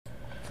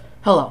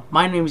Hello,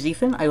 my name is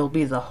Ethan. I will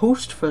be the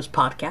host for this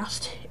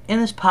podcast.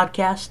 In this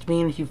podcast, me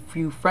and a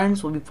few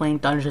friends will be playing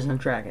Dungeons and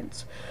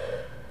Dragons.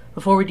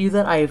 Before we do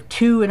that, I have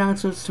two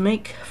announcements to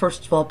make.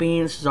 First of all,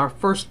 being this is our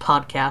first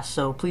podcast,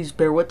 so please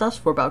bear with us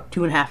for about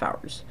 2.5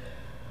 hours.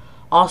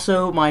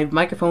 Also, my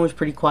microphone was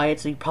pretty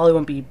quiet, so you probably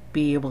won't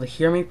be able to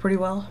hear me pretty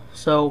well,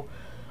 so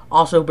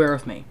also bear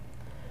with me.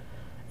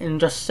 In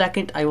just a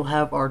second, I will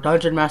have our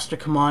Dungeon Master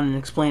come on and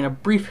explain a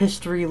brief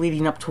history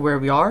leading up to where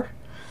we are.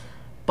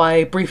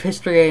 By brief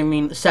history, I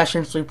mean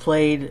sessions we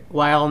played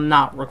while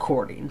not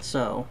recording,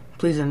 so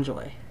please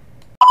enjoy.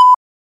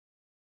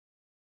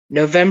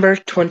 November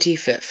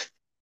 25th,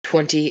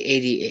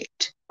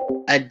 2088,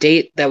 a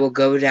date that will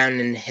go down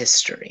in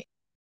history.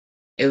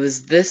 It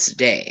was this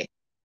day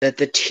that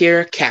the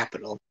tier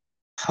capital,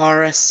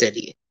 Hara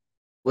City,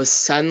 was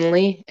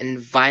suddenly and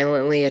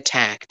violently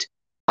attacked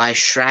by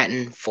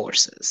Shratton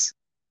forces.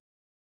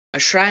 A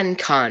Shratton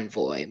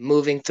convoy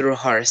moving through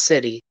Hara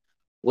City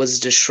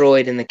was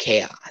destroyed in the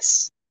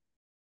chaos.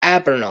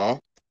 Abernal,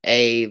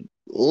 a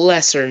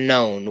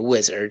lesser-known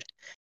wizard,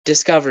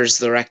 discovers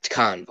the wrecked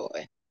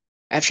convoy.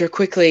 After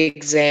quickly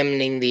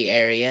examining the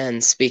area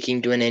and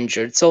speaking to an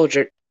injured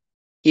soldier,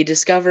 he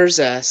discovers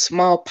a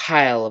small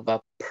pile of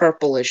a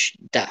purplish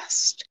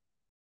dust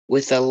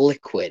with a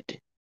liquid.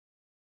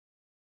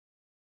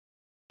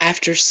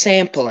 After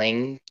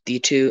sampling the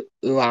two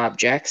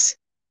objects,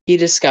 he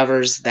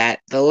discovers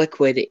that the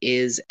liquid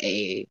is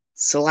a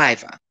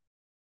saliva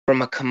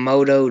from a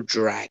Komodo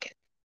dragon.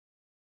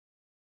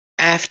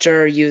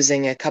 After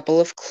using a couple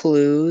of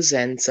clues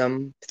and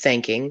some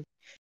thinking,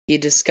 he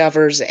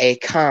discovers a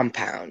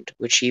compound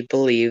which he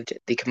believed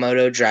the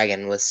Komodo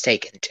dragon was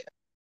taken to.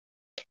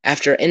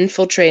 After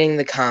infiltrating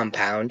the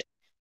compound,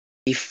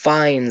 he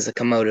finds the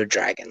Komodo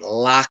dragon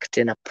locked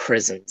in a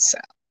prison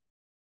cell.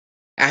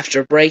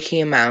 After breaking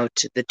him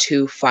out, the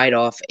two fight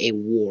off a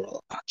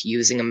warlock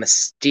using a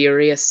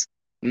mysterious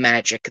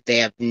magic they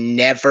have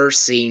never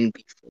seen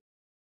before,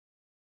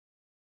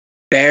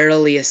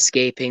 barely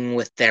escaping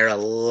with their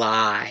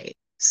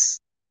lives.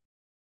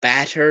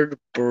 Battered,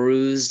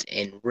 bruised,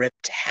 and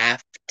ripped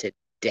half to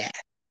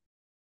death,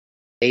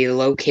 they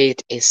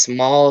locate a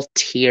small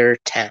tier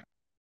town.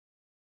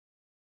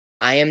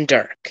 I am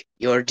Dirk,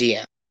 your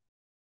DM.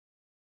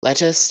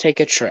 Let us take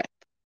a trip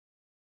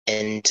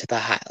into the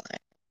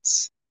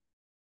Highlands.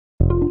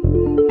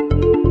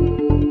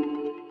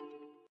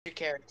 Your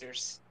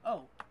characters.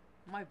 Oh,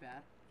 my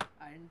bad.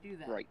 I didn't do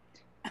that. Right.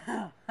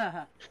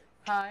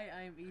 Hi,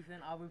 I'm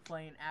Ethan. I'll be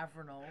playing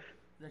Avernal,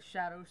 the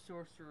Shadow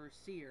Sorcerer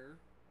Seer,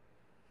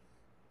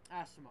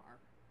 Asimar.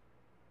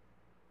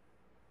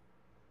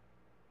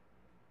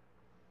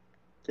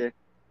 Okay.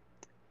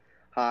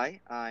 Hi,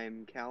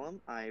 I'm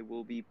Callum. I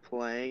will be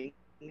playing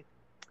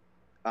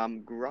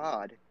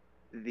Grodd,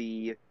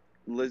 the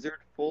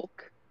lizard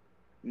folk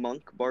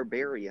monk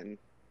barbarian.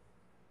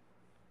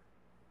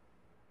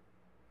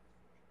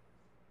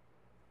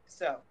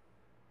 So,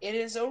 it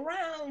is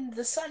around,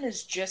 the sun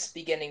is just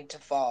beginning to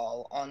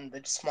fall on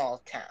the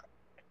small town.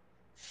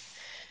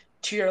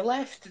 To your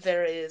left,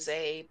 there is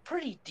a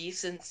pretty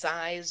decent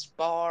sized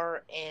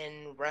bar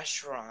and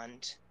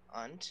restaurant.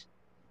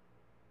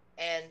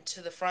 And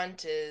to the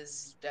front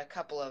is a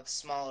couple of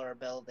smaller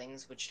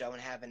buildings which don't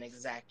have an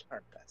exact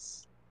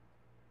purpose.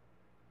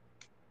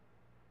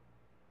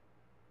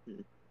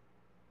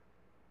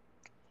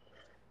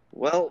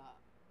 Well,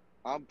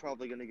 I'm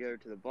probably gonna go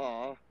to the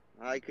bar.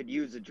 I could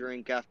use a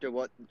drink after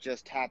what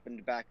just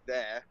happened back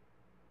there.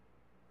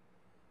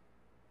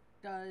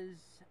 Does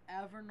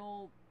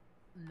Avernal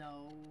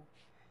know,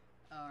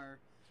 or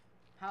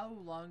how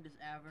long does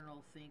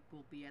Avernal think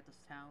we'll be at this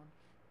town?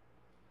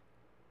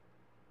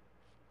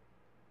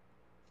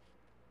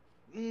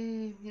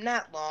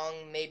 Not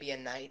long, maybe a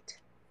night.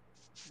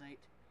 Night.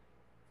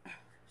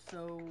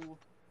 So,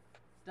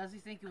 does he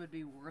think it would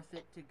be worth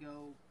it to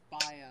go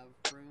buy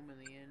a room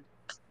in the inn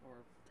or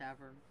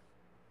tavern?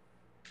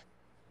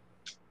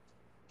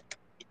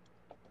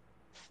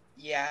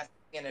 Yeah,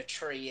 in a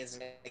tree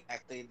isn't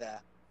exactly the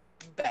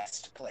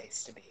best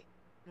place to be.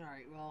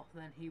 Alright, well,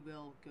 then he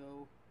will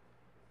go.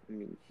 I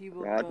mean, He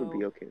will Grodd go. would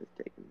be okay with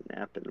taking a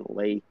nap in the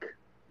lake.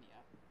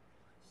 Yeah.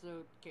 So,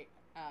 okay,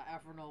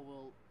 Avernal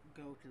will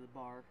go to the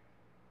bar.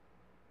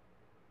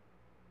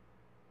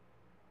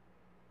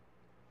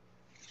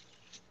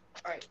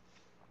 Alright,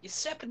 you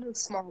step into a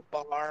small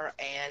bar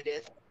and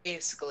it's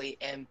basically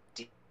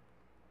empty.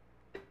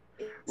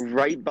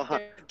 Right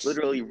behind,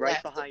 literally right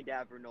Left. behind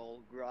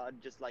Avernol, Grodd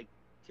just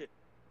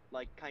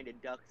kind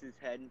of ducks his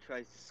head and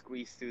tries to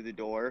squeeze through the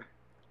door.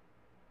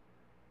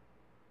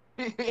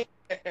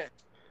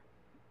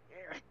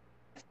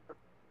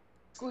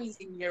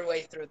 Squeezing your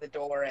way through the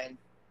door and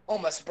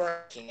almost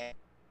breaking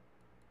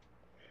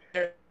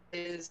it.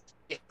 There's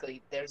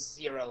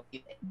zero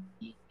people in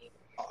the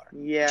bar.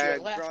 Yeah, To your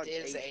left Grodd's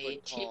is 8 a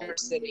foot tall. tier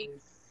sitting.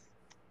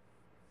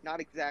 Not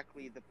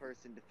exactly the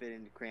person to fit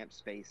into cramped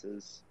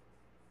spaces.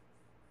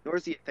 Nor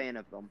is he a fan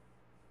of them.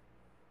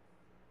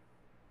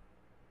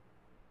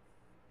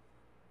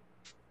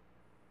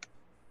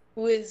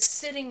 who is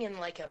sitting in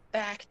like a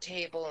back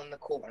table in the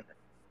corner.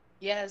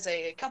 He has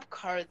a couple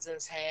cards in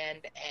his hand,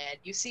 and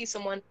you see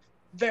someone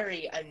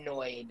very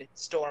annoyed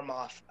storm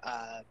off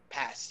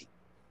past you.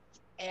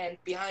 And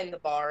behind the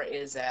bar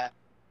is a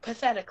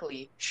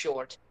pathetically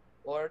short,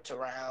 or it's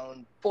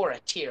around, for a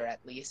tier at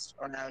least,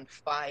 around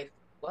 5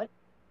 foot,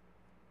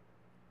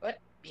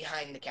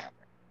 behind the counter.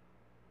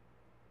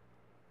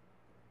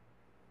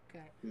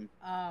 Okay. Hmm.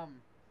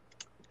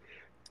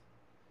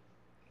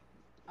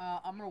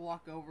 I'm gonna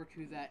walk over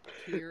to that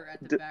tier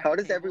at the back How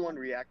does table. everyone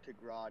react to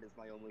Grodd is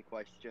my only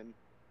question.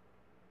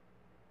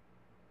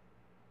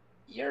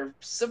 You're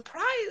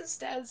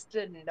surprised as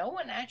to no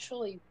one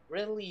actually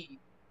really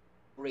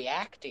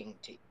reacting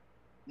to you.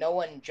 No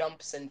one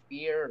jumps in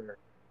fear or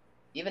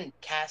even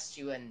casts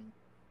you an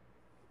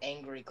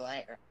angry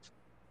glare.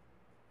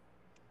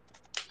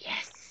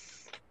 Yes.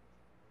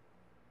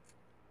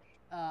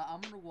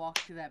 I'm gonna walk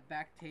to that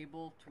back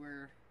table to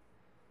where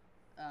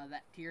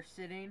that tier's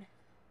sitting.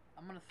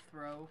 I'm gonna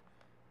throw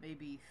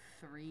maybe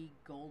 3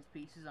 gold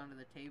pieces onto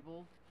the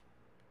table.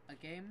 A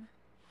game.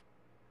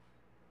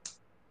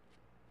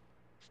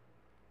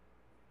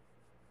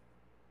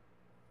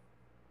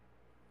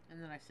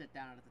 And then I sit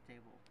down at the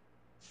table.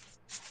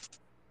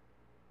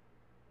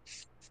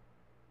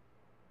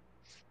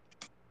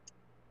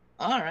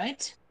 All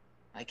right.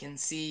 I can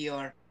see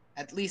you're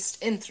at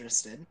least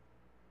interested.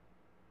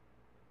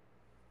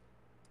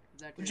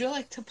 That Would is, you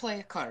like to play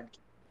a card?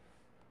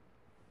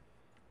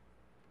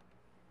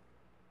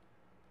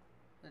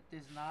 that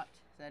is not.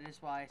 That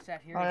is why I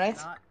sat here. All Is right.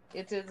 not.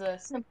 It is a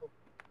simple.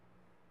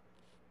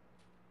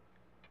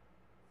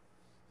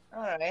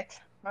 All right.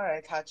 All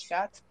right,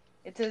 Hotshot.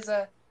 It is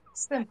a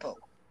simple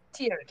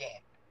tier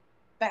game.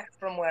 Back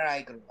from where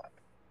I grew up.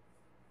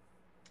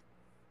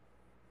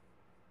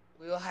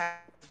 We will have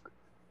the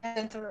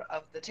center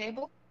of the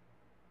table.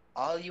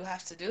 All you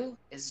have to do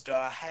is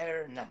draw a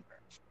higher number.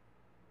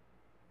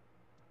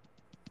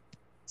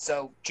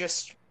 So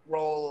just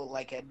roll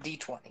like a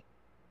d20.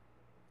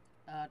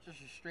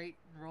 Just a straight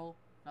roll.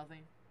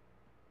 Nothing.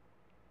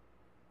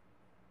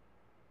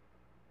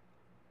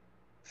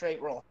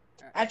 Straight roll.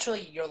 Alright.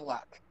 Actually, your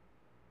luck.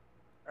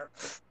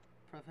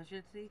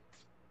 Proficiency.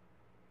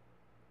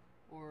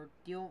 Or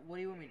what do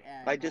you want me to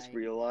add? I just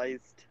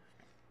realized.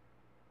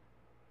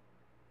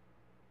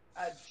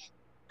 I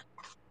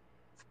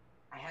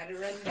had it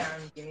written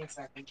down. Give me a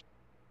second.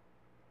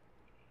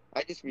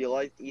 I just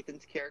realized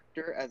Ethan's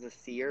character as a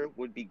seer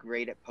would be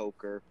great at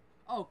poker.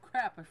 Oh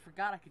crap! I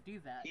forgot I could do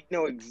that. He'd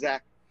know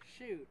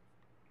Shoot.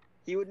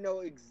 He would know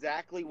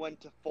exactly when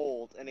to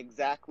fold and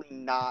exactly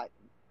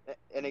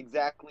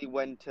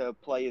when to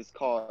play his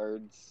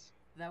cards.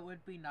 That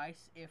would be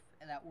nice if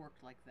that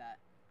worked like that.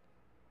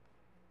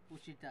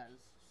 Which it does.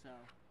 So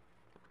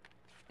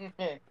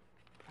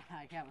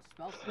I have a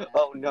spell for that.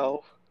 Oh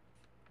no.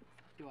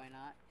 Do I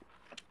not?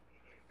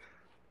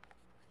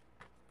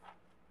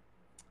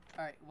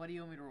 Alright, what do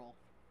you want me to roll?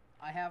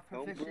 I have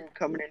Homebrew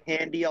coming in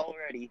handy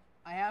already.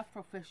 I have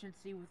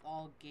proficiency with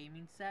all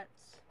gaming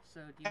sets,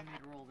 so do you want me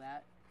to roll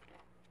that?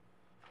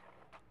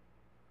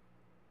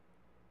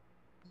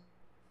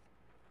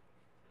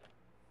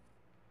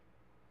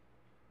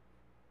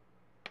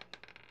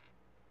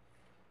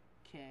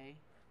 Okay.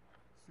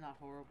 It's not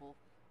horrible.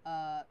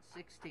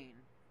 16.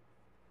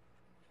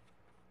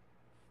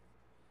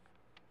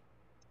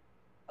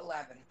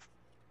 11.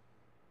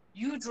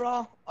 You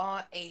draw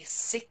a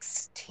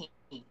 16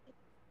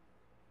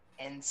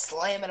 and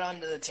slam it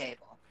onto the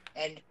table.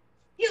 And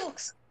he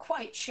looks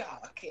quite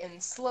shocked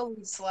and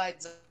slowly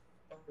slides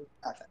over the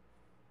cover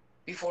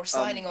before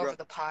sliding over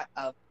the pot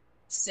of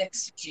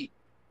 6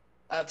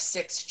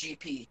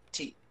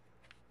 GPT.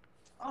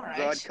 All right.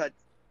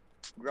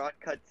 Grodd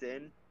cuts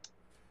in.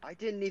 I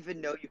didn't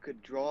even know you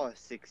could draw a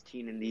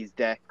 16 in these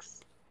decks.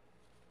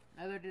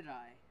 Neither did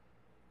I.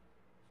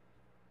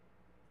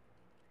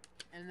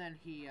 And then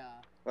he,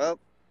 Well,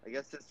 I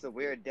guess it's a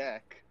weird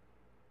deck.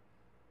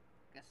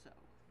 guess so.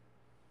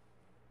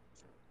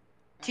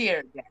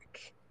 Tier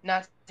deck.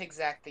 Not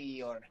exactly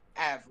your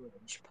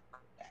average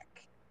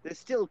deck. There's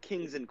still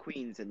kings and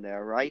queens in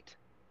there, right?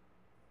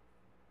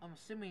 I'm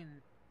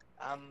assuming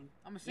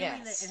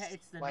Yes. that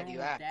it's the Why do you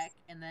normal ask? deck,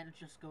 and then it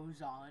just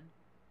goes on.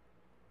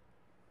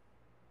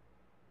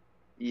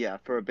 Yeah,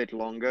 for a bit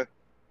longer.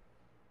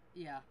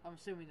 Yeah, I'm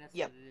assuming that's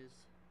Yep. what it is.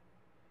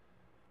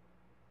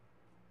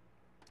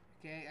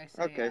 Okay, I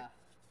say,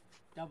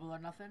 double or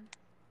nothing.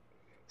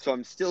 So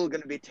I'm still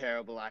gonna be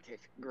terrible at it.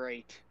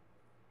 Great.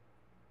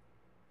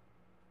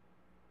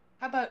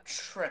 How about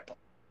triple?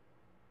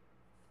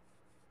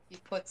 He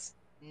puts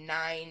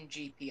 9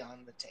 GP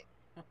on the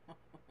table.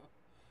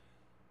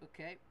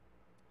 Okay.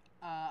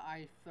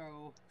 I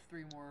throw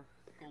 3 more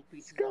gold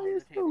This pieces guy on the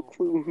has no table.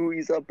 clue who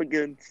he's up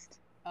against.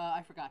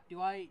 I forgot. Do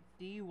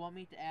you want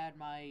me to add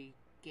my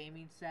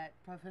gaming set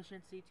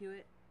proficiency to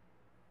it?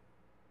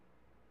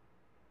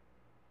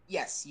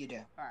 Yes, you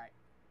do. Alright.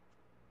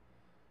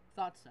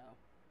 Thought so.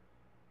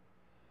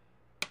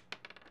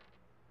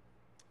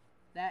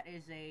 That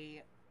is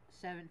a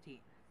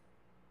 17.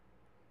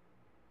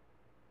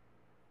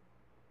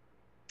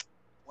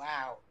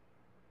 Wow.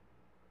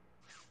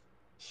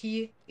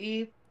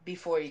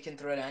 Before you can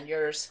throw down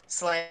yours,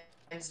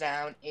 slams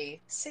down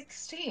a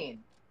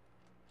 16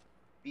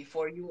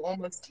 before you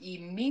almost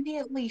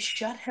immediately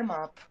shut him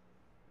up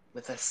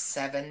with a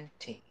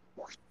 17.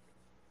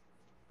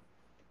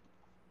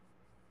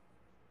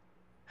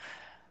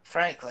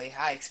 Frankly,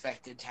 I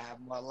expected to have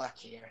more luck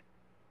here.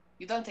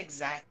 You don't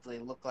exactly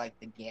look like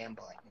the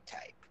gambling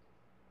type.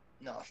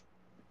 No.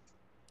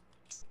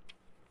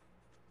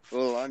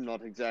 Well, I'm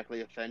not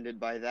exactly offended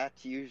by that.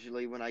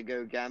 Usually, when I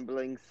go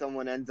gambling,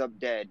 someone ends up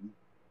dead.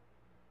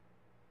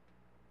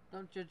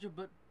 Don't judge a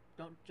book.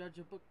 Don't judge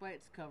a book by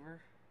its cover.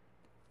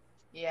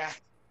 Yeah,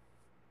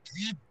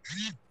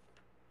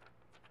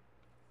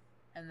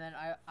 And then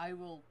I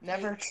will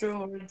never take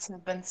true words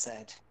have been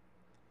said.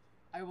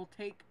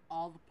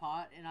 all the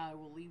pot and I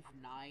will leave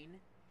 9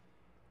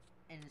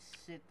 and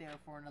sit there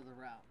for another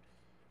round.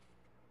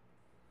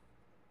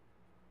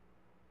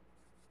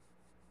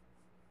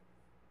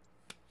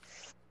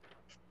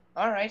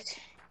 Alright.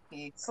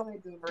 He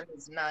slides over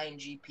his 9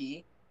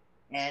 GP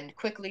and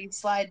quickly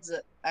adds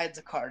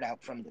a card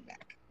out from the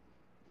deck.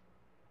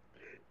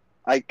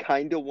 I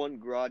kind of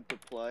want Grodd to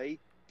play,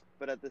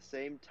 but at the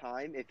same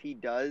time, if he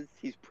does,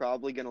 he's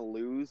probably going to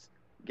lose,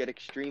 get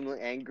extremely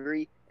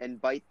angry,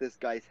 and bite this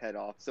guy's head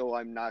off, so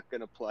I'm not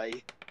going to play.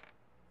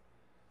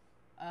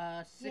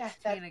 Yeah, 16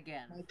 that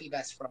again. might be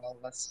best for all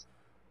of us.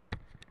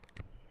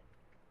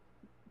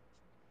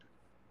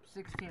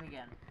 16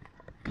 again.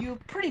 You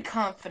pretty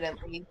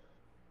confidently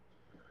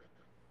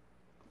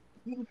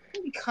you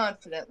pretty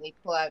confidently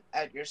pull out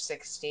your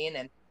 16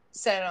 and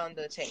set it on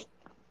the table.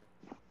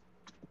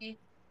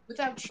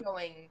 Without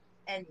showing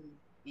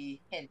any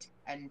hint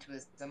into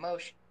his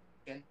emotion,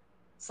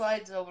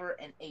 slides over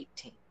an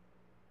 18.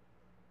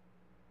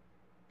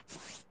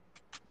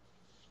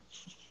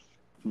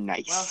 Well,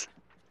 Nice.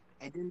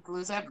 I didn't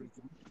lose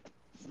everything.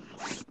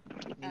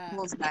 He Uh,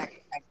 pulls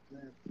back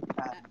the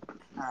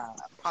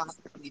pot,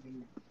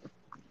 leaving.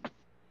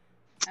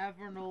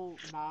 Avernal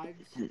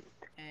nods,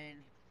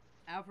 and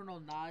Avernal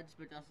nods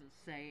but doesn't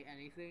say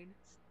anything.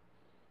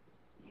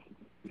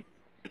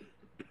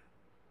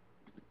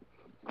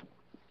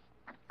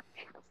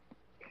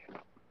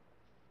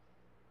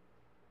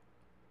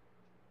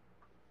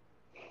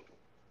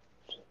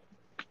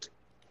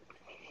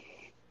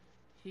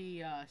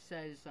 He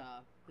says,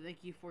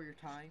 "Thank you for your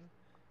time."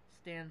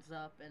 Stands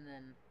up and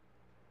then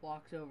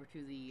walks over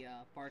to the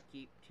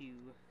barkeep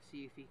to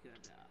see if he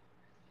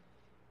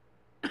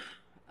could,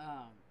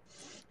 um,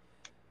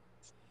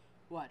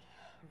 what,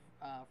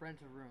 rent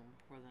a room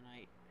for the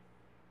night.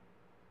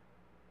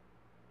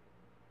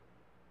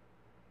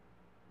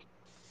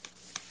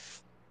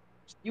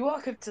 You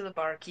walk up to the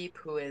barkeep,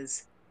 who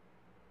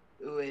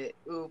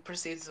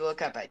proceeds to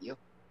look up at you.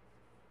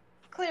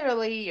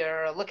 Clearly,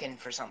 you're looking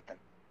for something.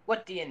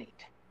 What do you need?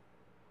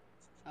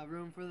 A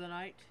room for the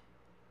night.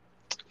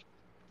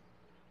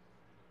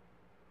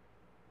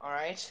 All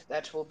right,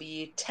 that will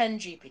be 10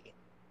 GP.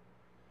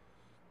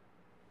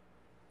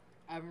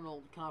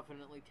 Avernal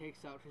confidently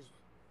takes out his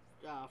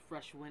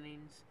fresh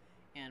winnings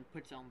and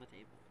puts it on the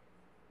table.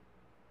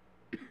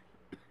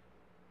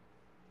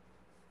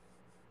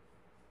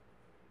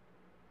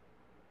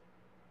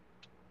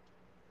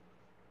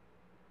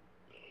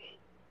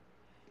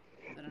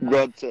 Then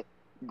another.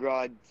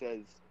 Grodd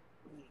says,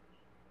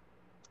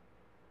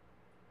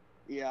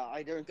 "Yeah,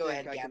 I don't Go think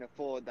ahead, I Gab. can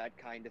afford that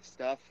kind of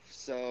stuff,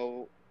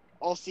 so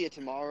I'll see you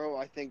tomorrow.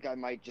 I think I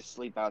might just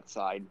sleep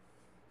outside."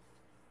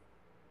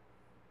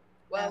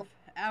 Well,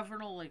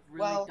 Avernal really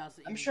well,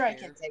 doesn't I'm even sure I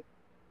can care. take.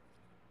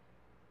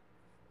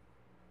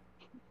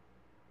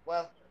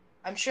 Well,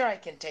 I'm sure I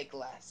can take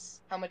less.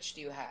 How much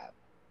do you have?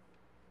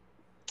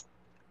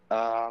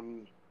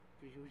 Um,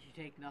 Would you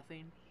take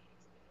nothing?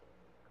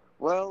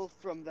 well,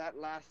 from that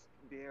last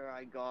beer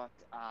I got,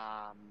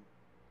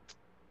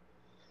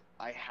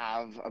 I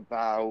have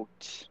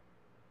about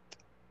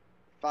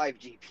 5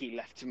 GP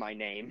left to my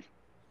name.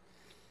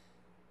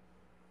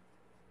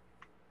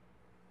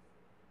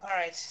 All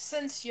right,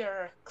 since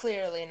you're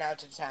clearly an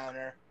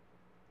out-of-towner,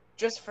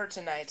 just for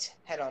tonight,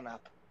 head on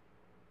up.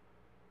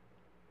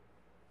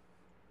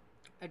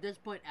 At this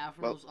point, Well,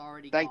 Avernal's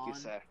already thank you,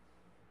 gone. sir.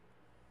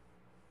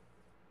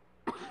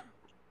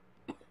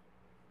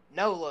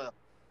 No loyal.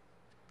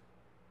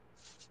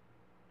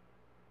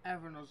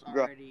 Avernal's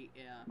Gro- already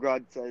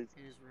Grodd says,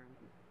 in his room.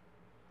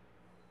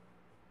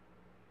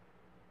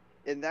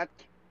 "In that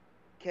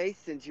case,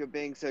 since you're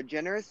being so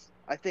generous,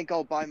 I think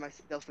I'll buy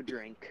myself a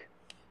drink."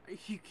 Are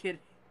you kidding?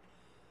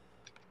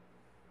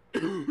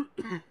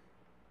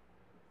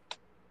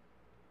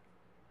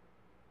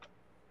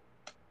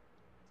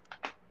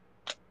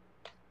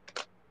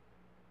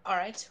 All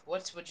right,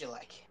 what would you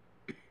like?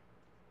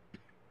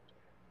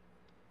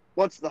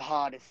 What's the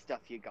hardest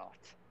stuff you got?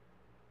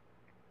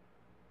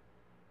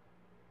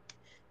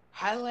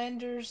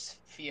 Highlander's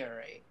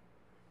Fury.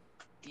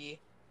 He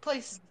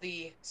places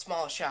the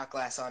small shot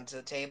glass onto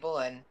the table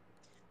and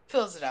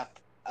fills it up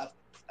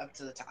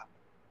to the top.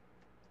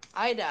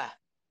 I'd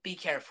be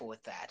careful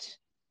with that.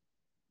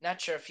 Not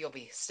sure if you'll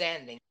be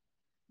standing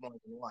more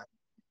than one.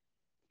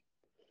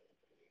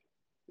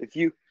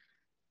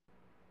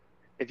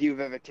 If you've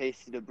ever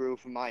tasted a brew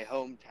from my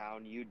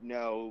hometown, you'd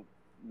know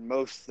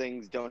most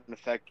things don't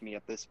affect me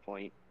at this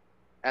point.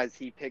 As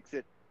he picks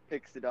it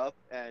up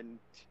and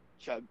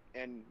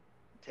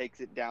takes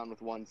it down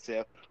with one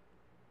sip.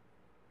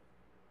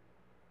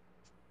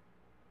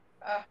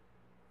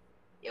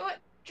 You know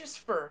what? Just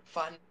for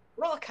fun,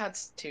 roll a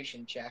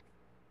Constitution check.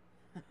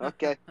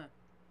 Okay.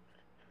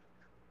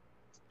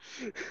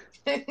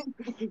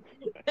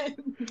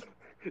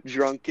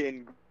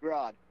 Drunken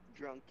Grod.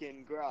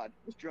 Drunken Grod.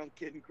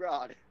 Drunken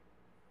Grod.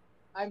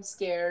 I'm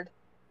scared.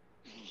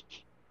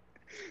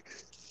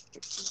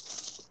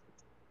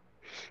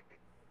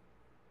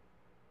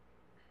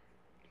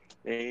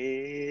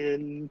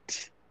 And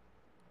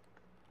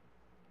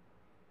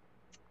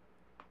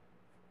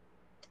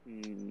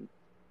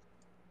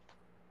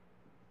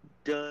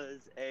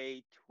does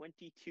a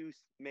 22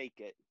 make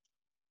it?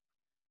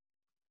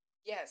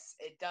 Yes,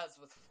 it does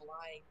with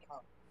flying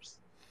colors.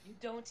 You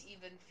don't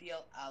even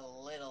feel a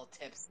little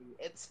tipsy.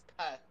 It's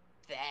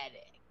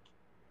pathetic.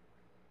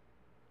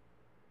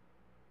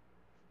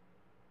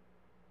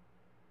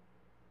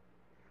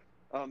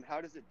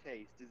 How does it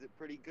taste? Is it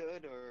pretty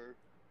good, or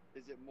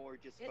is it more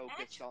just It focused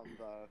actually,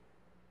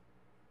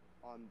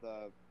 on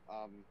the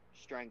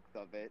strength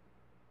of it?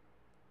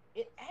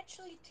 it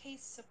actually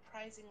tastes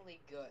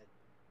surprisingly good.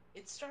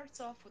 It starts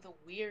off with a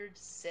weird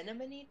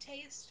cinnamony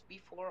taste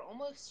before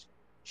almost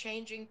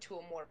changing to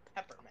a more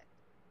peppermint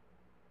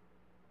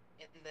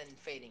and then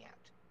fading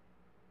out.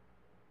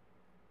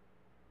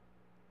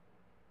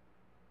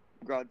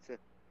 Grod said,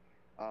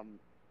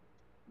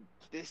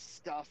 this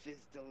stuff is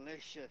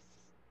delicious.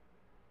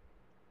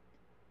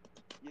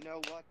 You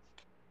know what?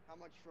 How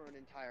much for an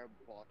entire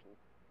bottle?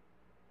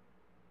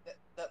 The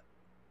the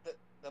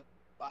the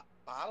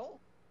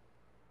bottle?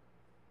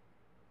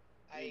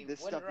 I mean, I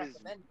this wouldn't stuff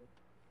is. recommend it.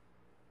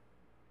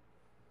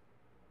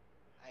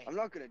 I I'm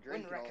not gonna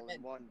drink wouldn't it all in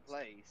recommend one it.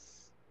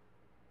 place.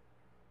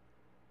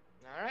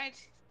 All right.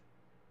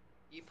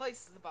 You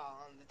place the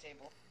ball on the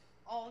table.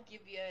 I'll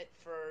give you it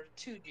for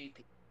 2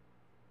 GP.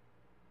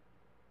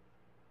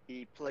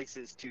 He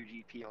places 2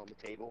 GP on the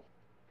table.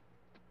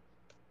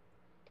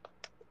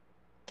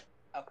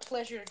 A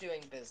pleasure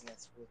doing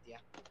business with you.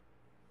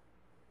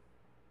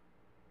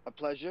 A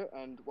pleasure,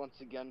 and once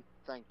again,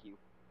 thank you.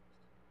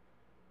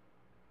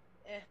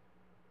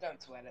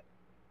 Don't sweat it.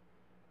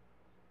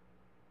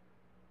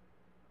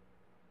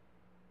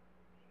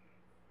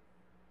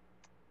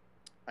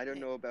 I don't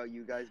know about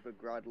you guys, but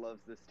Grod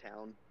loves this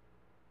town.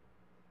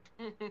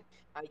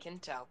 I can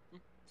tell.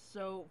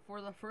 So,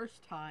 for the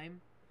first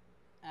time,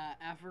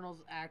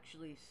 Avernal's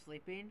actually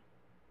sleeping.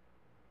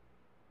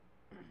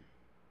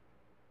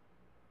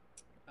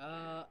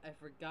 I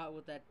forgot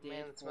what that did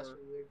Man, this must for.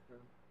 be weird for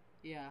him.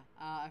 Yeah,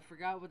 I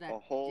forgot what that A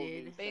whole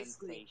new did.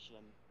 Basically,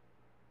 sensation.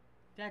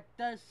 That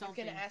does you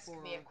can something ask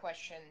me a for.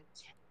 question.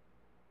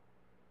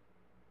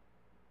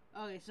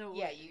 Okay, so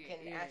Yeah, you can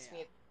yeah, ask yeah.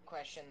 me a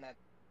question that.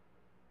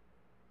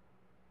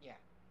 Yeah.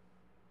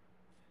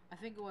 I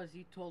think it was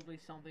you told me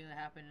something that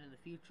happened in the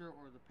future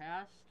or the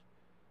past.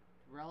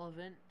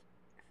 Relevant.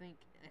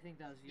 I think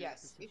that was your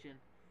Yes. decision.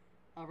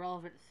 A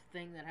relevant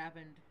thing that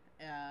happened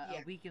a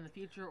Yeah. week in the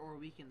future or a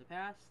week in the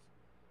past,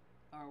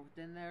 or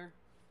within there.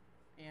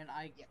 And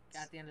I, Yes.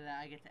 at the end of that,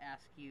 I get to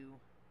ask you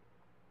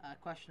a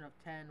question of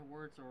 10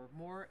 words or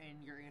more,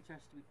 and your answer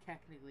has to be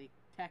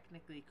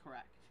technically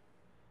correct,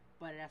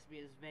 but it has to be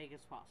as vague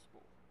as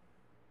possible.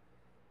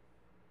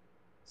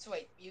 So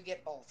wait, you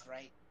get both,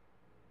 right?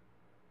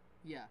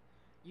 Yeah,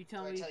 you So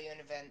tell I me. tell you an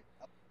event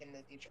in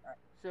the future. All right.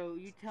 So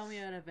you tell me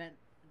an event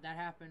that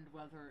happened,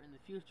 whether in the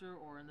future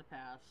or in the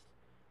past,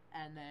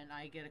 and then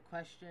I get a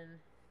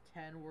question,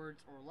 10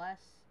 words or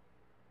less,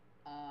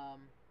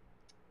 um,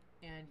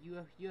 and you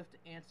have to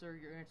answer.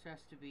 Your answer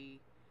has to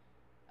be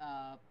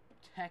uh,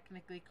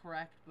 technically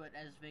correct, but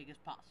as vague as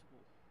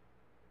possible.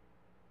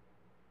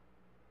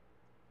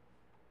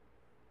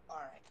 All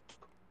right.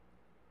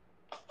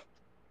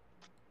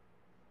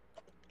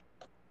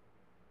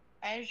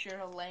 As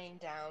you're laying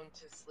down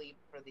to sleep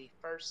for the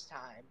first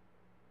time,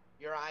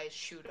 your eyes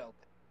shoot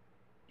open.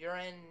 You're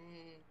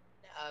in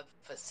a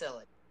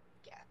facility,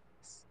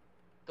 yes.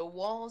 The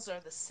walls are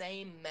the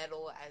same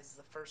metal as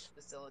the first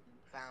facility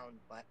you found,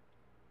 but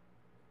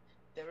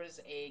there is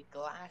a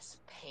glass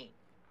pane,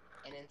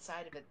 and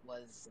inside of it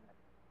was a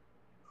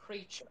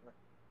creature,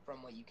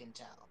 from what you can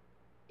tell.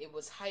 It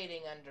was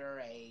hiding under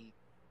a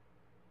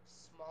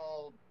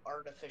small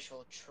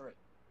artificial tree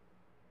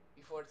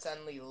before it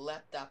suddenly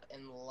leapt up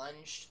and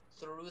lunged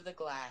through the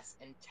glass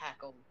and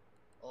tackled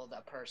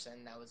a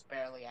person that was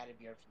barely out of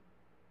your view.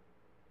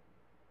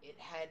 It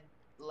had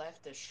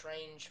left a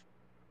strange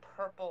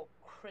purple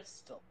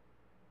crystal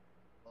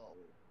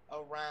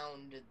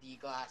around the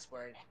glass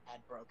where it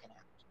had broken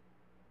out.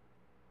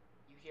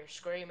 You hear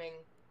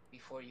screaming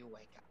before you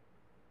wake up.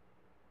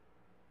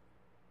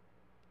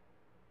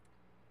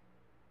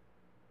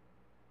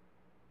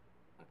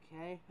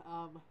 Okay.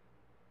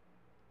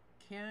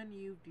 Can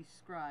you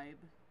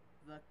describe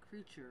the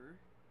creature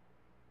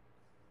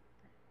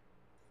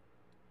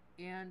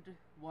and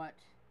what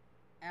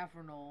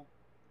Avernal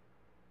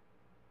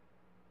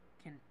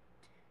can,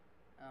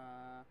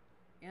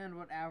 and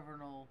what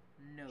Avernal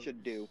knows.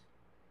 Should do.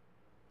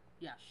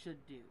 Yeah, should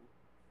do.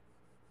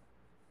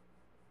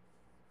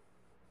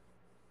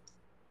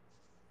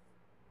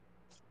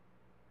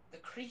 The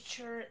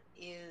creature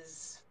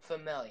is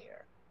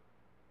familiar,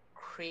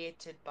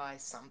 created by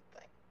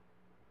something.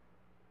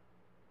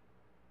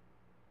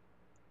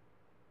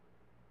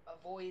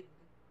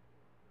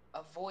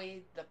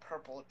 Avoid the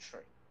purple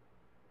tree.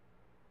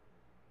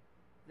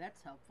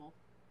 That's helpful.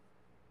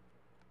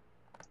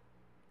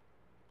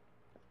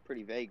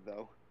 Pretty vague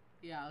though.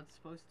 Yeah, it's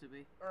supposed to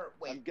be. Or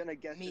wait, I'm gonna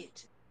guess.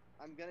 meet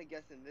I'm gonna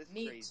guess in this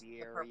meet crazy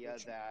the purple area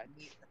tree. that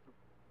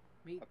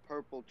Meet a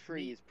purple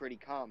tree meet is pretty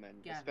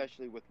common, Gavin.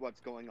 especially with what's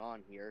going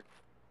on here.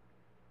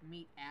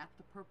 meet at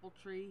the purple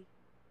tree.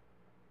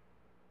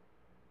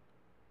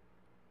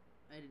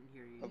 I didn't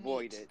hear you.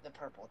 Avoid meet it. the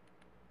purple.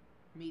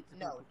 Meet the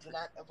No, purple do tree.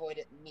 not avoid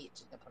it.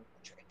 Meet the purple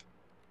tree.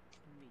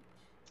 Meet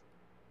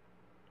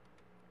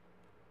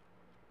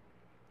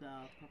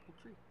the purple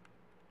tree.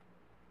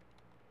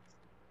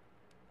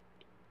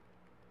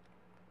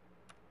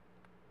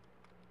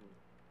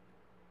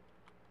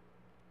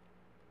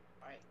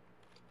 Alright.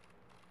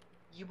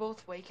 You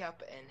both wake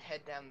up and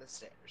head down the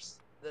stairs.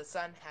 The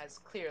sun has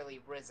clearly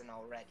risen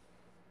already.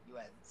 You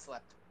had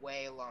slept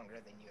way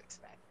longer than you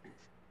expected.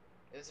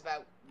 It was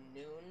about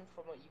noon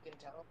from what you can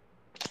tell.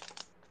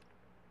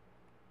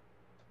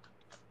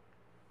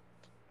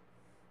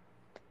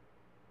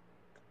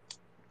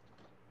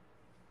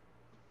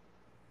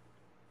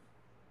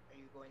 Are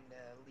you going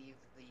to leave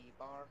the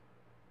bar?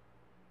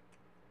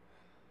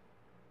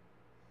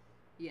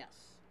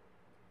 Yes.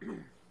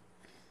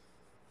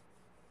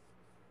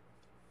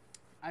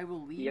 I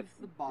will leave Yep,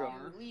 the You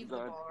bar. leave the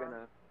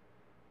bar.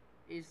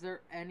 Is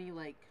there any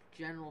like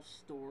general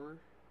store?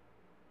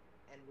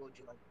 And what would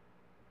you like?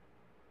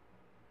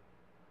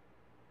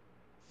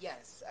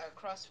 Yes,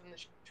 across from the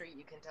street,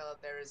 you can tell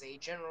that there is a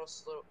general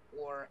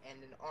store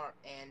and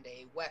and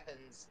a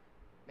weapons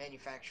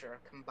manufacturer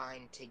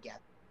combined together.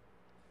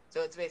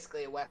 So it's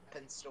basically a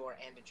weapons store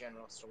and a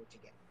general store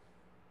together,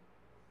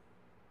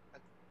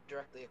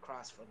 directly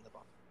across from the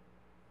bar.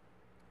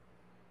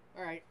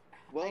 All right.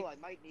 Well, I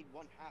might need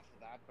one half of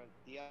that, but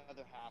the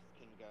other half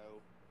can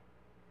go.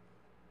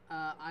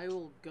 I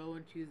will go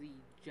into the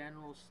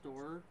general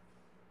store,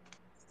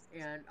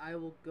 and I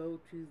will go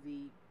to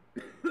the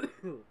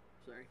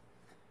sorry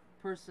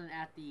person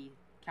at the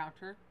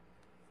counter,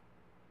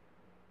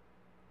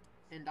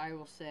 and I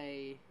will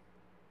say,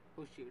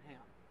 "Oh shoot, hang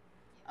on.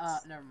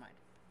 Yes. Never mind.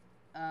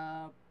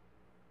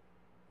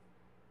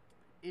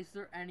 Is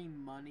there any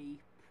money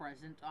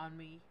present on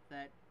me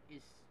that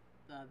is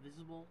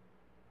visible?"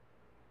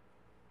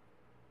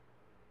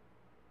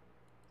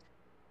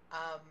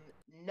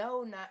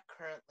 No, not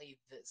currently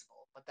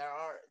visible, but there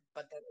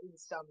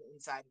is some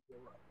inside of your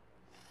room.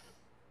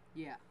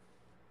 Yeah.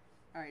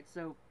 All right.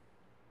 So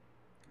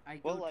I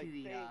go Well, to I'd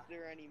the say, is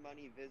there any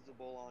money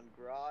visible on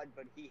Grodd?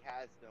 But he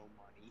has no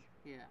money.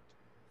 yeah.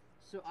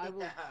 So I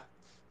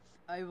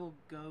will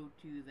go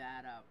to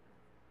that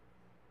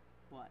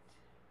what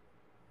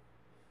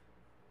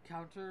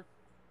counter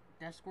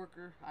desk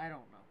worker? I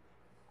don't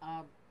know.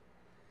 Um,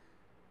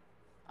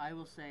 I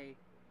will say,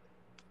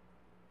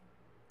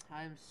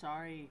 I'm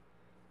sorry,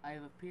 I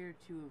have appeared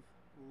to have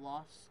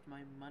lost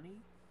my money,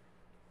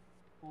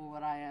 or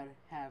what I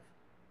have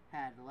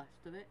had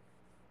left of it.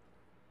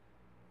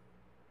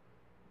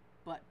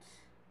 But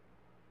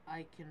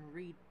I can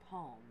read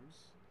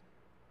palms,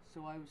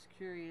 so I was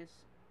curious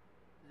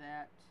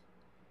that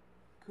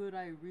could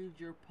I read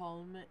your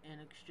palm in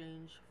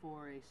exchange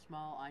for a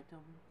small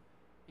item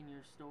in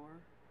your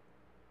store?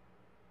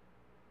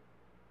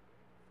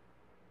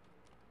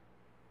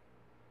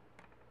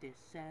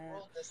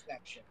 Roll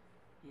deception.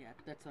 Yeah,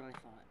 that's what I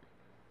thought.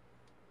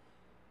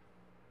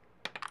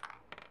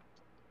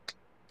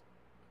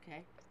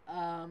 Okay.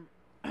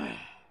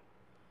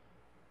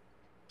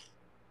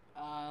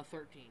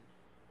 13.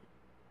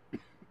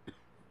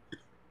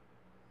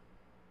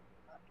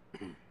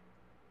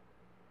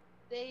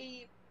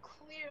 They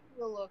clearly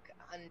look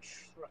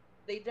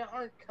they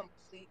aren't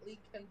completely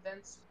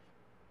convinced,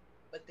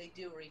 but they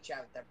do reach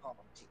out their palm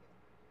to you.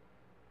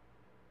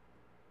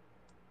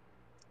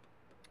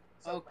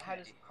 So how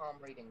does Okay. palm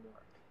reading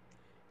work?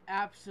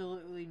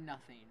 Absolutely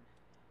nothing.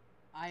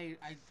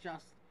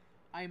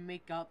 I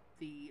make up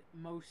the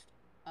most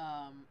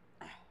um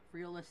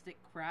realistic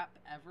crap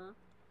ever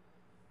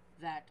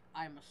that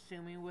I'm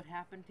assuming would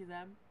happen to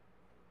them.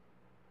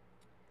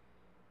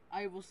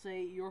 I will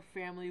say your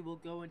family will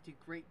go into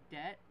great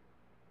debt,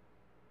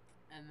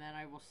 and then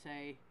I will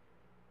say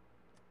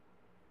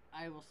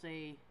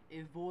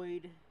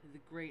avoid the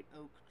great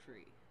oak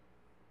tree.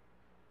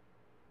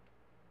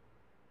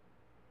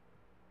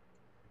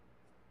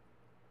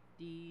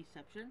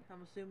 Deception,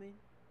 I'm assuming.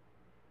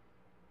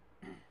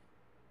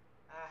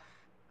 Uh,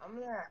 I'm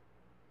gonna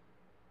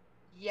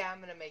I'm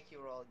gonna make you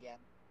roll again.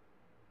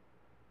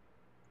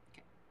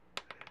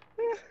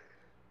 Okay.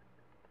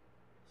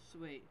 So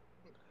wait.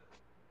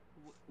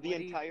 The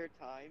entire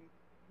time,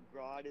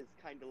 Grodd is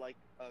kind of like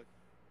a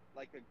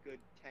good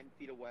 10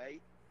 feet away,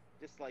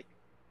 just like,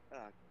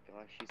 oh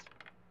gosh, he's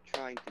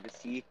trying to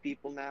deceive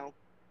people now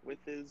with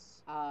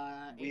his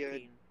weird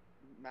 18.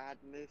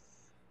 madness.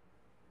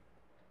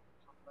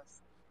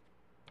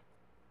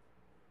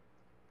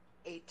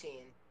 18.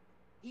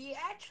 He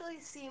actually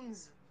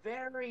seems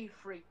very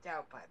freaked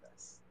out by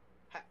this.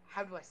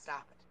 How do I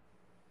stop it?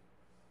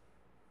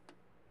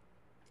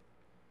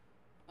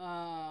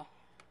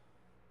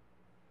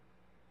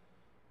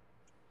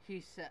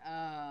 He said,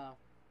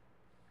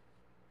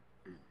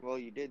 Well,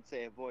 you did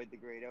say avoid the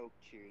great oak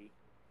tree.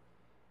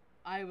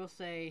 I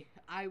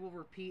will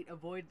repeat,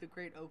 avoid the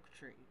great oak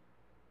tree.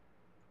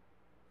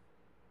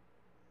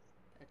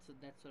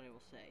 That's what I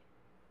will say.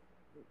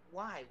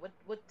 Why?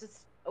 What does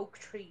oak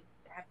tree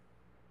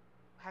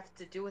have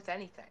to do with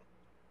anything?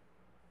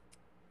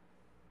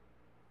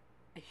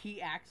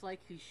 He acts like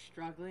he's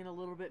struggling a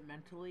little bit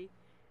mentally,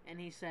 and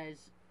he says,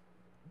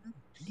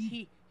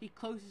 he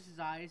closes his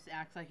eyes,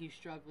 acts like he's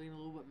struggling a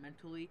little bit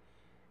mentally,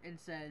 and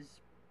says,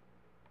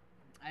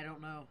 I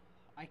don't know.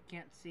 I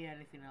can't see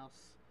anything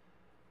else.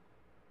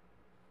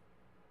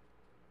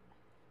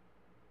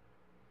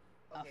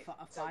 Okay,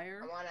 A so fire?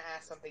 I want to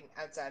ask something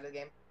outside of the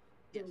game.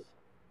 Yes.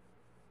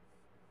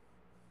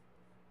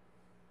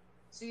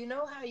 So you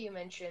know how you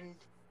mentioned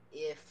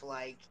if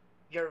like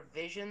your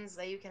visions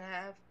that you can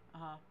have?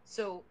 Uh-huh.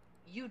 So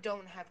you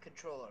don't have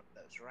control over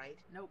those, right?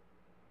 Nope.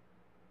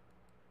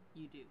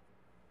 You do.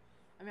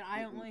 I mean,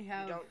 I only You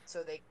have... don't,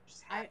 so they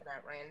just I... happen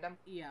at random?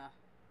 Yeah.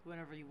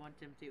 Whenever you want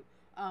him to.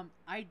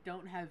 I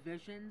don't have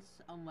visions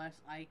unless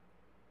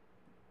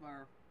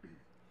or...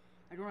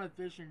 I don't have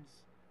visions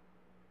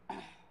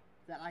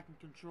that I can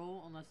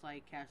control unless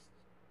I cast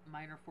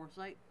Minor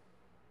Foresight.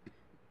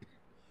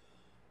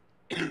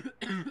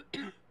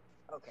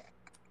 Okay.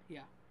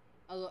 Yeah.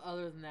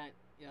 Other than that,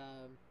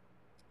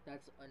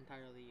 that's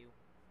entirely you.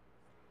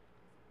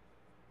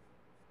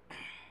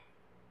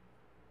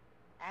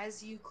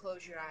 As you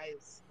close your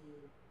eyes, you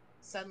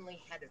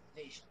suddenly had a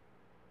vision.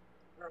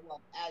 Or,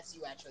 well, as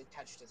you actually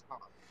touched his palm,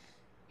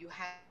 you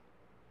had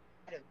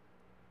a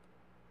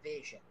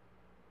vision.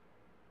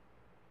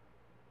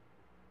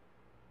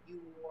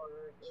 You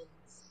were in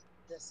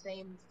the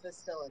same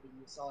facility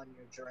you saw in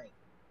your dream.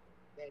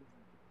 And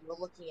you were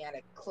looking at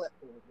a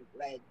clipboard that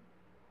read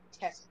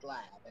test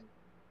lab and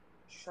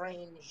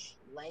strange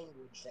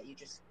language that you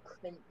just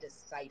couldn't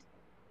decipher.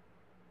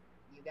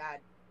 You got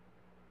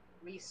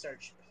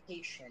research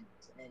patient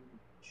and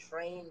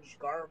strange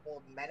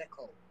garbled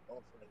medical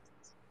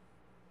phrases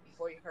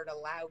before you heard a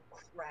loud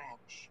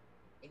crash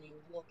and you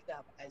looked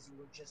up as you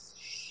were just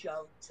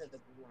shoved to the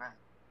ground.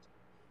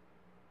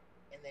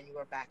 And then you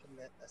were back in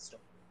the store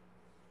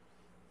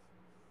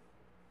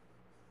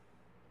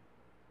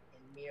in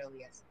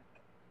merely a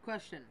second.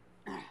 Question.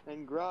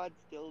 And Grodd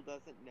still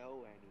doesn't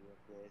know any of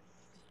this.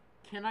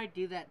 Can I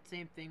do that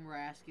same thing where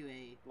I ask you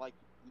a Like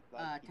he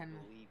 10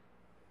 believed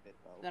it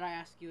though. that I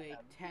ask you a Mere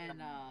 10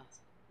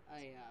 minutes.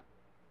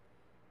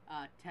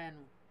 a 10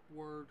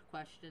 word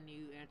question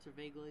you answer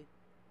vaguely?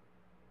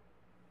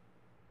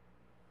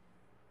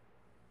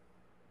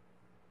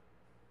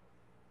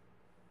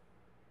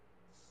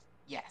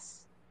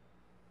 Yes.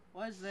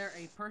 Was there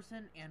a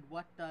person and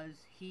what does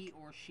he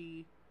or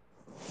she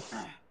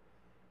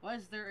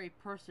Was there a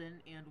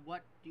person and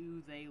what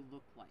do they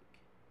look like?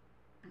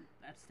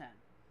 That's 10.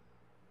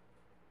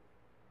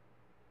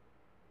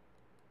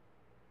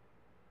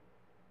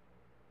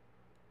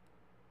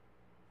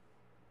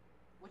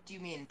 What do you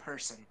mean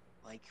person?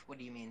 Like, what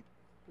do you mean?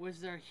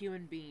 Was there a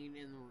human being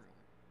in the room?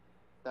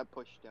 That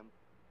pushed him.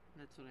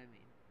 That's what I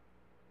mean.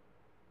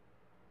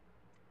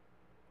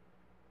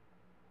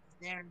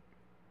 There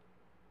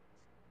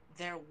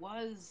there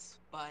was,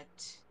 but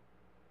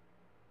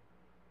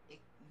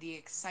the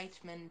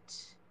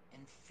excitement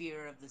and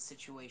fear of the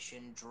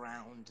situation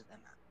drowned them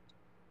out.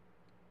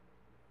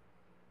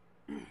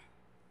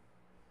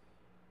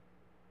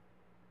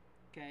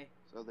 Okay.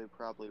 So they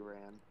probably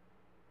ran.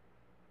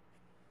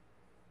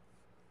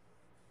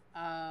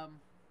 Um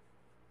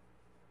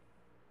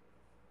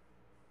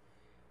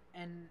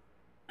and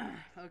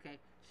okay.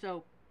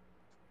 So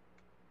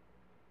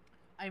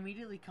I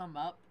immediately come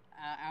up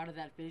out of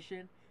that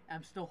vision.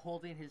 I'm still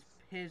holding his.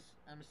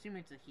 I'm assuming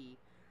it's a he.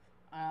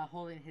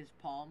 Holding his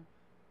palm,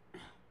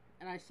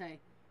 and I say,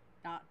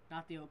 not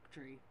the oak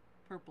tree,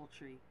 purple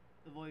tree.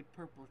 Avoid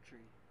purple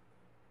tree.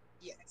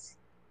 Yes.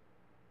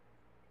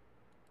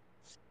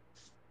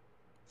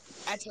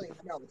 Actually,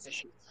 no, it's a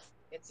she.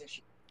 It's a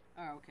she.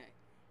 Oh, okay.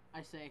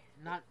 I say,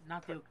 not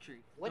the oak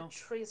tree. What Don't.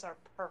 trees are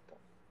purple?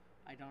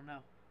 I don't know.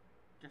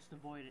 Just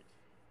avoid it.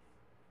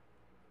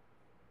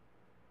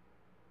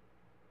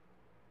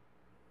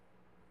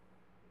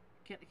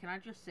 Can I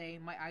just say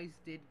my eyes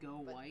did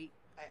go But white?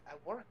 I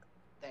work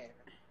there.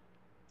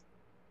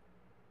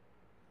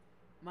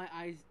 My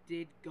eyes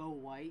did go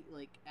white,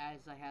 like as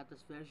I had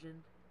this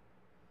vision.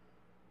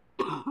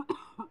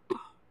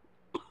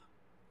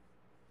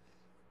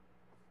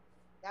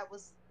 That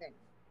was the thing.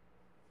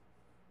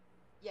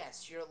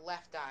 Yes, your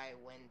left eye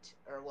went,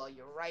 or well,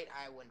 your right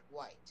eye went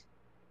white,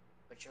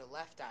 but your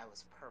left eye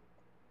was purple.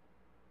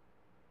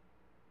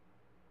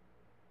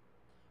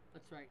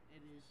 That's right.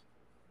 It is.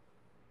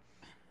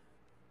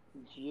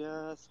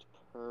 Just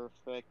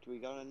perfect. We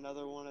got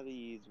another one of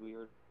these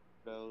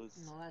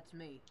weirdos. No, that's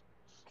me.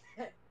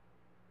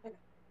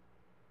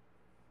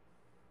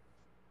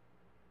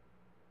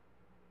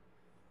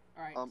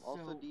 All right. Also,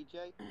 So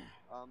DJ,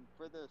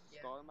 for the Yeah.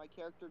 scar my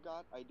character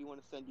got, I do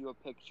want to send you a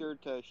picture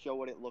to show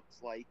what it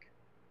looks like.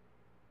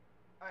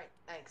 Alright,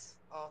 thanks.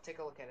 I'll take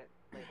a look at it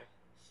later.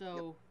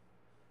 so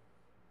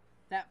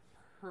that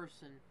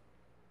person,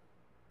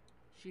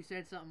 she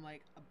said something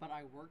like, "But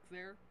I work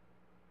there."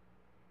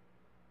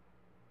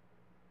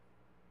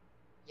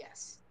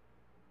 Yes.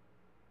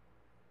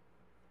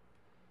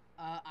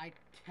 I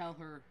tell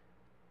her,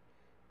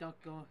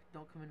 don't come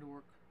into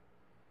work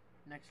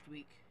next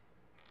week.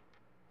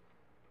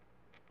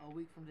 A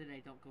week from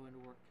today, don't go into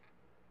work.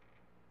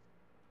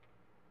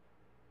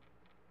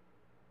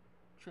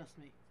 Trust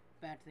me,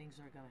 bad things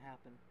are gonna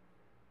happen.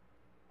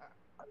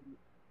 Are you...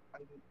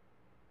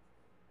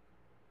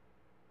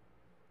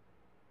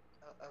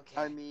 Okay.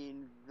 I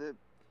mean, the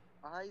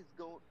eyes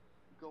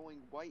going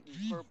white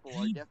and purple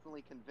are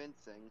definitely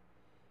convincing.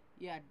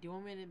 Yeah. Do you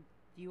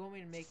want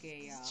me to make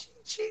a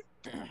She-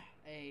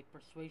 a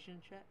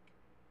persuasion check?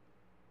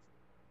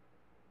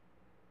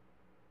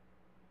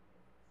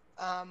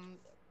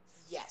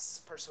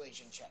 Yes,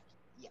 persuasion check.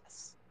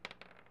 Yes.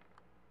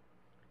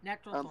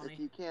 Natural If 20.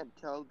 you can't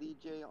tell,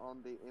 DJ,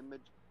 on the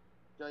image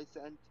I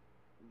sent,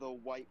 the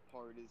white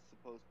part is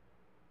supposed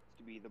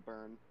to be the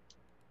burn.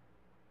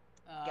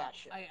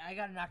 Gotcha. I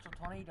got a natural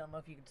 20. Don't know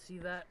if you can see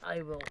that.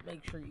 I will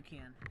make sure you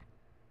can.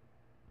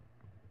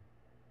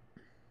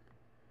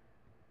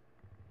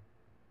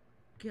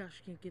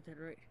 Gosh, can't get that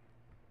right.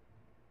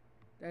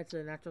 That's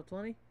a natural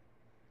 20?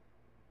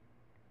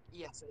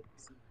 Yes,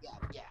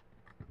 yeah.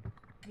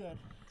 Good.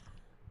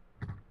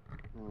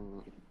 Hmm.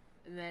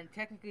 And then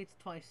technically it's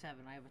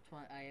 27. I have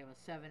a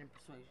 7 in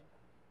persuasion.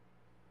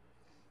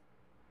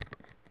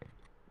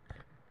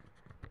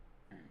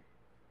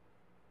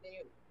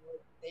 They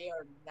they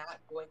are not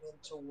going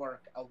into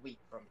work a week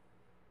from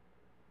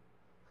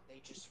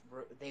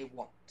now. They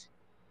won't.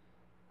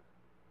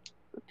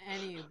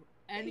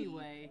 Anyway, They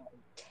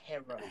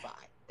are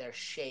terrified. They're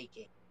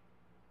shaking.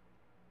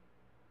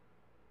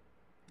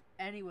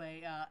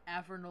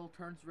 Avernol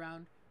turns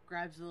around,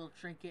 grabs a little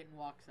trinket, and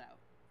walks out.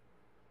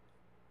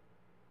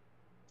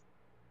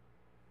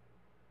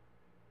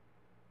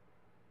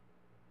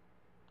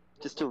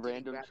 Just a What did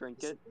he random grab trinket.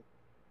 specifically?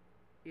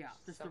 Yeah,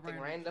 just Something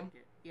a random random?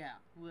 trinket. Yeah,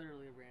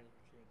 literally a random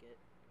trinket.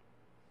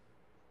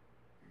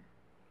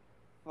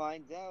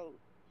 Finds out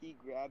he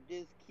grabbed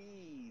his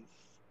keys.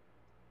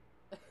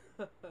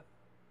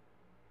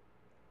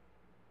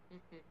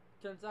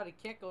 Turns out he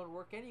can't go to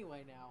work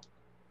anyway now.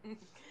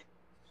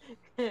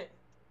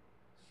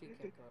 She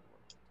can't go to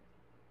work.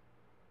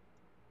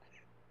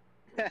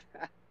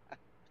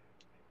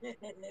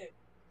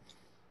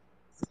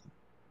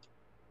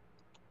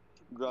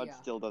 Grud Yeah.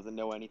 still doesn't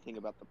know anything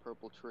about the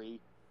purple tree.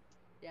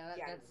 Yeah,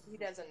 Yeah, that's he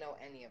doesn't know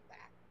any of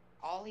that.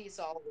 All he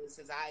saw was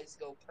his eyes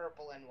go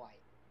purple and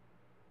white.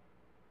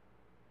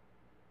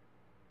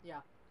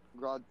 yeah.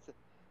 Grod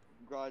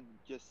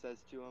just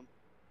says to him,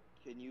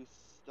 "Can you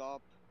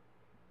stop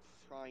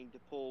trying to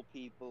pull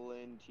people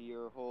into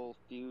your whole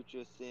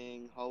future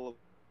seeing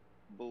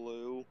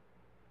hullabaloo?"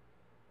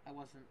 I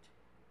wasn't.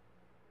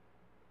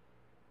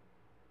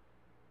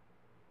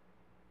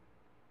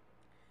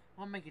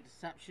 I'll make a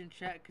deception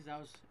check because that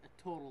was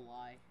a total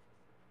lie.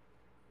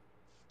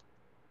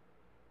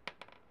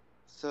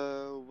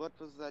 So, what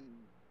was that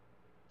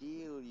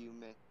deal you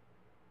made?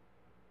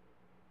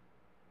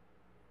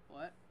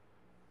 What?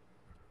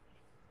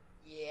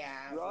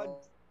 Yeah, Grod,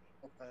 roll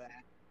for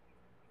that.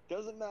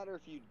 doesn't matter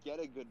if you get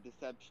a good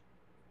deception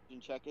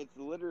check, it's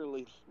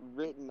literally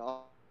written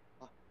on.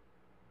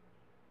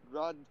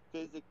 Grod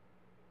physically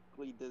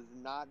does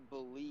not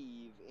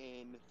believe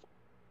in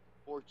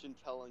fortune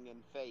telling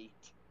and fate.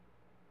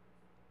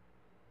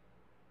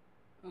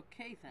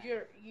 Okay then.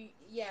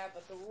 Yeah,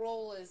 but the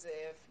role is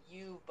if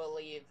you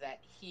believe that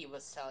he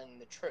was telling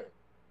the truth,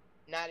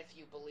 not if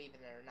you believe in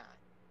it or not.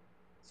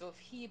 So if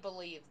he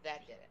believed,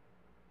 that did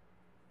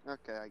it.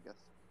 Okay, I guess.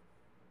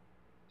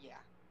 Yeah,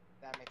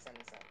 that makes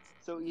any sense.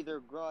 So either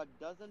Grod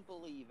doesn't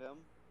believe him,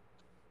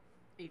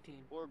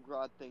 18. or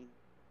Grod thinks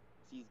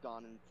he's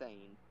gone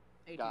insane.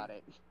 18. Got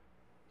it.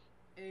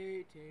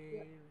 18.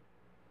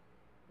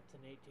 It's an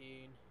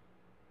 18.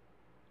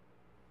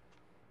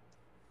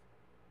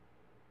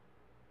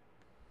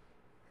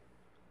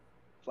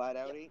 Flat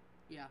out Yep. 8?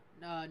 Yeah.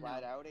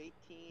 Flat No. out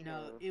 18?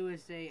 No, Or it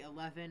was a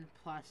 11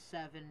 plus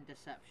 7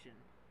 deception.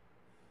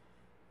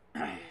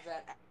 Is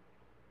that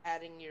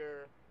adding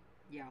your?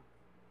 Yeah,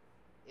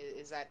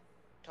 Is that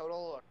total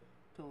or?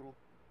 total.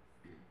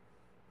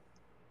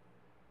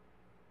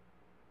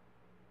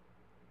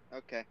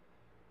 okay.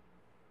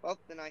 Well,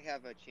 then I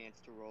have a chance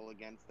to roll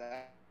against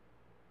that.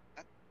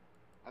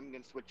 I'm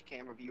gonna switch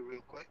camera view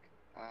real quick.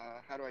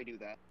 How do I do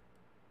that?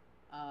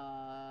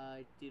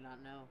 I do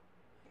not know.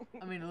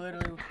 I mean,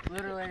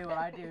 literally, what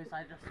I do is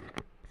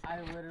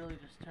I literally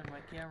just turn my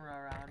camera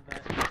around,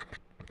 but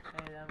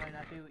hey, that might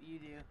not be what you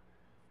do.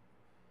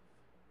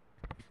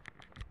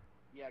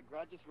 Yeah,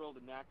 Grodd just rolled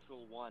a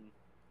natural 1.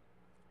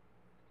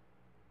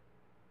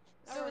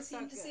 So is works he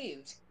out good.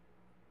 deceived?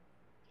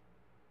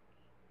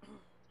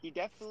 He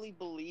definitely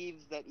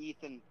believes that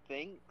Ethan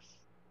thinks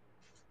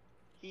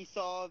he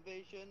saw a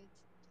vision,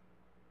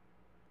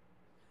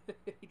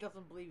 He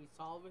doesn't believe he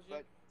saw a vision.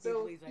 but He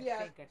So, believes I yeah.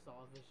 think I saw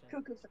a vision.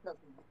 Cuckoo for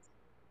coconuts.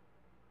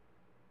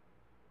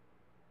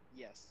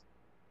 yes.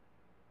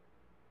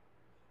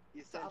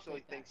 He So I'll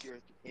essentially take that. thinks you're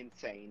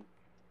insane.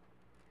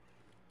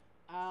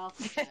 I'll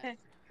take that.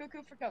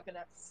 Cuckoo for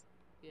coconuts.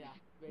 Yeah,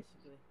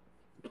 basically.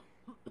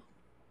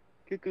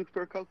 Cuckoo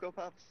for Cocoa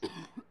Puffs.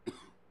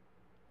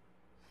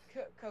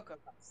 Cocoa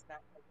puffs,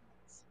 not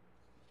coconuts.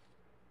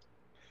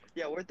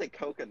 Yeah, where'd the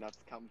coconuts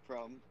come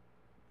from?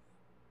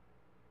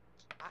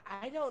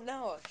 I don't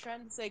know. I was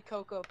trying to say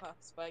Cocoa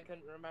Puffs, but I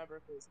couldn't remember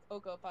if it was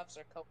Cocoa Puffs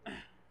or coconut.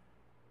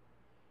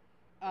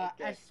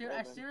 Okay, As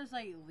soon as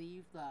I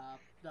leave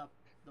the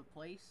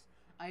place,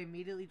 I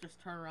immediately just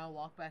turn around,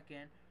 walk back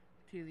in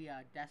to the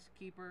desk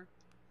keeper,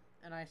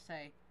 and I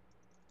say,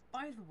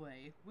 "By the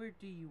way, where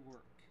do you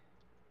work?"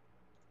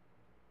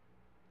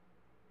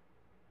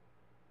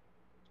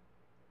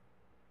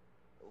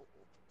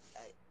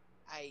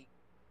 I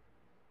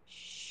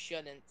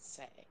shouldn't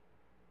say.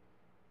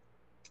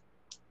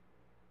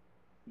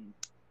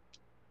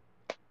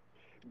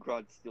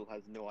 Grodd still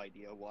has no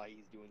idea why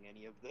he's doing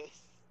any of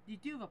this. You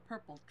do have a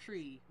purple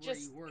tree where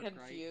Just you work, right?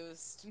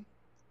 confused.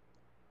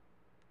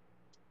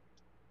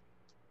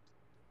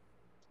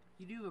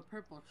 You do have a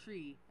purple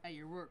tree at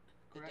your work,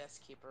 The correct?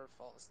 desk keeper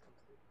falls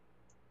completely.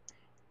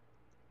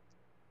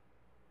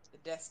 The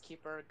desk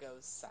keeper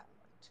goes silent.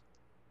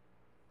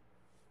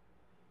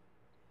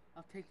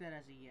 I'll take that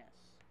as a yes.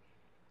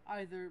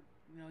 Either,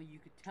 you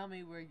could tell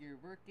me where your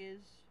work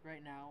is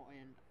right now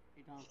and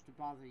it don't have to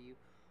bother you,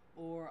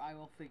 or I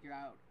will figure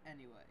out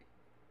anyway.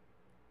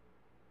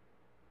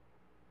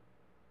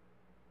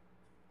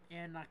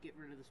 And not get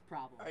rid of this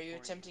problem. Are you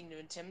attempting to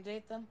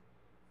intimidate them?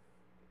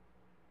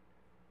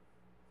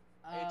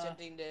 Are you Uh,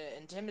 attempting to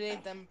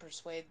intimidate them,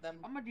 persuade them?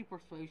 I'm gonna do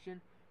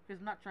persuasion, because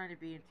I'm not trying to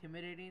be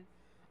intimidating.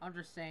 I'm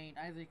just saying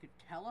either you could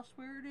tell us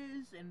where it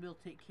is and we'll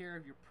take care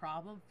of your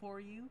problem for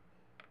you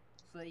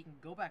so that you can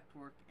go back to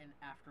work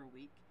after a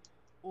week,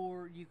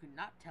 or you can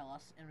not tell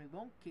us and we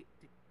won't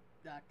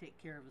take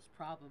care of this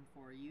problem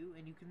for you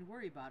and you can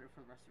worry about it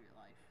for the rest of your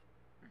life.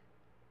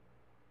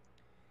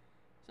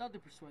 So I'll do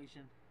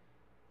persuasion.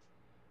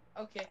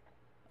 Okay.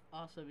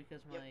 Also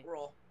because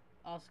Roll.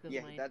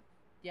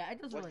 yeah,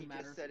 it doesn't What really he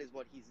matter. just said is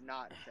what he's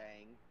not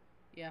saying.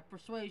 Yeah,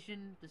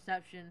 persuasion,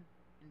 deception,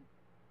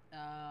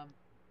 and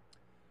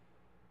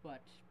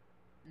what?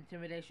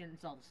 Intimidation,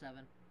 it's all the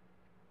 7.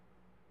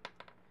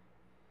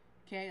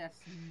 Okay, that's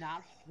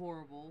not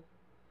horrible.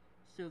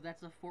 So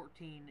that's a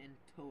 14 in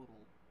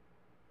total.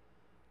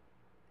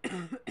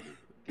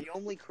 The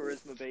only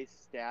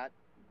charisma-based stat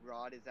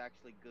Grodd is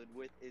actually good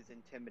with is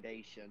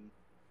intimidation.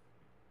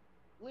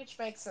 Which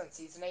makes sense.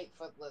 He's an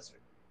 8-foot lizard.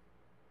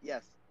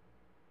 Yes.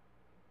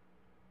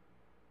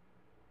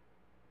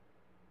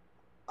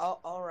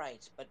 All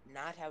right, but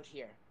not out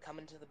here. Come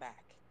into the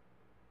back.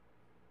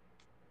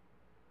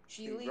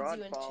 She Can leads you Grodd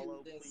into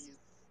follow, this. please?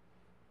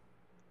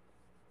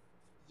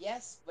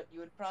 Yes, but you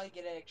would probably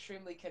get an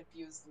extremely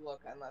confused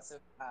look unless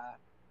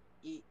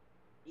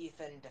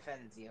Ethan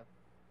defends you.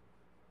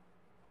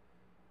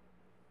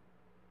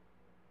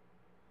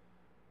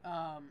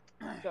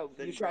 So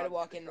Then you try to Grodd's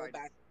walk gonna into the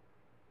try to back.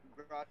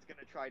 Grodd's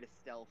gonna try to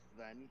stealth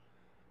then.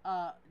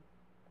 All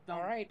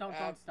right. Don't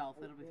Don't stealth.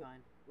 It'll be fine.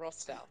 Roll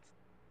stealth.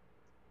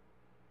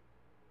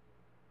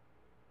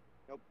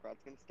 Nope,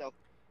 Grodd's gonna stealth.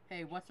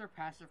 Hey, what's her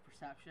passive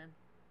perception?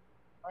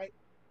 All right.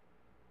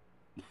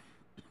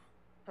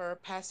 Her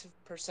passive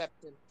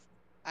perception,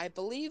 I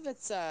believe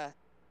it's 10,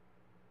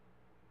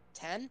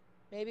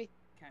 maybe.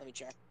 Okay. Let me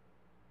check.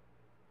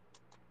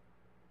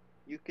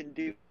 You can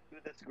do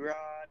this,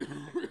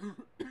 Grodd.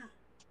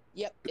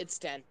 Yep, it's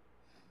 10.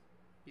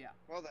 Yeah.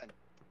 Well then,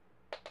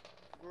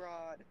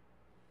 Grodd.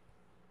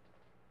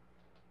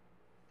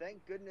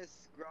 Thank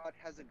goodness Grodd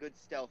has a good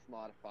stealth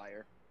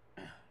modifier.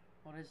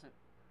 What is it?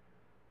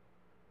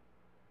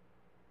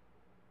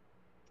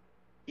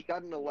 He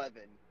got an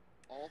 11,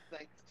 all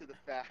thanks to the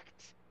fact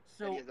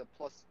that he So has a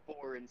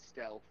 +4 in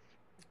stealth.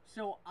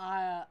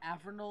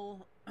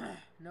 Avernal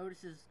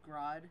notices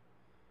Grodd,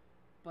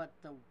 but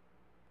the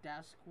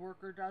desk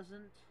worker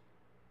doesn't.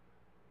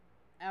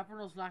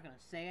 Avernal's not gonna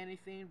say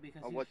anything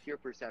because What's your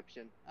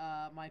perception?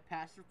 my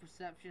passive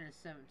perception is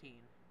 17.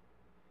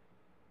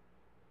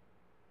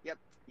 Yep,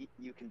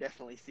 you can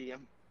definitely see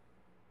him.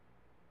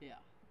 Yeah.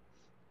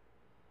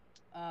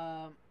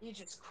 He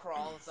just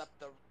crawls up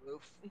the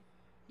roof.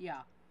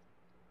 Yeah.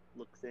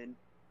 Looks in.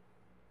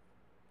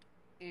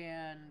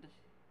 And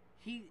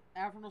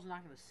Avernal's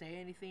not gonna say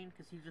anything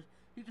because he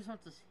just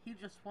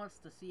wants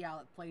to see how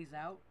it plays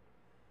out.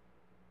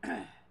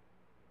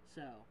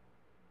 So,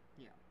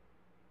 yeah.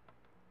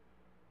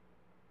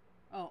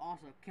 Oh,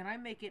 also, can I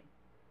make it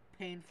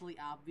painfully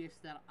obvious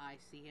that I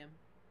see him?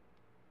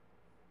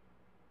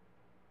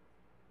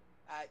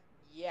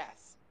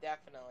 Yes,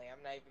 definitely.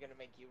 I'm not even gonna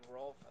make you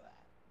roll for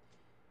that.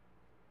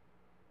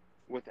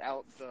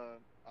 Without the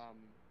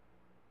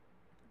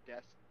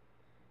desk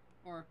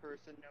Or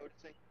person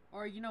noticing.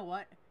 or you know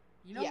what?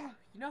 Yeah.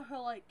 You know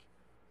how like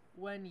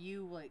when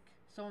you like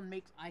someone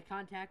makes eye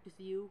contact with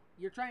you,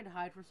 you're trying to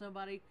hide from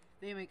somebody,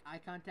 they make eye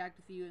contact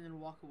with you and then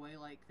walk away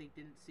like they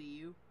didn't see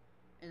you,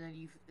 and then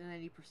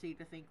you proceed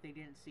to think they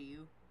didn't see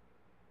you.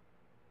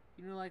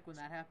 You know, like when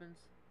that happens.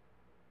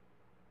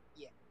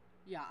 Yeah.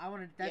 Yeah, I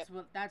want to. Yep.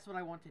 That's what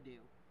I want to do.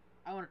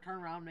 I want to turn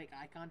around, make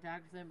eye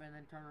contact with him, and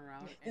then turn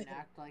around and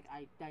act like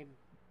I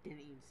didn't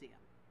even see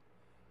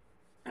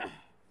him.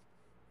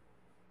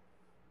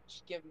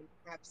 Just give him an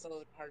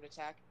absolute heart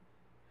attack.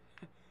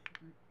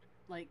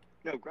 Like,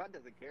 No, Grod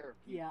doesn't care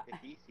yeah, if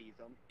he sees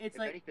him. it's If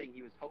like anything,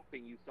 he was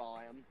hoping you saw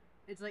him.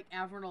 it's like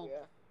Avernal.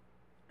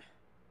 Yeah.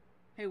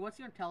 Hey, what's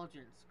your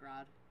intelligence,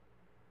 Grod?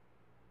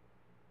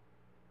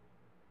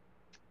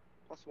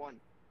 +1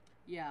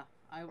 Yeah,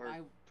 or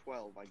I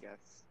 12, I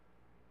guess.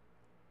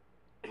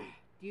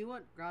 do you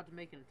want Grod to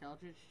make an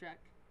intelligence check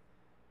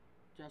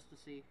just to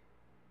see?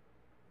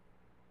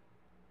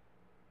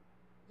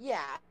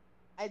 Yeah,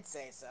 I'd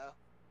say so.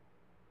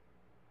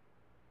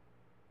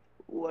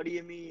 What do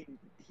you mean?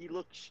 He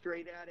looked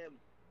straight at him.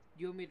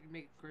 Do you want me to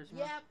make a charisma?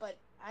 Yeah, but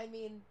I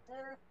mean,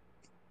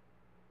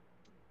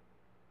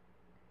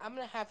 I'm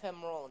gonna have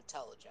him roll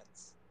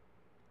intelligence.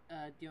 Do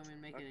you want me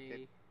to make it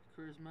Okay, a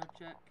charisma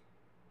check?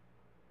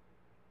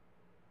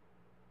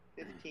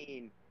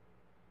 15.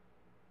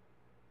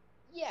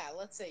 Yeah,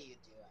 let's say you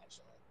do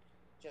actually,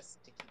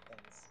 just to keep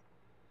things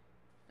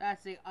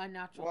That's a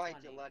unnatural Why'd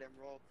you 20. let him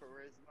roll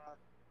charisma?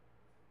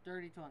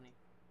 Dirty 20.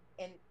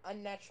 an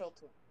unnatural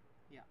 20.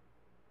 Yeah.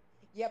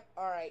 Yep.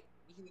 All right.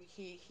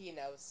 He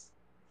knows.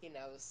 He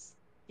knows.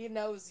 He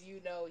knows. You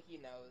know. He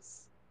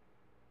knows.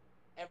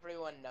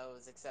 Everyone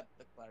knows except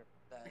the clerk,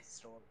 the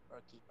store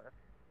or keeper.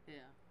 Yeah.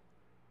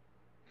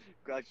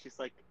 Grod's just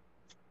like,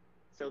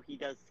 so he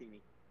does see me.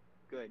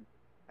 Good.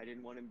 I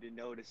didn't want him to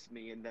notice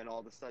me and then all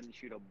of a sudden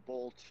shoot a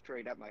bolt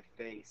straight at my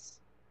face.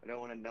 I don't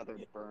want another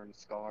burn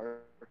scar.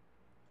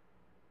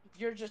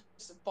 You're just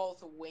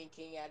both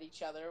winking at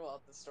each other while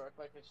the store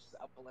clerk is just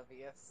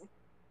oblivious.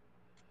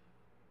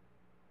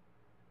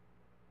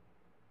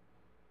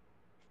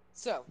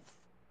 So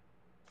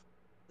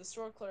the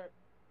store clerk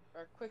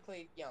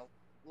quickly,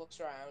 looks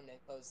around and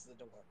closes the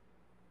door.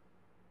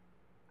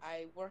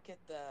 I work at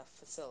the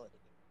facility.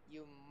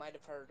 You might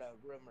have heard a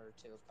rumor or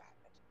two about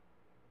it.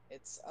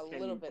 It's a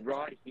little Can bit.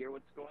 Grod hear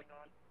what's going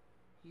on?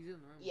 He's in the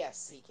room.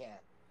 Yes, he can.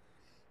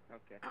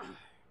 Okay.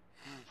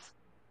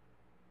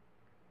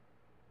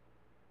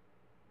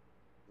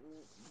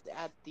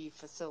 At the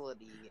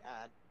facility,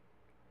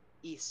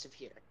 east of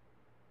here.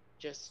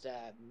 Just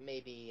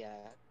maybe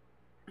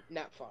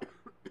not far.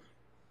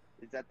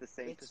 Is that the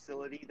same It's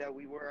facility that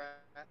we were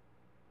at?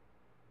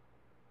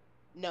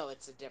 No,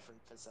 it's a different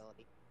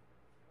facility.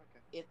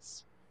 Okay.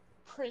 It's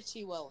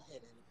pretty well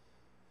hidden,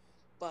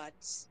 but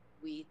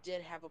we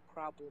did have a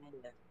problem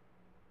with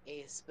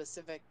a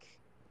specific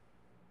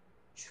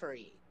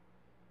tree.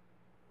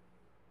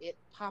 It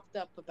popped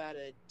up about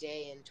a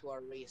day into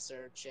our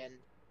research, and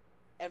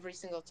every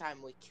single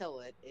time we kill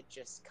it, it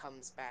just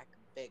comes back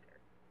bigger.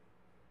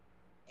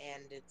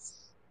 And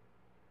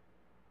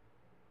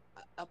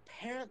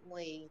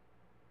apparently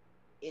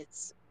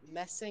it's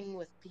messing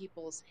with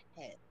people's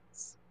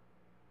heads.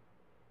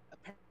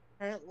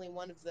 Apparently,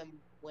 one of them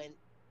went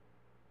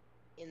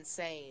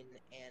insane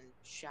and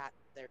shot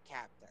their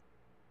captain.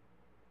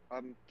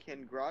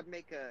 Can Grod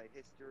make a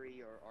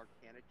history or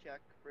arcana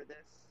check for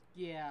this?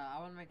 Yeah, I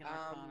want to make an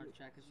Arcana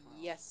check as well.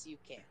 Yes, you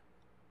can.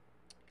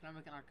 Can I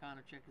make an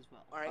Arcana check as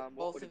well? All right, What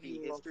both would it of be,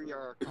 you roll history for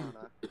or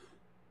arcana?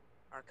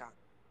 Arcana.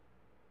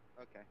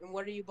 Okay. And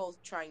what are you both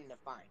trying to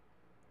find?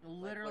 Like,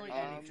 what are Literally you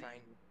anything.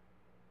 trying?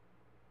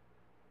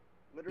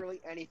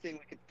 Literally anything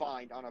we could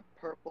find on a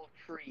purple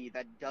tree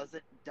that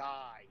doesn't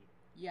die.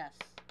 Yes,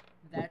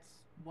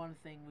 that's one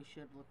thing we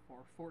should look for.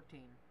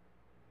 14.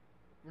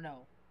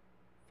 No,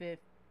 5.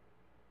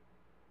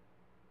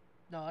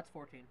 No, that's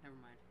 14. Never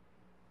mind.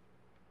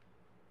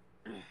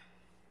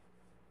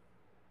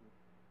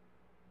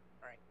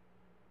 All right.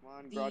 Come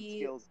on, Grod The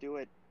skills, do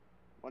it.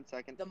 1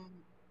 second. the.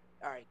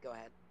 All right, go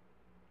ahead.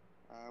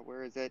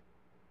 Where is it?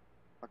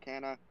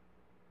 Arcana.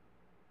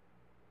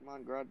 Come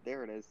on, Grod.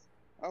 There it is.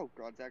 Oh,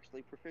 Grod's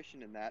actually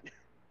proficient in that.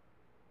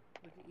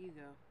 Look at you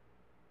go.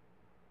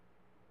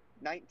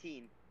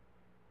 19.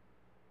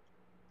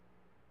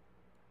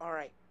 All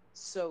right.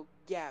 So,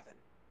 Gavin,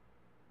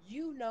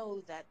 you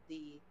know that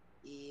the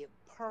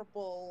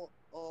purple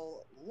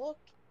look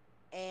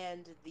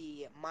and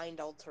the mind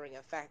altering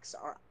effects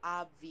are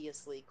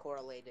obviously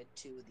correlated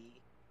to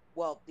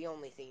the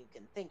only thing you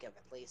can think of,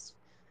 at least,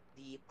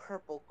 the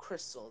purple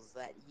crystals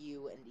that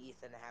you and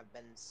Ethan have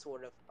been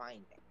sort of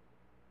finding.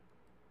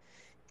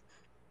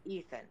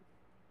 Ethan,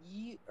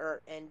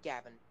 and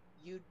Gavin,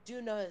 you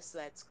do notice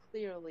that's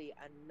clearly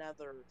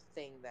another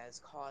thing that is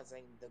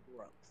causing the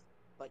growth,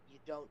 but you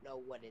don't know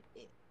what it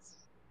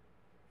is.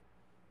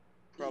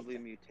 Probably a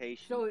Ethan.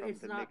 mutation So from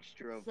it's the not.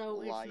 mixture of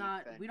So it's life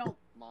not. We and don't.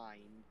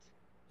 mind.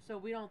 So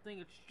we don't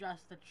think it's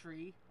just the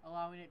tree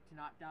allowing it to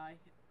not die.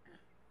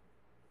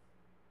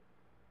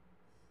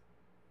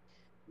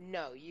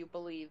 No, you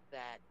believe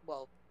that,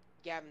 well,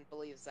 Gavin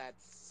believes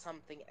that's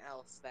something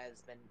else that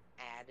has been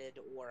added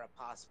or a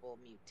possible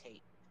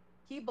mutate.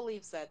 He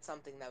believes that's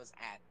something that was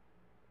added.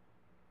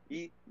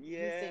 You think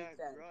Yeah,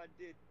 that Grodd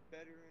did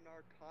better in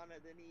Arcana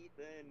than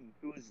Ethan,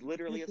 who's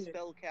literally a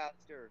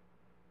spellcaster.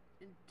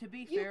 To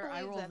be you fair,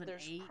 I believe rolled that an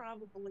there's 8.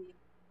 probably,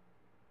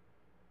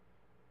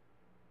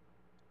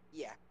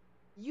 yeah,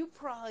 you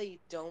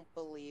probably don't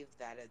believe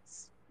that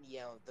it's,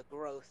 the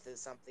growth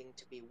is something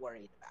to be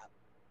worried about.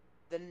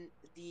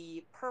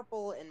 The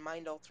purple and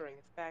mind altering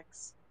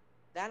effects,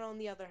 that on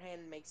the other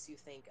hand makes you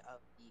think of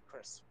the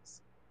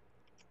crystals.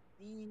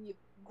 The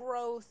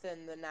growth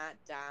and the not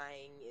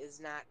dying is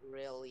not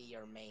really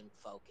your main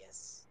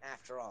focus.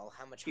 After all,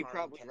 how much He harm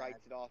probably can a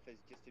writes it off as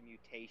just a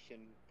mutation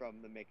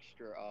from the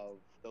mixture of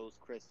those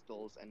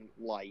crystals and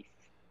life.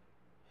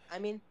 I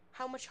mean,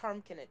 how much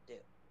harm can it do?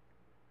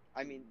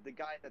 I mean, the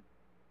guy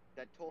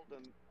that told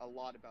him a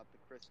lot about the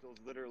crystals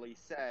literally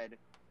said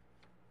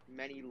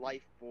many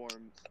life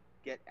forms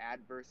get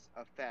adverse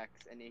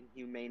effects and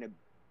inhumane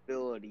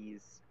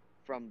abilities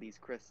from these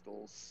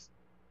crystals.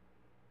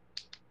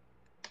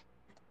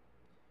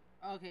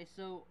 Okay,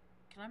 so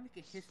can I make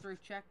a history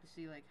check to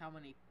see like how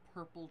many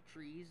purple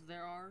trees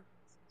there are?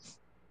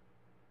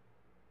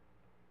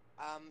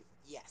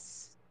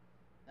 Yes.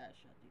 That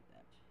should do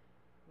that.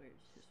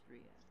 Where's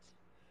history at?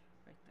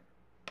 Right there.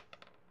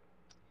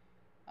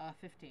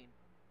 15.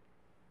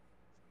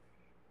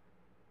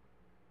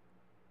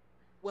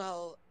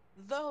 Well,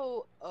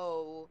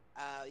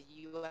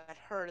 you had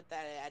heard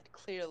that it had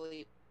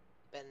clearly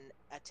been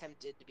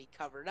attempted to be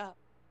covered up,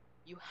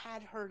 you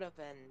had heard of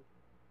an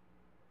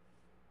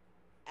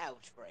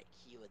outbreak,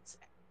 you would say.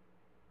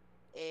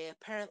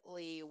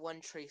 Apparently,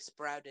 one tree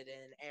sprouted in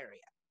an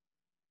area,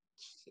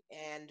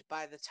 and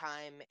by the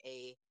time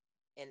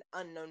an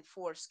unknown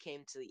force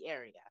came to the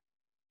area,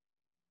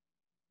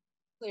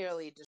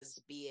 clearly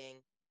just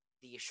being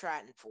the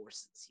Stratton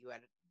forces you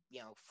had,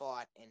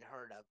 fought and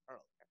heard of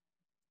earlier.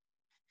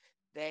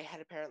 They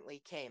had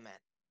apparently came in.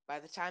 By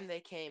the time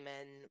they came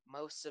in,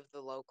 most of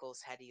the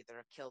locals had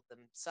either killed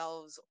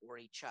themselves or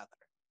each other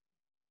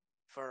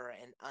for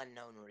an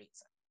unknown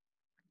reason.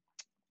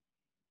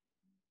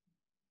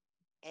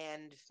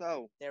 And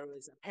So, there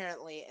was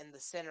apparently in the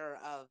center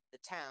of the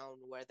town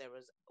where there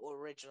was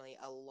originally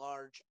a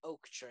large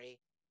oak tree,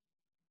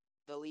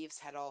 the leaves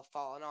had all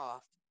fallen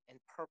off and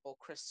purple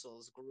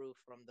crystals grew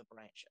from the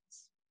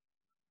branches,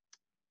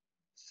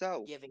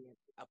 so giving it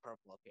a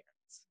purple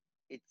appearance.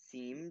 it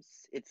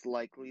seems it's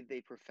likely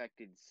they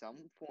perfected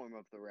some form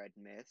of the red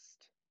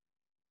mist.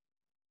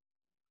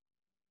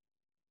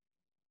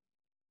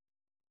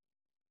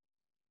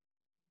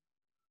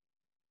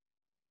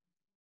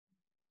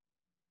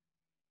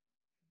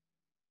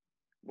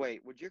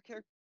 Wait, would your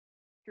character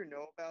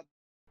know about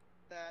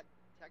that?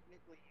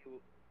 Technically,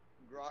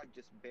 Grodd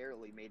just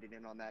barely made it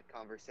in on that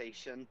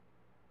conversation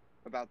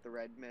about the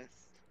red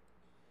mist.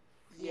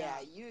 Yeah,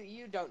 Yeah.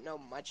 you don't know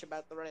much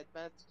about the red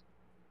mist.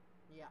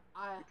 Yeah,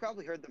 You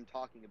probably heard them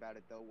talking about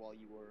it though while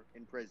you were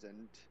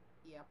imprisoned.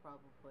 yeah,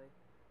 probably.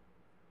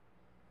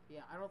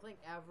 Yeah, I don't think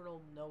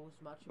Avril knows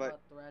much But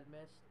about the Red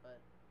Mist,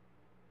 but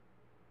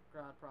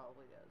Grodd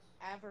probably does.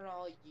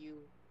 Overall,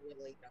 you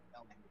really don't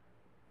know anything.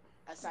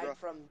 Aside Gro-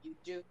 from you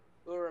do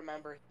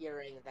remember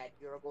hearing that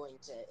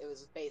it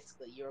was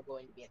basically you were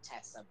going to be a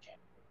test subject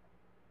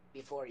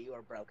before you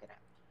were broken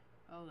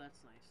out. Oh,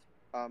 that's nice.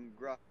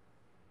 Gro-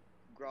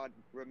 Grodd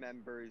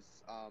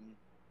remembers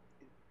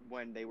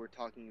when they were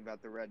talking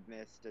about the red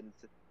mist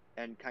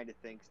and kind of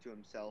thinks to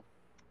himself,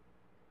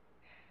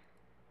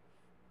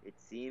 it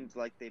seems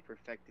like they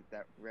perfected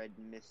that red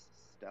mist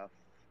stuff.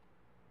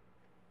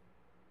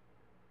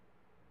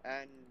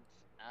 And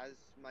as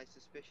my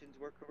suspicions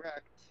were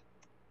correct,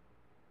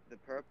 the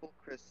purple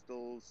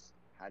crystals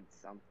had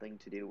something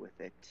to do with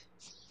it.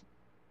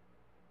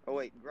 Oh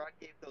wait, Grodd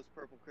gave those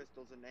purple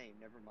crystals a name.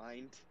 Never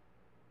mind.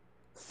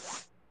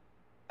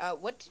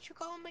 What did you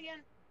call him again?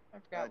 I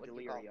forgot what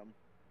you called him.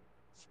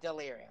 Delirium,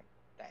 Delirium.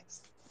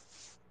 Thanks.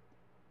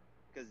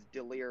 because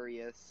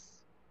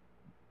delirious.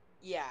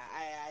 Yeah,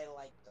 I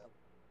like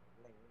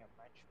Delirium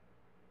much.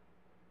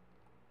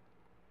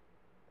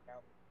 No,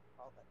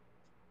 all that.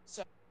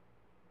 So,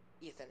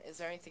 Ethan, is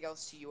there anything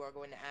else you are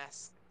going to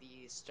ask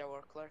the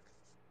store clerk?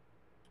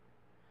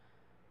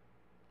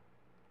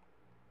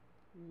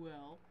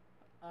 Well,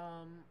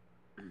 um,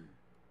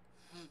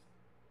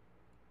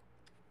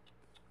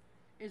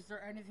 is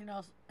there anything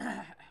else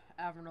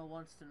Avril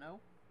wants to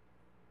know?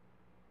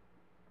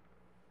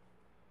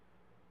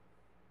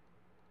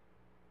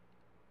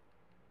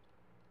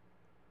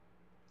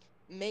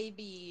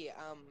 Maybe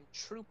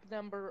troop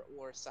number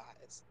or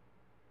size.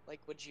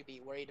 Like, would you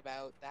be worried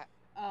about that?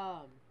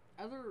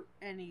 Are there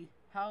any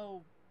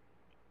how?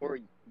 Or,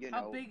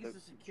 How big is the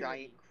the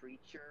security? giant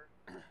creature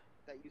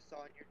that you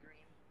saw in your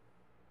dream?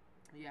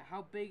 Yeah,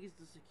 how big is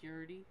the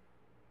security?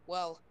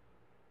 Well,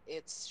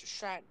 it's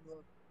Stratton.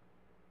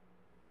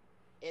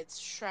 It's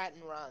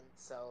Stratton Run,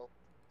 so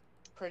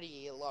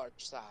pretty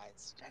large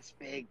size. That's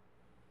big.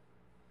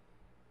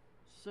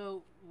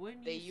 So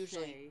when They you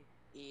usually,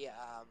 say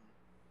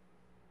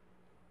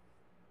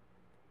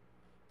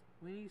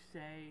when you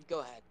say go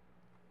ahead.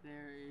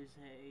 there is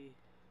a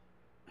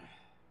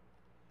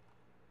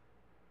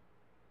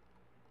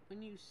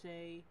when you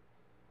say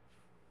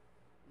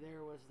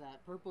there was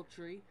that purple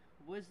tree,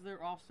 was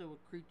there also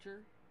a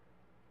creature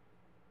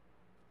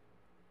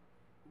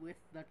with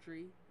the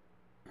tree?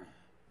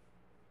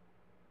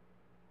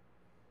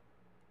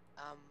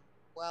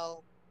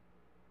 Well,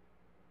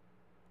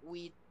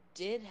 we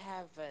did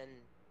have an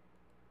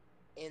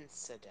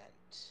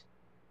incident.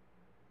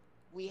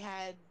 We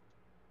had,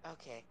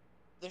 okay,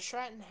 the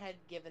Stratton had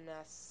given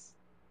us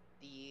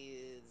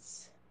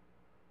these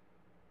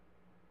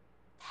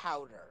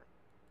powder.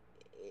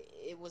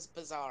 It was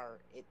bizarre.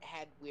 It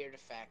had weird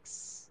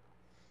effects.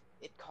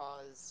 It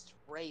caused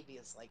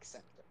rabies-like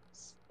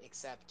symptoms,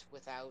 except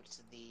without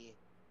the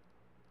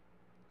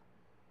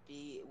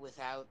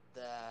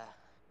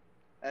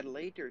At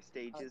later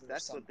stages, other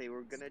that's what they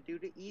were symptoms. gonna do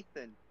to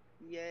Ethan.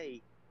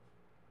 Yay.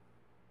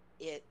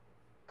 It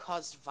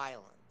caused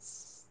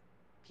violence.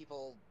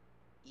 People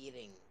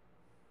eating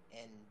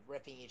and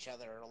ripping each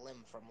other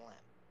limb from limb.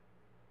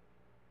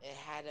 It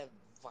had a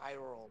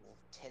viral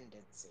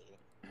tendency.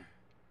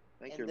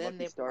 Think And your then lucky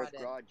they stars brought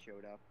in Grodd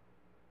showed up.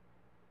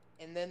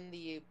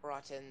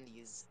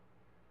 these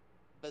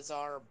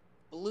bizarre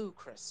blue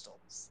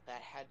crystals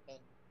that had been,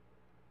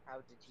 how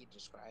did he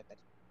describe it?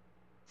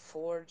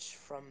 Forged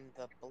from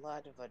the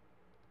blood of a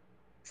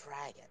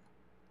dragon.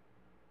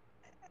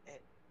 Uh,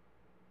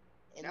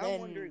 And Now I'm then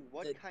wondering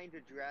what the kind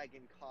of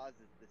dragon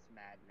causes this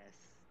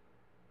madness.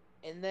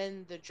 and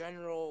then the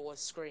general was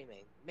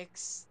screaming,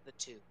 "Mix the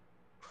two.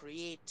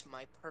 Create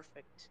my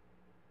perfect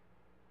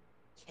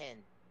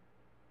kin."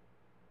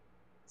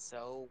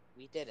 So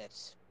we did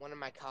it. One of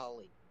my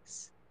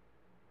colleagues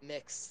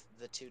mixed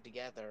the two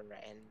together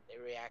and they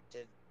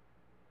reacted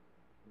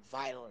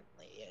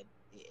violently.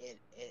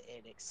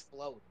 It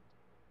exploded.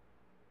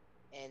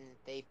 And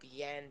they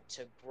began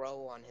to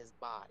grow on his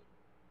body.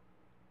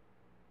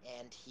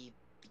 And he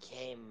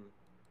became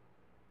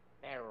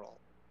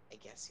feral, I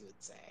guess you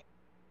would say.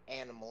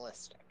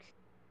 Animalistic.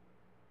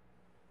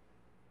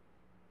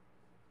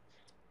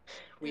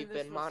 And We've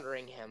this been was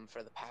monitoring him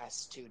for the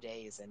past 2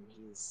 days and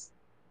he's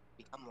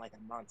become like a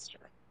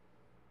monster.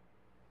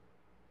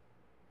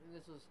 and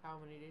this was how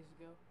many days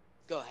ago?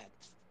 Go ahead.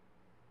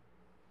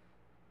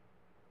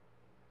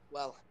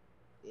 Well,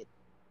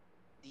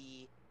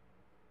 the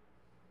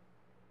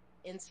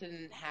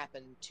incident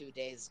happened 2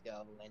 days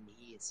ago and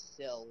he is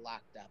still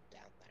locked up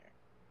down there.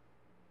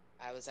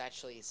 I was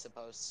actually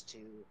supposed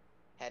to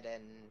head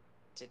in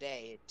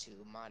today to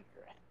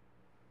monitor him.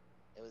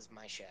 It was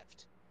my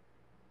shift.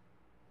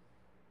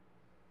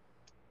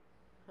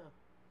 Huh.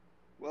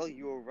 Well,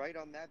 you were right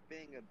on that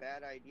being a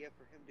bad idea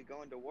for him to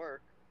go into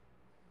work.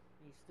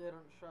 You still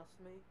don't trust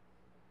me?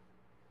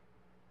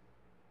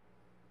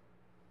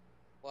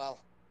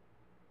 Well,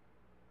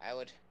 I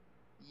would.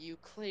 You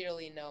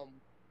clearly know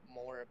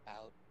more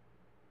about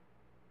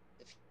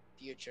the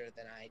future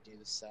than I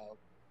do, so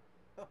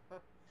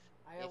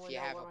I if only you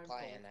know have what a I'm told.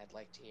 plan, I'd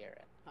like to hear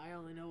it. I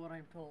only know what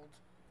I'm told.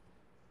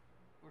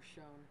 Or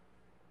shown.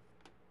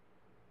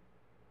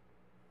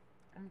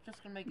 I'm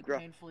just gonna make it Gr-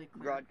 painfully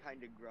clear. Grodd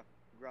kind of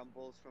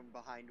grumbles from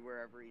behind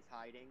wherever he's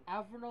hiding.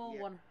 Avernal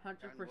Yeah, and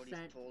what he's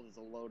 100%. told is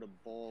a load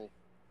of bull.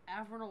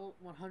 Avernal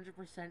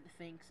 100%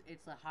 thinks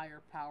it's a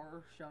higher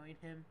power showing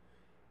him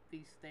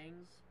these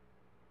things,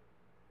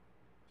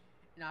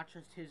 not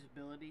just his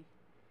ability.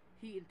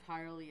 He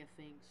entirely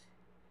thinks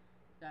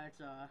that it's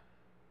a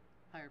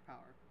higher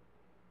power.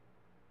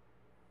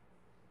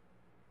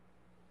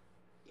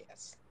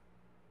 Yes.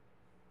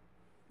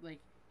 Like,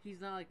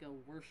 he's not like a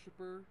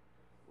worshiper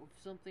of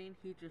something,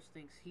 he just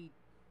thinks he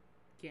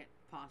can't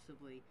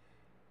possibly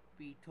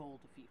be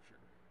told the future.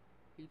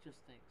 He just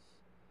thinks,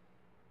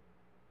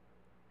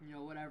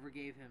 whatever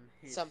gave him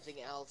his Something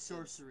else is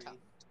sorcery. telling.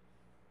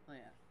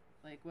 Yeah.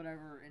 Like,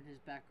 whatever in his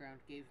background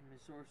gave him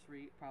his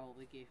sorcery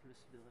probably gave him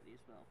this ability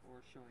as well,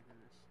 or showing him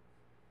this.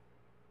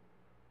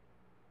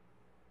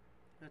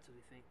 That's what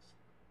he thinks.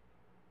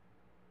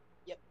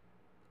 Yep.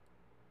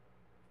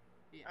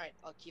 Yeah. Alright,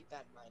 I'll keep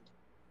that in mind.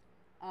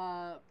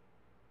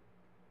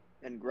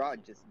 And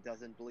Grodd just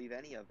doesn't believe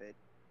any of it.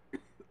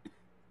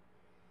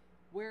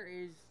 Where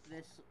is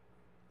this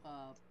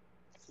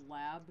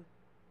lab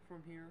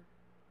from here?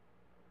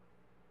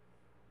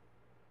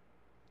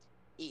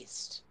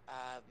 East.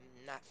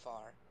 Not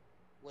far.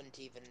 Wouldn't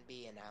even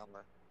be an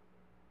hour.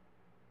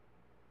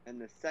 And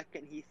the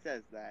second he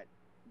says that,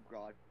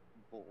 Grodd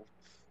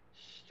bolts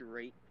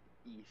straight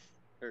east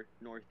or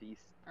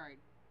northeast. Alright.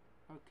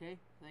 Okay,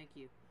 thank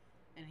you.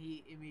 And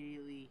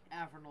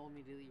Avernal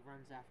immediately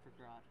runs after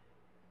Grodd.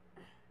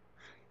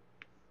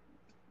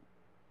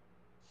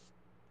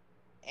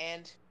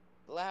 And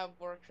the lab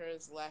worker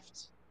is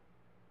left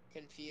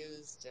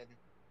confused and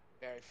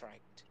very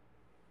frightened.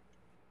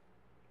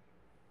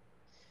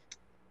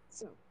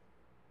 So,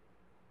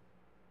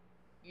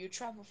 you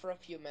travel for a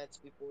few minutes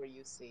before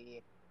you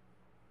see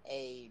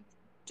a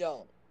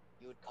dome,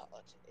 you would call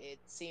it. It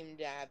seemed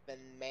to have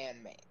been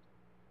man-made.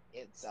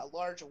 It's a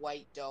large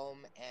white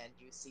dome, and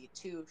you see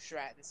two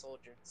Stratton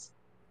soldiers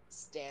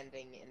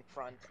standing in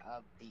front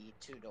of the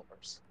two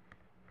doors.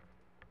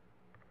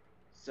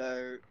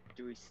 So,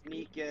 do we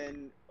sneak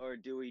in or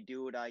do we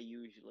do what I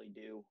usually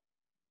do?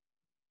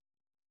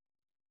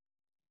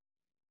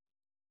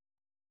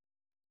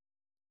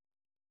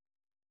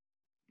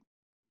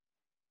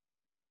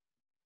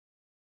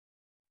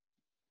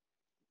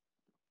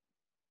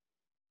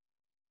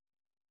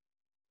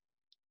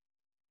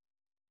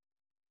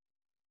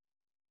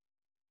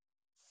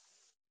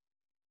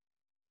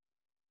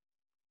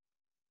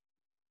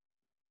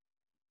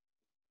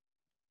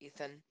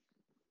 Ethan,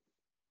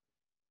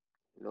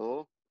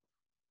 No,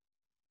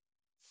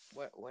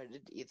 where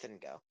did Ethan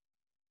go?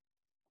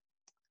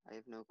 I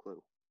have no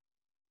clue.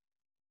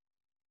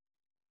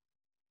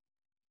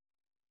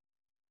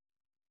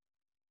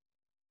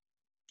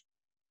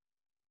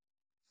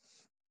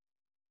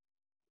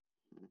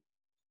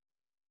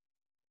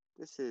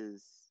 This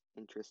is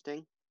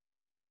interesting.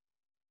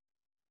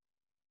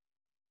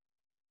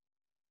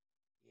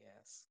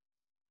 Yes.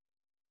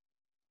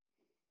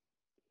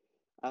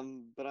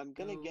 But I'm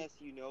gonna Who? guess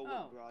you know what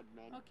Oh, Grodd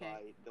meant okay.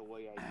 by the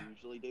way I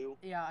usually do.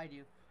 Yeah, I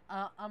do.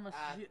 I'm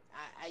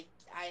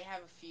I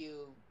have a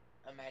few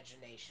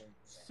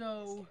imaginations and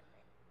they so scare me.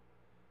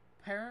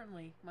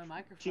 apparently my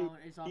Two, microphone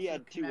is he also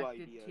had two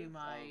connected to ideas of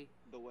my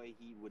the way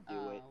he would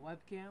do it.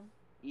 webcam.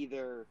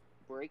 Either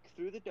break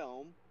through the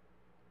dome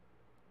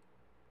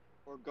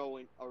or go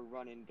in or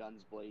run in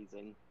guns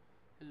blazing.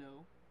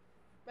 Hello.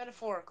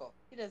 Metaphorical.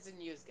 He doesn't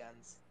use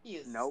guns. He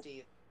uses Nope,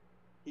 teeth.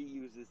 he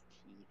uses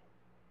teeth.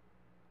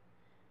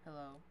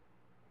 Hello.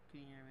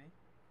 Can you hear me?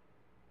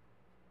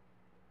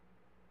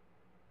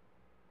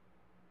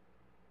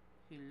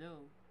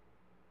 Hello.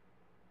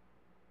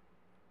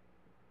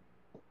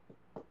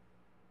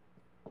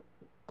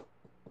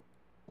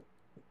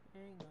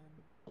 Hang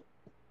on.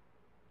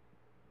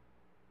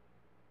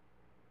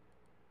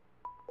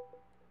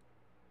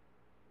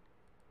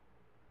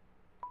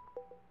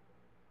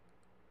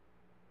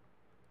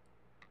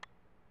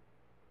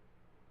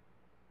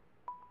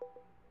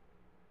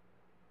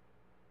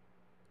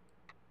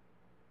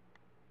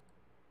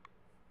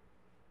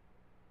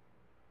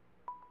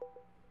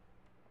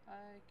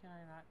 Why can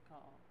I not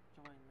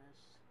join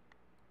this?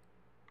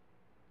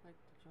 I'd like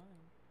to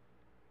join.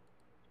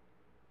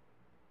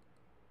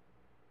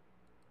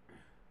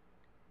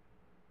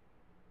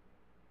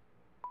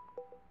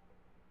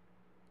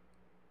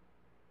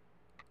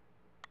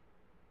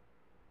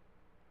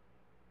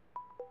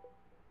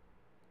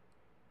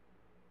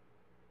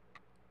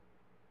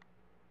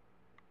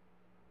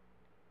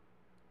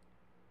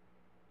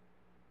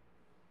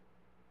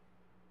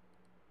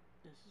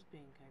 This is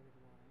being kind of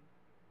annoying.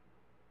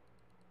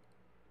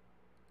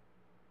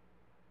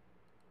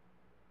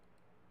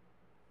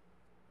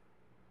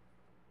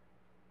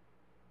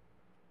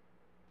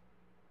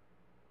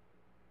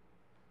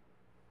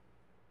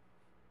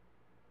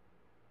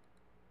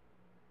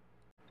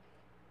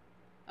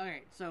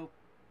 Okay, so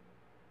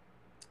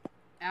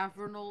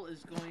Avernal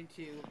is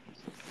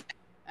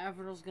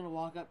gonna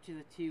walk up to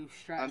the two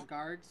Stratton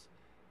guards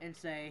and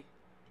say,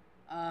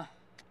 uh,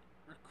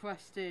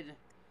 requested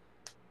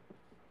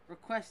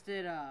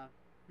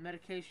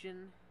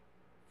medication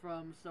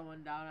from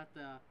someone down at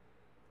the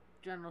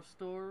general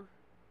store.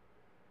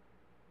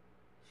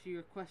 She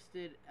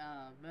requested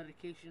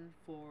medication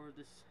for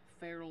this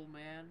feral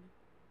man.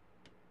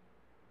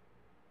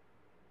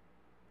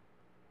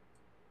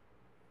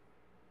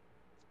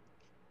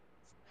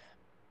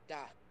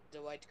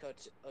 The white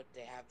coat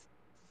they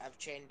have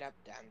chained up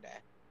down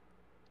there.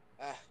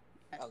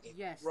 Uh, okay.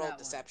 Yes, Roll that one.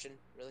 deception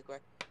really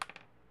quick.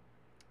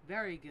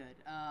 Very good.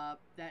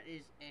 That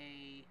is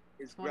a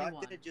Is Grodd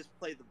 21. gonna just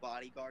play the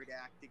bodyguard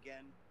act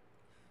again?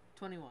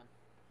 21.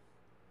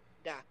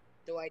 Da,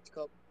 the white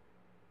coat.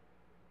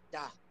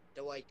 Da,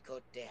 the white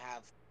coat they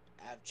have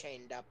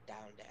chained up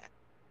down there.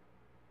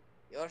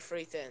 You're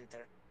free to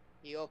enter.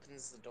 He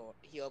opens the door.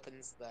 He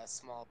opens the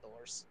small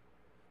doors,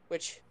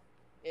 which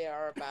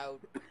are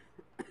about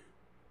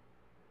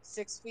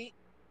 6 feet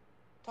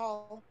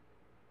tall.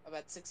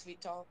 About 6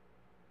 feet tall.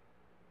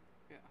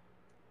 Yeah.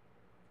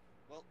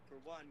 Well, for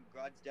one,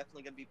 Grodd's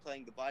definitely gonna be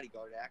playing the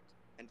bodyguard act,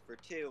 and for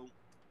two,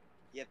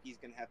 yep, he's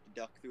gonna have to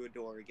duck through a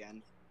door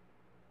again.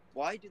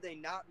 Why do they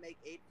not make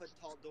 8 foot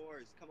tall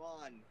doors? Come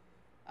on.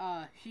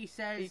 He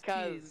says to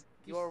Because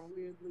you're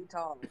weirdly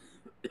tall.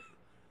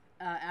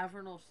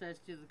 Avernal says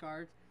to the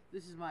guards,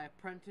 "This is my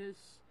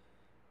apprentice.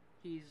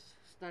 He's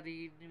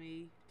studying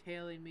me,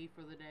 tailing me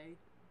for the day.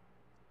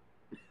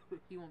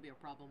 He won't be a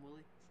problem, will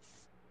he?"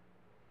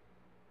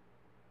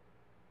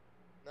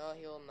 No,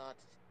 he will not.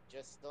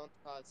 Just don't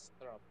cause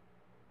trouble.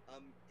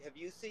 Have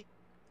you seen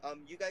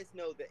You guys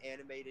know the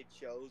animated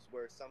shows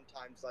where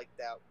sometimes like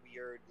that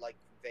weird like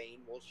vein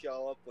will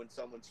show up when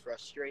someone's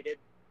frustrated.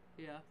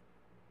 Yeah.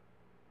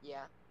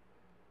 Yeah.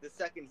 The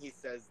second he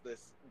says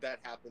this, that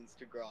happens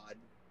to Grodd.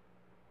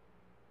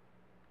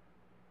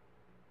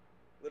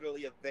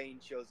 Literally, a vein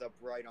shows up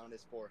right on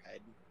his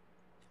forehead.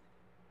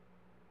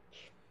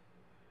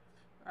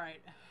 All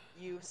right.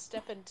 You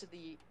step into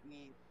the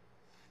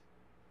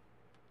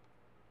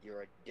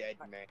You're a dead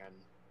man.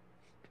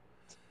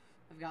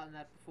 I've gotten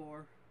that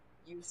before.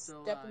 you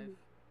Still step alive.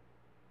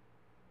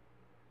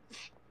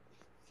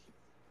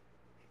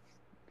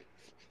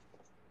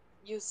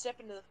 You step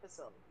into the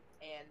facility,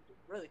 and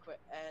really quick,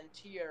 and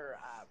to your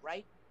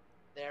right,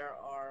 there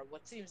are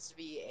what seems to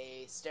be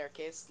a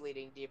staircase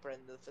leading deeper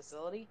into the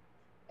facility,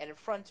 and in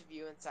front of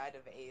you, inside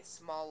of a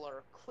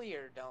smaller,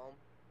 clear dome,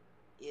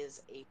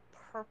 is a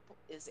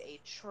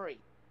tree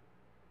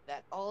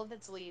that all of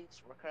its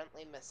leaves were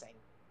currently missing,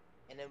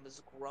 and it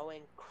was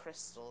growing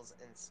crystals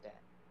instead,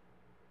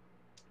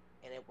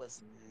 and it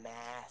was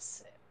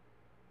massive,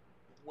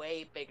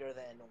 way bigger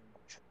than a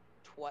normal tree.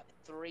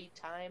 3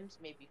 times,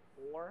 maybe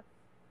 4,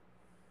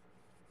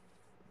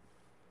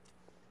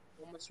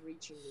 almost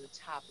reaching the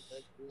top of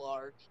the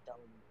large dome.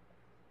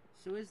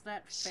 So is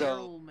that So,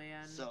 feral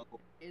man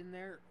in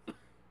there?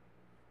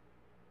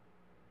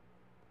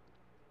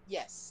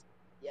 Yes.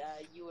 Yeah,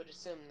 you would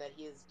assume that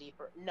he is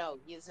deeper. No,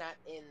 he is not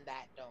in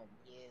that dome.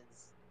 He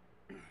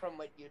is, from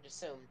what you'd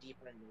assume,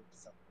 deeper into the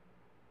facility.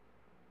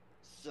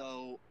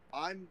 So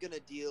I'm gonna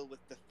deal with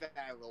the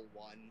feral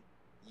one.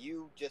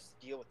 You just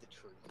deal with the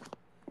tree.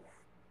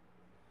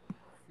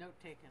 Note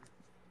taken.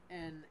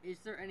 And is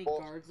there any Well,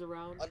 guards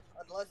around?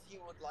 Unless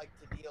you would like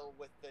to deal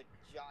with the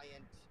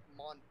giant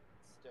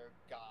monster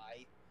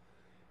guy.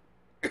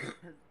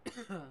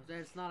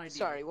 That's not ideal.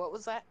 Sorry, what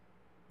was that?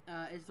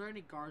 Is there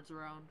any guards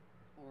around,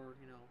 or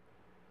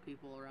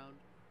people around?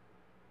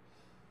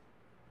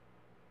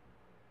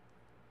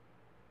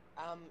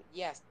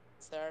 Yes,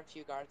 there are a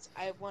few guards.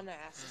 I want to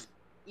ask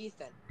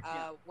Ethan.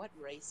 Yeah. What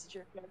race is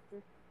your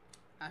character?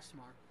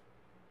 Asmar.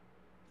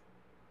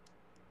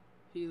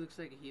 He looks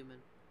like a human.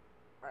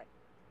 All right.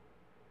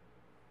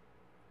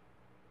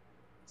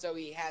 So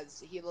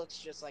he looks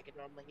just like a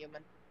normal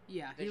human.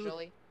 Yeah,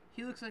 Visually.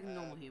 he looks like a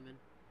normal human.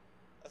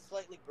 A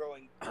slightly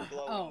glowing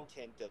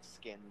tint of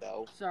skin,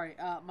 though. Sorry,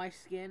 my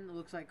skin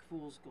looks like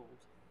fool's gold.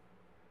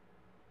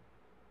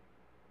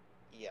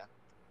 Yeah.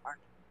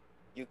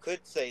 You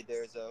could say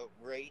there's a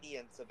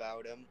radiance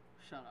about him.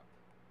 Shut up.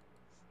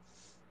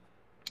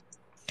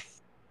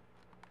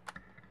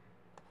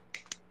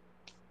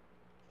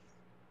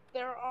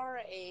 There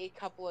are a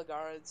couple of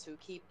guards who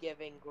keep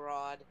giving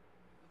Grodd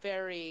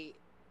very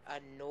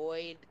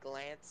annoyed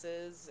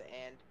glances,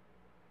 and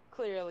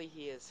clearly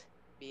he is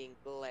being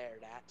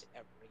glared at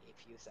every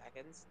few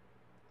seconds.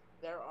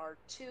 There are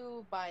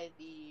 2 by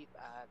the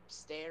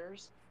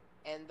stairs,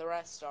 and the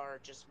rest are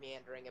just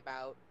meandering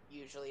about,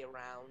 usually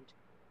around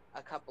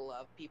a couple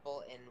of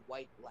people in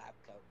white lab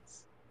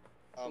coats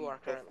who are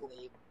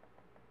currently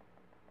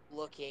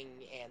looking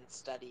and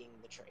studying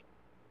the tree.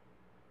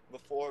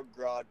 Before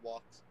Grodd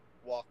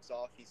walks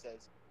off, he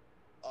says,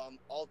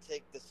 I'll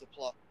take the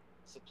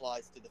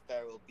supplies to the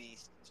feral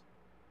beast,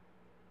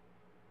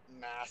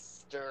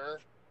 master.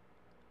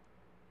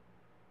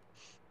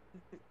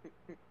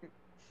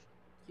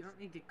 You don't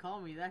need to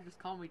call me that, just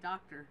call me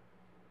doctor.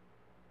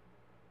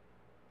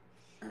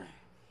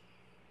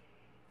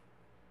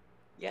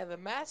 Yeah, the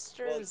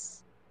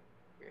master's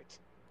weird.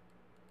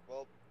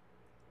 Well,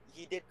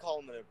 he did call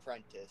him an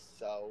apprentice,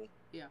 so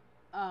Yeah.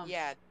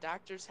 Yeah,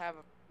 doctors have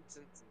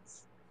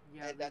instances.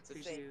 Yeah, and at the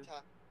they same do.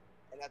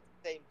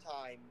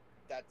 time,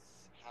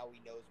 that's how he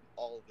knows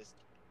all of his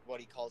what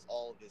he calls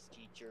all of his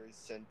teachers,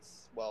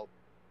 since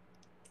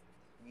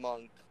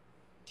monk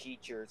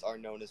teachers are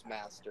known as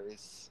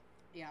masters.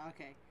 Yeah,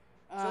 okay.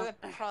 So that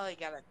probably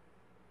got a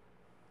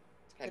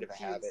It's kind of a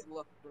confused habit.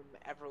 look from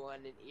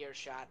everyone in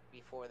earshot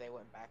before they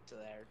went back to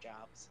their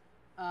jobs.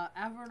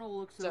 Avernal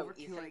looks So, over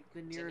to Ethan, like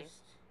the continue.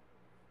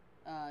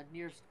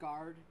 nearest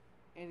guard,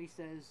 and he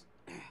says,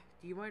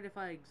 "Do you mind if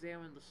I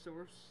examine the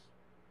source,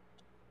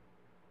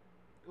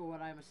 or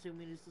what I'm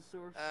assuming is the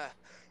source?"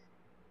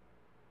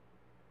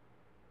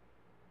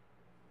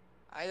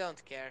 I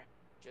don't care.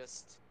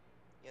 Just,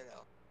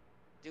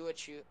 do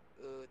what you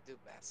do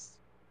best.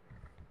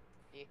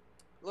 He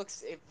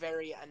looks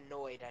very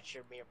annoyed at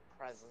your mere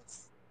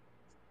presence.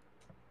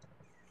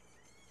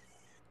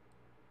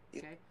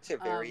 Okay. They're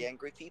very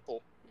angry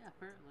people. Yeah,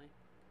 apparently.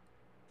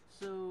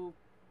 So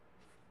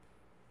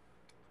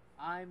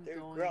They're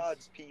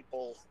Grodd's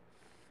people.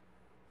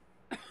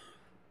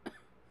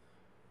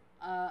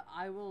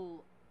 I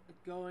will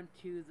go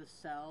into the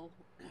cell.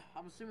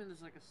 I'm assuming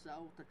there's like a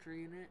cell with a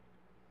tree in it.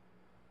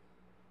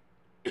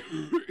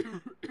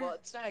 Well,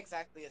 it's not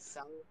exactly a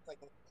cell. It's like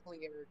a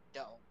clear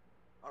dome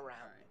around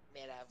Right. it,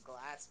 made out of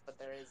glass, but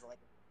there is like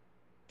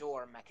a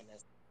door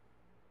mechanism.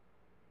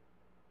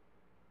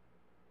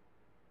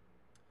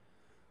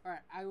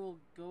 Alright, I will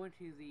go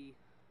into the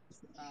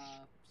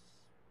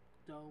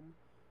dome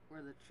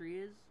where the tree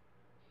is.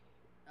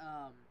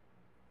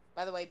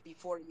 By the way,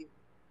 before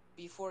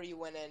you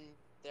went in,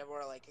 there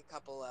were like a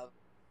couple of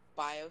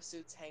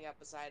biosuits hang up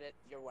beside it.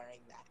 You're wearing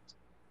that.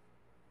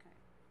 Okay.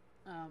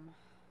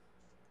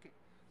 Okay.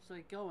 So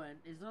I go in.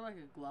 Is there like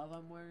a glove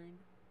I'm wearing?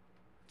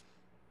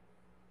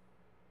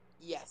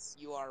 Yes,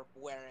 you are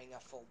wearing a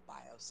full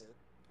biosuit.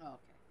 Oh, okay.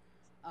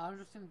 I'm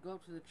just gonna go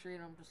up to the tree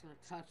and I'm just gonna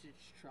touch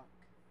its trunk.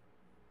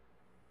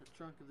 The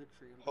trunk of the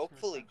tree. I'm just gonna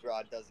Hopefully, touch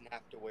Grodd doesn't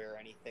have to wear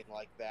anything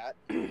like that,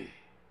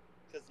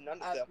 because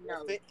none of them will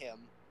No, fit him.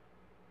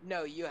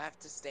 no, you have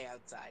to stay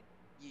outside.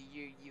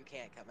 You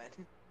can't come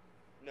in.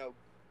 No,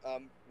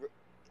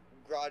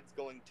 Grodd's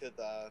going to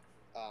the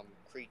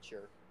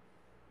creature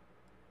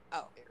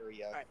Oh,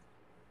 area. all right.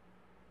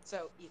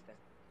 So, Ethan,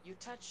 you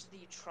touch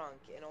the trunk,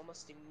 and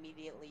almost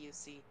immediately you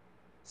see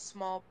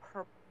small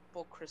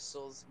purple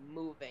crystals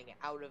moving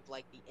out of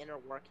like the inner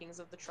workings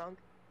of the trunk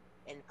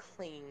and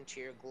clinging to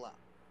your glove.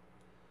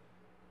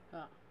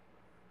 Huh.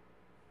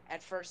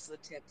 At first, the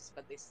tips,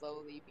 but they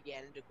slowly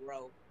began to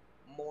grow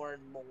more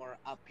and more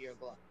up your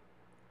glove.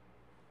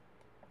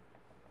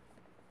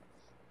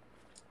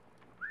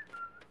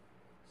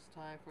 It's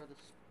time for the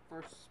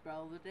first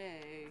spell of the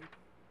day.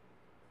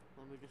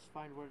 Let me just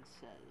find what it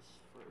says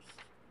first.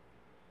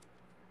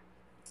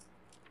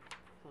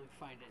 Let me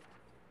find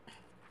it.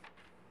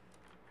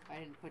 I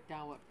didn't put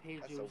down what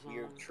page That's it a was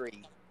weird on.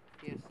 tree.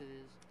 Yes, it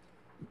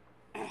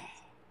is.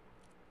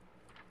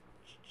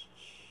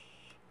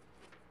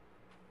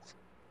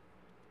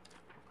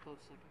 How close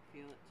I can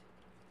feel it.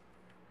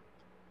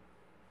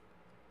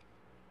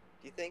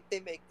 Do you think they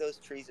make those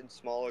trees in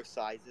smaller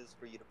sizes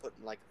for you to put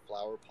in like a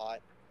flower pot?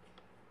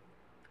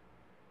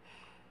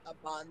 A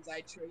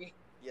bonsai tree.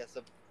 Yes,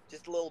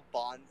 just a little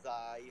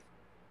bonsai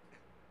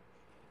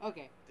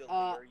Okay.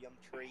 delirium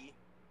tree.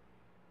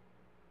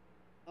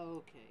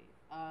 Okay.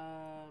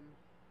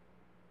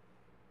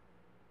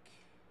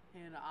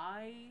 Can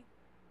I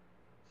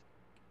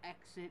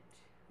exit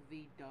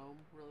the dome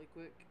really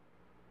quick?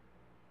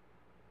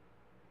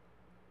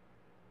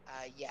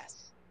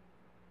 Yes.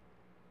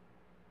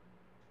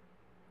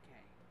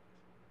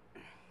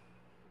 Okay.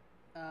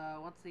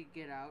 Once they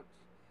get out,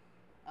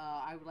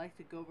 I would like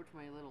to go over to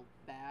my little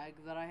bag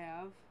that I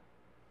have.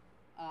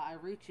 I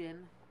reach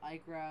in,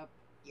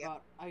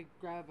 Yep. I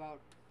grab about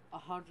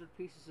 100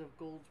 pieces of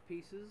gold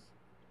pieces,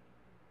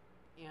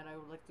 and I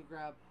would like to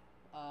grab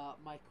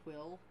my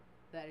quill.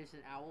 That is an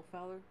owl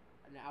feather.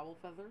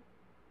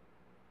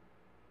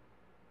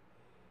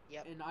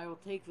 Yep. And I will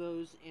take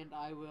those, and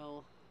I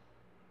will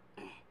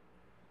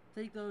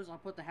take those. I'll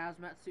put the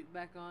hazmat suit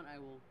back on. I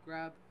will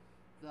grab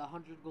the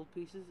 100 gold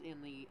pieces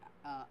and the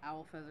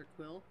owl feather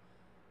quill.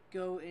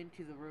 Go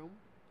into the room,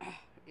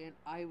 and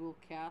I will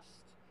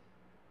cast.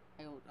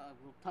 I will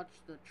touch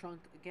the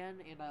trunk again,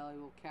 and I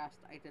will cast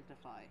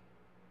Identify.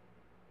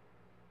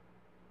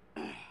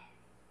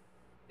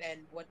 And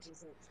what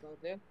does that spell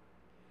do?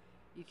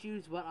 You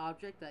choose one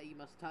object that you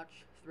must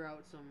touch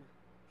throughout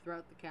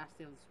the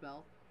casting of the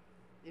spell.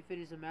 If it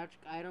is a magic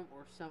item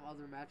or some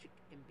other magic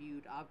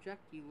imbued object,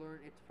 you learn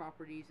its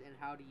properties and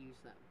how to use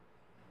them.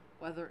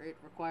 Whether it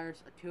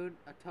requires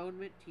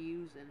atonement to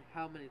use and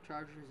how many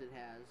charges it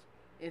has,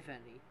 if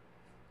any.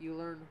 You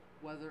learn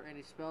whether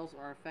any spells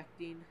are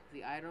affecting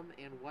the item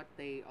and what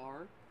they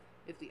are.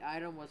 If the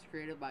item was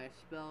created by a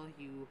spell,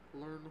 you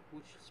learn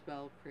which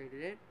spell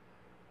created it.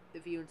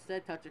 If you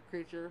instead touch a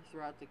creature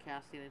throughout the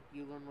casting it,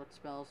 you learn what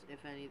spells,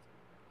 if any,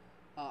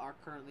 are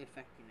currently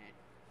affecting it.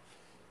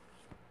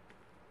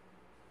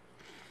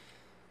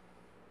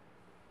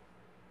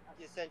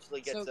 He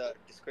essentially So, gets a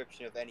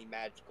description of any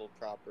magical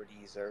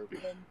properties or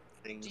then, do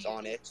things you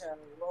on need it. to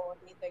roll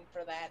anything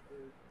for that, or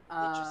it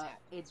just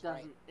It happens, right?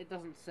 doesn't. It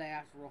doesn't say I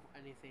have to roll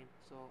anything,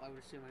 so I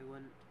would assume I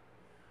wouldn't.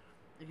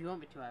 If you want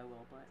me to, I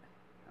will, but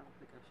I don't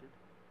think I should.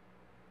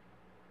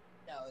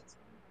 No, it's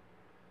fine.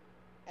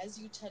 As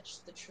you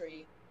touch the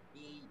tree,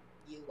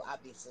 you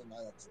obviously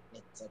know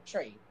it's a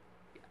tree,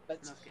 Yeah. but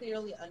it's Okay.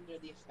 clearly under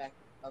the effect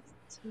of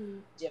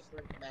two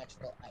different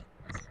magical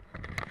items.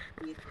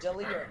 The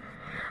delirium,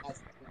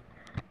 as it's been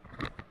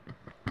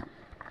called.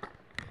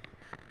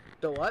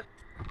 The what?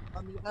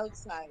 On the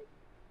outside,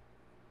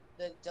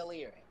 the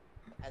delirium,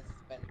 as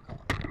it's been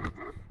called,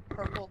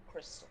 purple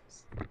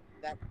crystals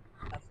that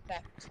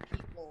affect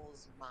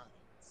people's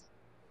minds,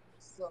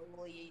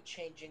 slowly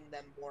changing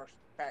them more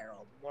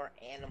feral, more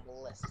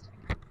animalistic.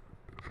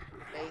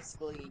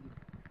 Basically,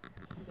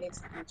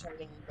 basically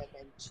turning them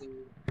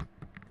into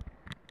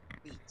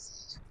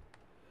beasts.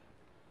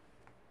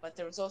 But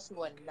there was also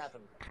Okay. another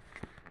one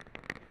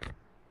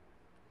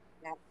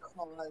that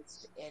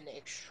caused an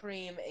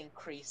extreme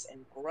increase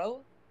in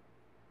growth,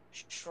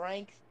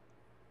 strength,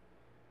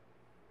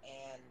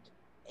 and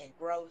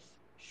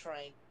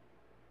strength,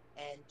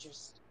 and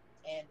just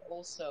and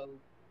also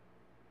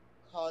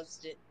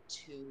caused it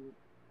to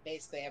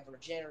basically have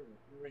regenerative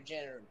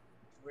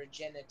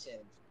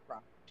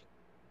property,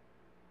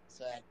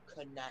 so that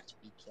could not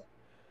be killed.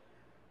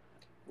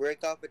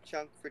 Break off a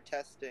chunk for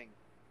testing.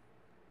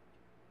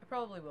 I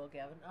probably will,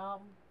 Gavin.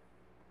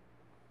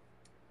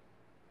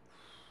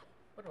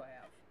 What do I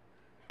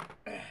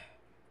have?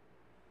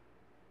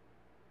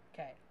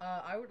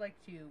 I would like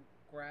to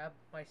grab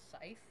my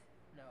scythe.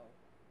 No.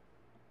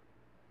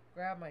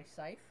 Grab my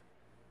scythe.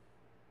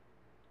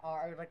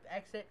 I would like to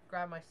exit,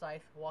 grab my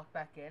scythe, walk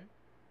back in,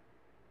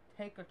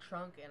 take a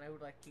chunk, and I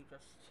would like to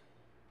just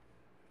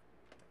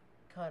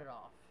cut it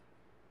off.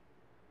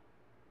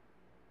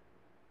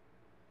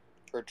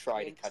 Or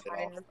try The to cut it off.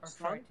 entire Or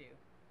try chunk? to.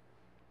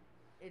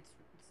 It's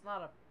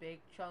not a big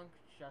chunk,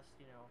 just,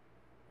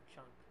 a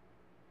chunk.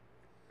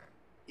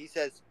 He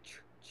says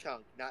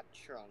chunk, not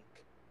trunk.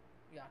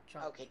 Yeah,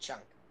 chunk. Okay,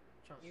 chunk.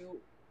 Chunk.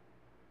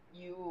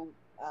 You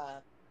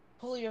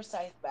pull your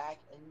scythe back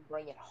and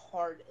bring it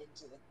hard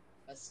into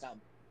a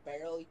stump,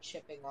 barely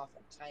chipping off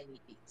a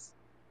tiny piece,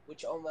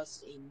 which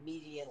almost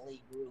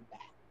immediately grew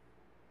back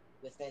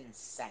within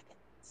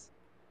seconds.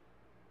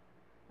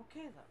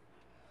 Okay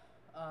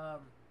then.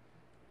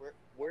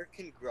 Where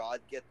can Grodd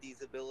get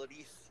these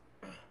abilities?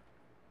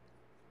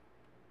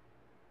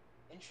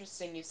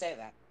 Interesting you say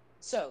that.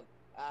 So,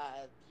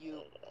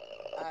 you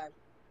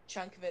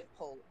chunk of it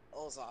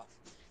pulls off,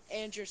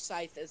 and your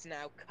scythe is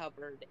now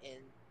covered in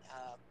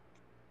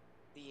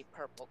the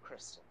purple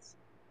crystals.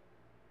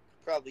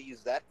 Probably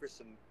use that for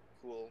some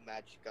cool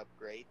magic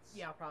upgrades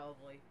Yeah,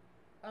 probably.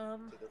 to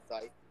the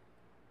scythe.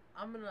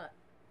 I'm gonna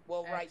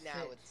Well, right now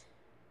exit. it's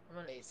I'm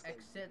gonna basically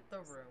exit the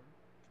room,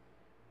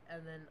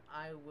 and then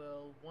I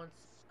will, once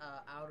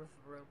out of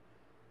the room,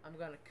 I'm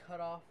gonna cut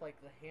off like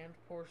the hand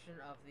portion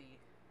of the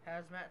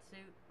hazmat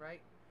suit,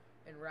 right,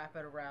 and wrap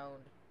it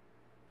around,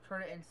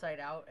 turn it inside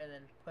out, and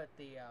then put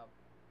the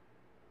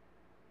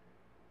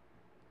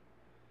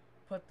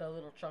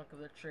little chunk of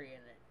the tree in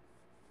it.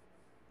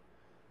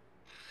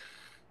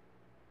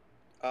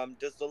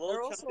 Does the little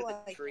They're chunk also of the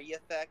like tree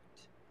affect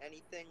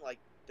anything? Like,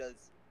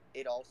 does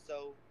it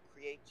also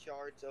create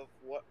shards of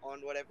what on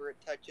whatever it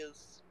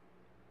touches?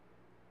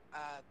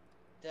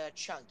 the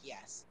chunk,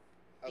 yes.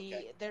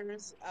 Okay.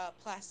 There's a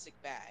plastic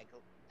bag.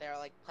 They're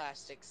like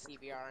plastic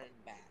CBRN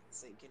bags,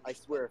 so you can I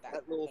just swear, if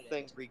that little put it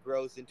thing into.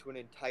 regrows into an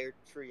entire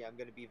tree, I'm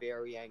gonna be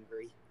very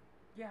angry.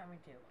 Yeah, me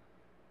too.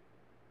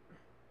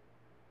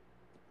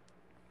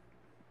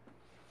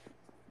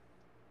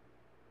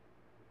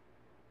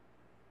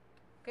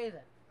 Okay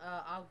then.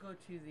 I'll go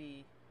to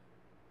the.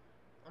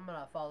 I'm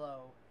gonna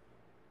follow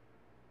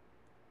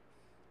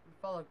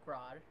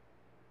Grodd,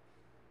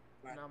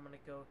 Right. and I'm gonna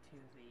go to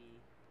the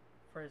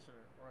prisoner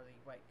or the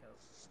white coat.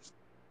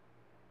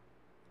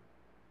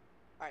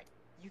 All right,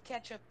 you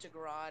catch up to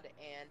Grodd,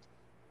 and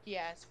he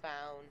has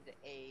found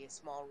a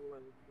small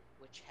room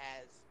which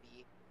has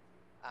the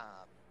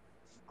um,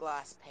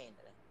 glass pane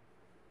in it.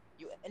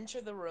 You enter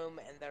the room,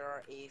 and there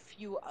are a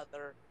few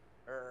other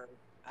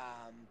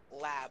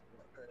lab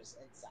workers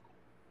inside,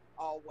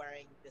 all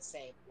wearing the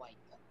same white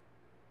coat.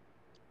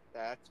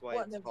 That's why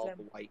One it's of called the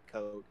them, white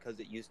coat, because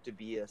it used to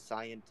be a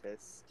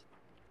scientist.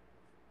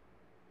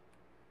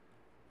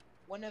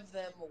 one of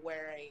them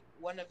wearing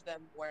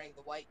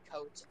the white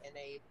coat and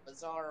a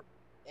bizarre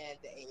and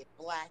a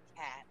black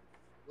hat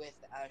with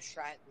a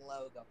Stratton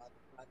logo on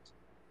the front,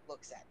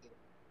 looks at you.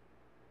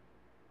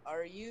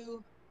 Are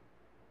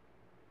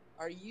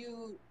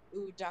you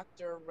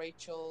Dr.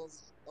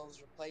 Rachel's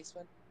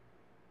replacement?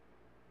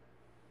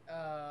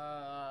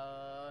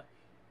 Uh,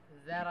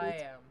 that I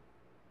am.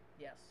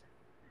 Yes.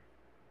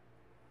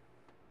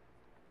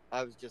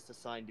 I was just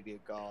assigned to be a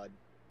god.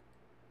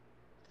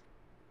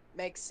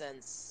 Makes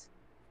sense.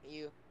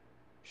 You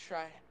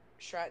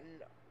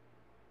Stratton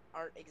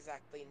aren't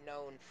exactly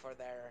known for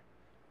their.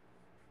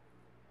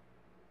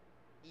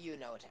 You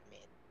know what I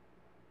mean.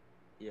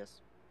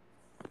 Yes.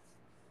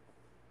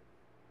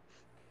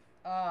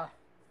 Uh,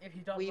 if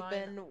you don't We've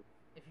mind, been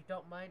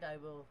I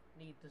will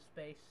need the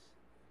space.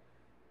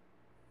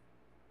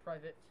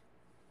 Private.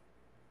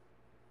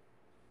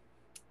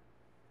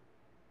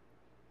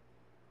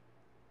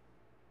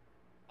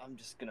 I'm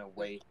just gonna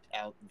wait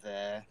out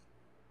there.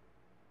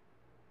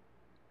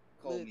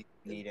 Call me if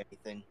you need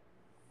anything.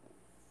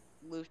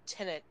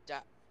 Lieutenant.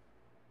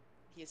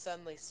 He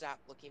suddenly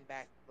stopped, looking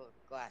back at the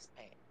glass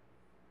pane.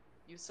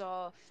 You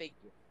saw a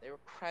figure. They were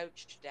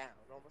crouched down,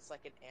 almost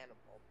like an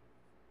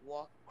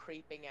animal,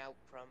 creeping out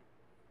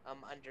from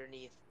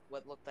underneath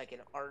what looks like an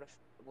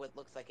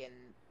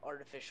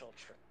artificial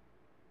tree,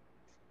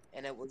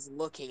 and it was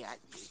looking at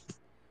you.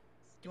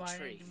 Do I need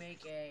to Intrigued.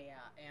 make a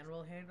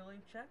animal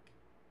handling check?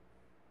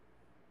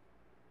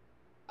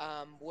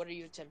 What are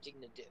you attempting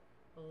to do?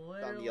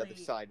 It's on the other Literally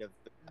side of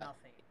the glass,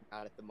 nothing.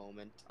 not at the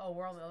moment. Oh,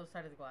 we're on the other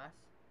side of the glass.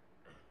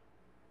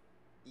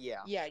 Yeah.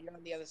 Yeah, you're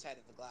on the other side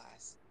of the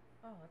glass.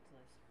 Oh, that's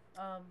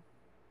nice.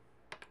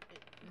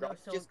 No,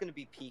 Grodd's so just gonna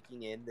be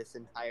peeking in this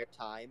entire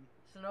time.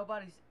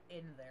 nobody's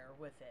in there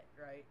with it,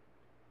 right?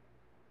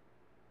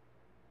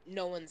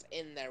 No one's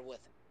in there with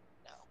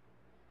it.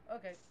 No.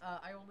 Okay.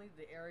 I will leave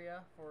the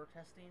area for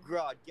testing.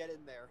 Grodd, get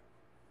in there.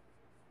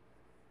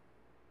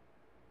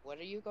 What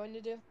are you going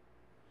to do?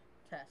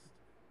 Test.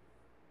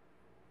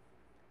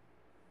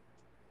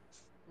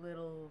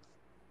 Little.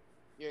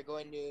 You're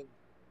going to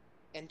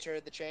enter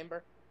the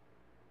chamber?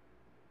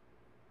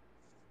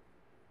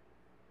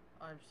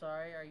 I'm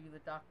sorry. Are you the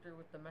doctor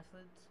with the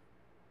methods?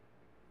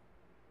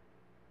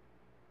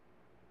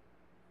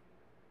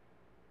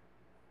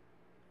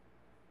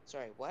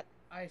 Sorry, what?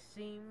 I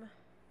seem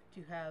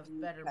to have You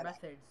better cut out.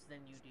 methods than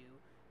you do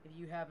if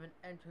you haven't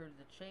entered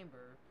the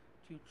chamber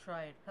to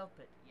try and help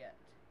it yet.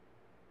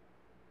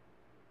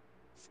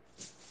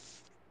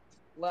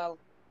 Well,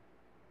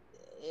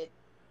 it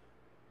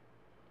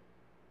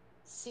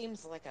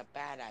seems like a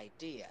bad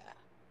idea.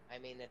 I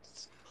mean,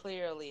 it's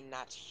clearly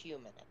not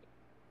human anymore.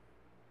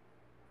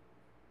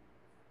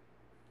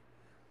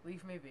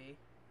 Leave me be.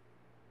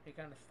 He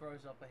kind of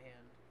throws up a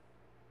hand.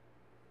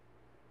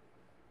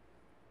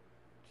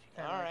 She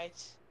kind of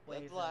Alright, good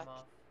waves him luck.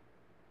 off.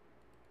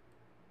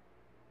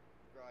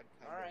 Grodd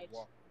kind Alright.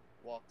 of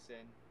walks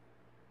in.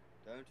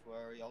 Don't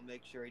worry, I'll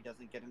make sure he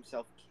doesn't get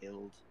himself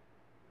killed.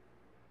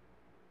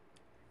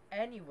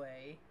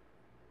 Anyway,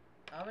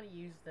 I'm gonna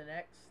use the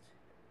next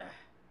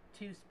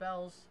 2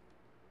 spells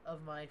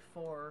of my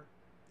 4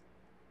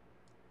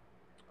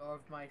 or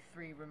of my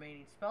 3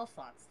 remaining spell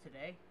slots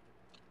today.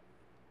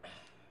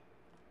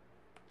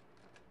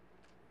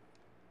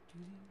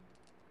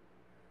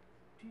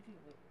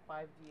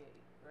 5d8,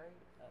 right?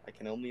 I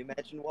can only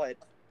imagine what.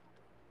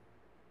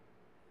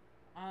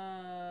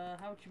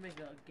 How would you make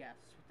a guess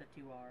what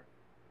the 2 are?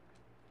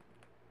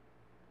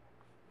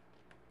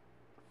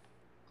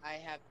 I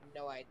have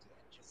no idea.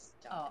 Just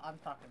tell Oh, me. I'm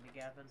talking to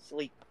Gavin.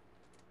 Sleep.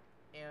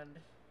 And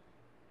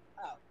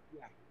Oh,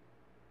 yeah.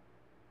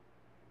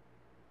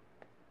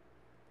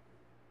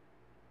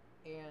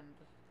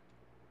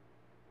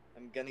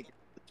 I'm gonna get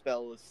the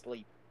spell of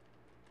sleep.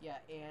 yeah,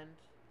 and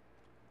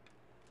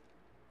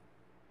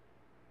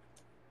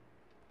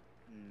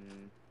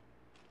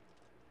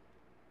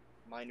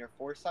Minor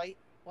foresight?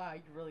 wow,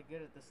 you're really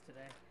good at this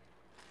today.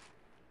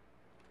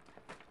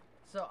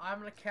 So I'm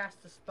gonna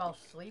cast the spell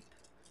Sleep,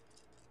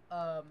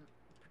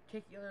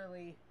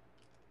 particularly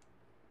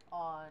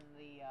on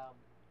the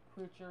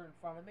creature in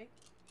front of me.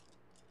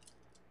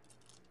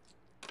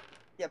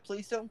 Yeah,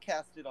 please don't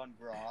cast it on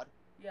Grodd.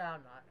 Yeah,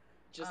 I'm not.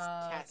 Just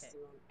cast Okay.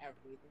 it on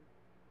everything.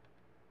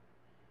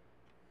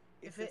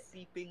 It's If a it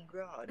seeping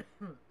Grodd.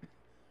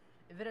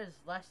 if it has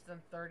less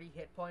than 30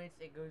 hit points,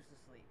 it goes to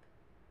sleep.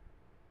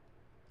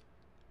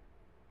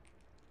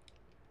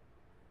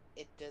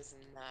 It does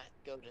not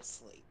go to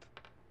sleep.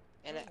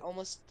 And it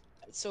almost...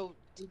 So,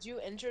 did you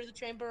enter the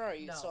chamber, or are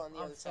you still No, on the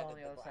I'm other still side on of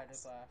the the other side of the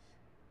glass? glass.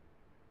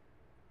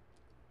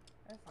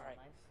 That's not Alright.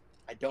 nice.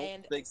 I don't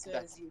And think as soon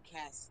that. as you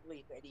cast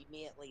sleep, it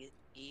immediately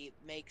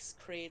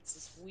creates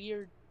this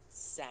weird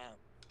sound.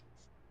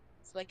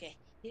 It's like a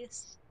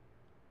hiss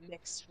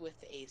mixed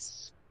with a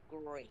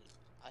scream,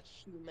 a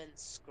human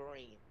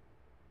scream,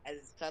 as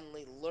it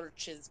suddenly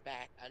lurches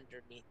back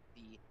underneath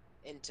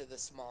into the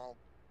small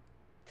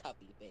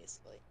cubby,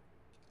 basically.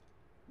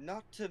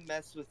 Not to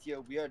mess with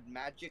your weird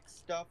magic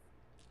stuff,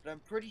 but I'm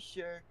pretty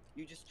sure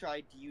you just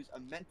tried to use a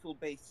mental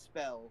based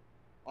spell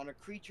on a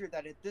creature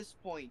that at this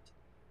point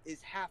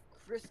is half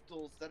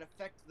crystals that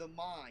affect the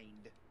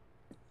mind.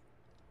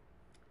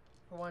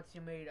 For once,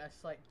 you made a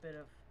slight bit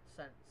of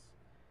sense.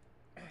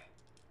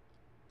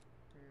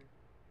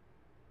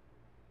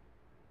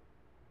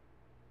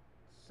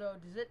 So,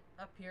 does it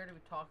appear to be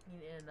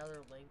talking in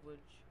another language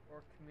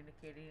or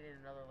communicating in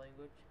another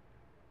language?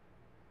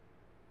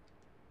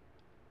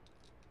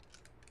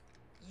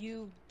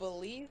 You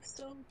believe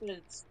so, but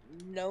it's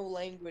no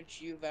language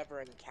you've ever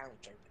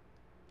encountered.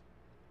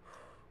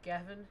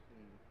 Gavin,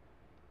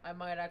 I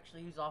might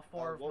actually use all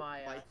 4 of What my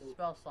might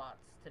spell slots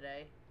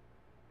today.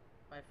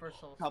 My first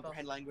level spell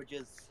comprehend slot.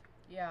 languages?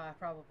 Yeah,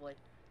 probably.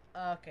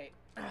 Okay.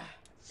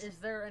 Is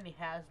there any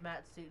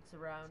hazmat suits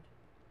around?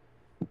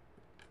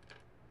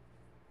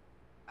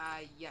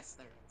 Yes,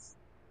 there is.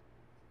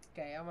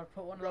 Okay, I'm gonna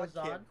put one of Grodd those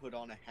on. can't put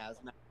on a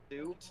hazmat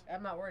suit.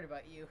 I'm not worried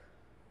about you.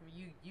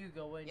 You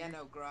go in. Yeah,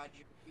 no, Grodd,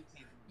 you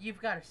can't.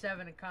 You've got a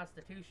 7 in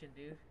Constitution,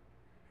 dude.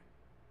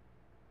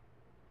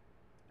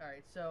 All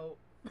right, so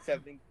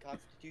 7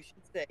 Constitution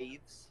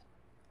saves.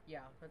 yeah,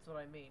 that's what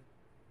I mean.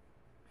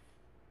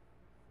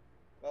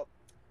 Well,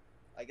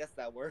 I guess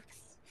that works.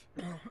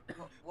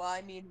 Well,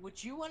 I mean,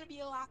 would you want to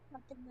be locked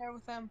up in there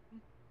with them?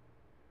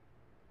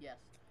 Yes.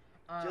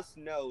 Just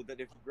know that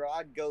if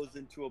Grodd goes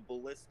into a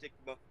ballistic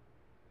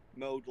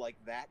mode like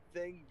that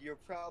thing, you're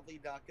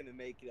probably not going to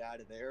make it out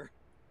of there.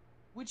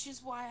 Which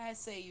is why I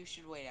say you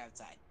should wait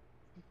outside.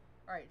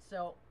 All right,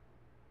 so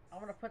I'm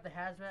gonna put the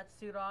hazmat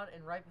suit on,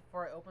 and right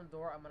before I open the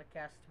door, I'm gonna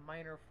cast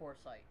Minor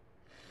Foresight.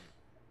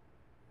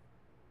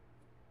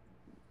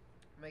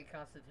 Make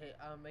a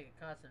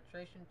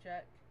concentration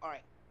check. All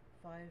right.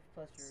 5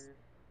 plus your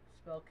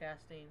spell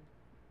casting.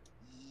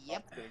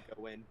 Yep. It's going to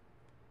go in.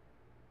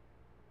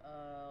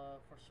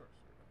 For sorcerer.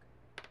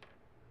 Okay.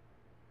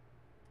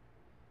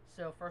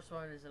 So first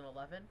one is an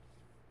 11.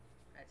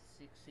 That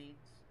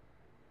succeeds.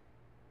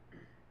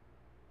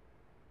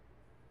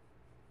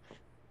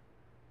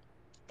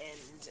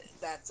 And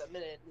that's a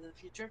minute in the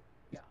future.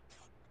 Yeah.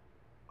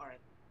 All right.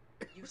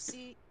 You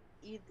see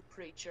the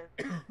creature,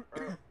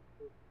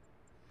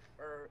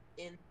 or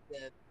in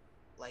the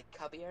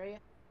cubby area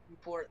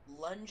before it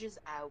lunges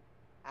out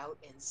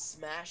and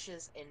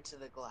smashes into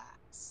the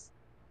glass.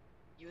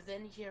 You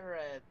then hear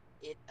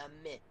it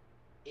emit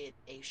it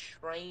a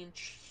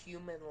strange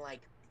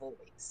human-like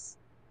voice.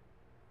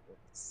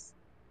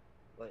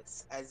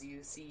 As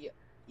you see,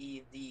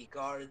 the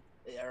guard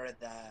or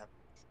the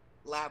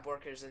lab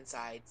workers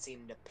inside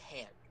seem to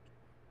panic.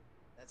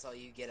 That's all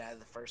you get out of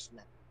the first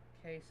minute.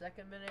 Okay,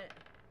 second minute.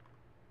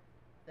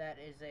 That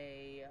is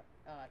a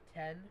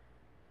 10.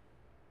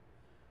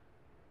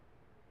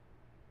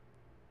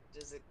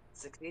 Does it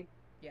succeed?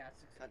 Yeah, it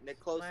succeeds. Cutting it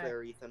close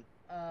there, Ethan.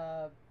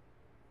 The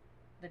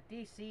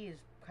DC is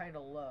kind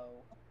of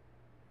low.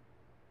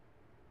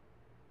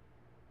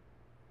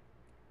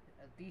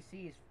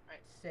 DC is Right.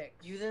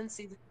 6. You then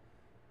see the.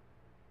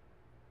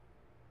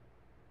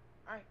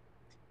 Alright.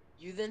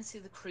 You then see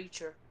the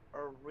creature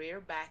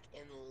rear back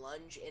and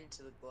lunge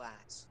into the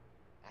glass,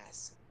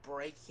 as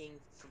breaking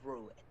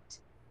through it.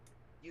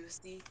 You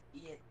see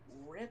it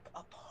rip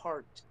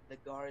apart the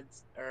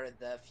guards or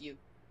the few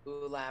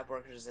lab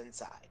workers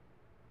inside.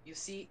 You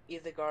see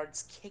the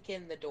guards kick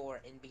in the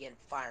door and begin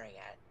firing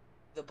at it.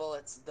 The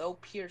bullets, though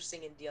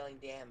piercing and dealing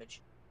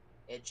damage,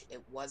 it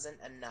wasn't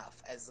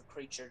enough as the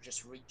creature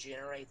just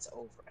regenerates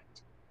over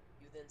it.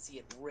 You then see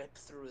it rip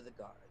through the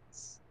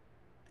guards.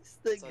 This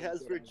That's thing all you has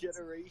get out of this.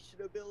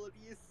 regeneration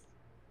abilities.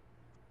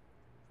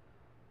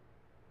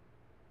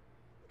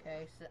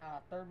 Okay, so,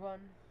 third one.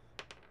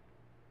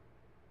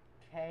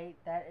 Okay,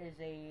 that is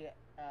a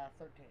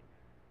 13.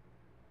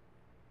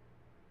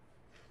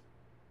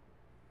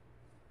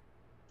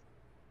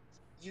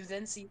 You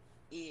then see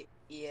it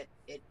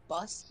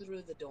busts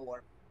through the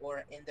door,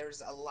 and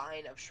there's a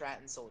line of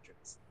Stratton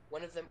soldiers.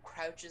 One of them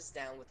crouches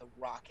down with a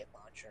rocket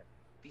launcher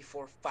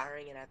before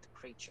firing it at the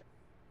creature.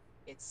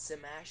 It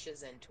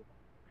smashes into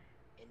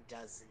it and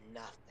does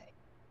nothing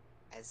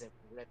as it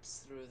rips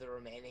through the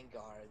remaining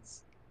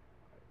guards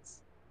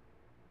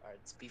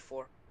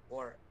before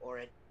or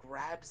it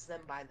grabs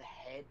them by the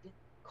head,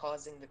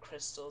 causing the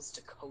crystals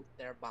to coat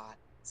their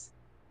bodies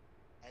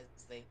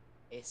as they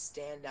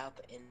stand up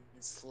and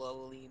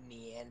slowly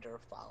meander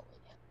following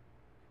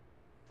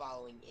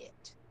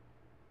it.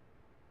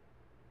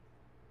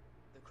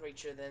 The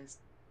creature then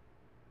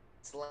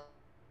slams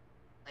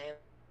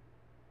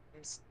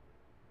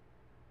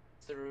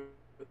through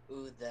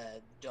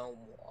the dome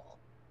wall.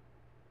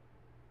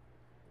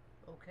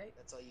 Okay.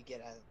 That's all you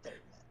get out of the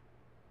third minute.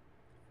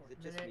 Is Fourth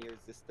it just me, minute. or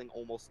is this thing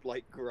almost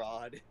like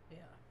Grodd? Yeah.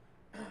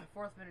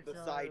 Fourth minute is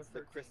another Besides 13.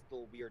 the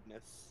crystal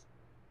weirdness.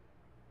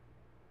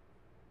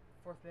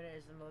 Fourth minute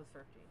is another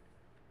 13.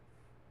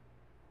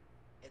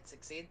 It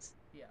succeeds.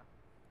 Yeah.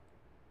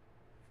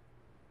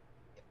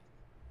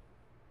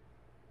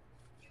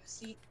 You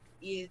see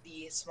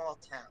the small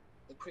town.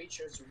 The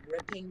creature's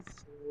ripping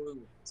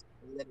through it,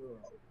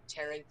 literally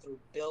tearing through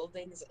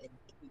buildings and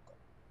people.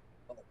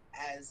 But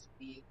as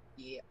the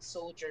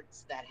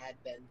soldiers that had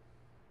been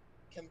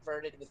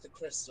converted with the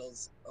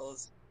crystals,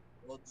 those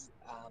will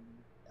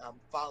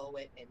follow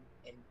it and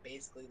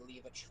basically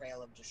leave a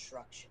trail of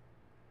destruction.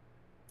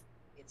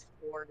 Its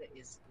horde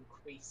is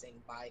increasing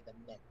by the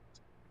minute.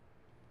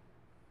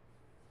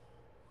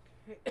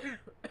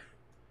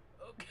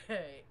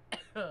 Okay.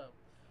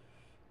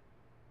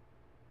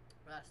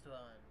 Last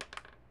one.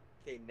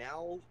 Okay,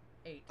 now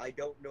 8. I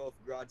don't know if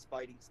Grodd's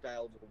fighting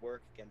style will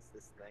work against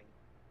this thing.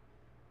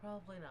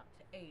 Probably not.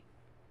 8.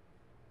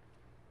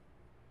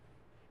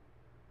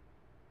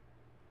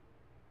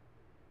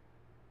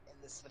 And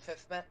this is the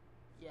fifth minute.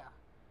 Yeah.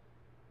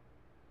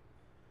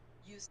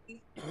 You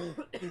see,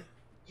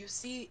 you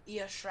see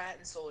a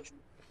Stratton soldier.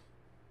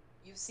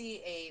 You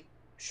see a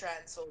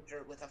Stratton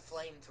soldier with a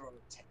flamethrower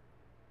tank.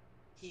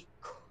 He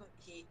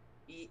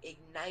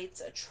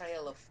ignites a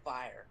trail of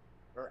fire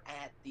or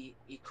at the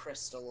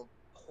crystal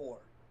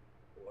horde,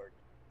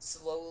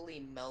 slowly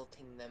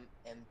melting them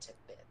into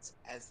bits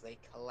as they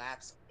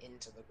collapse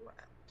into the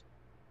ground.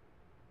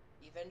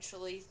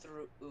 Eventually,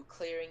 through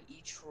clearing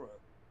each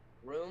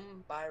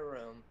room by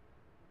room,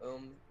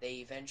 they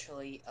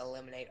eventually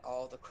eliminate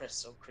all the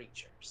crystal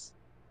creatures.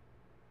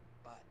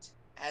 But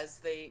as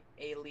they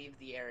leave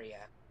the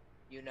area,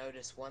 you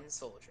notice one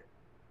soldier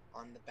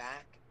on the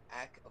back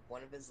of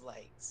one of his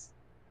legs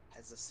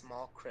has a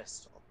small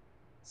crystal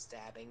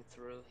stabbing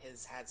through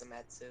his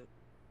hazmat suit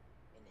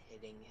and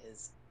hitting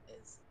his.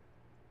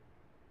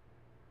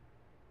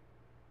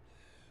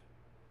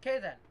 Okay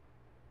then.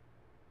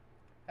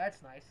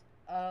 That's nice.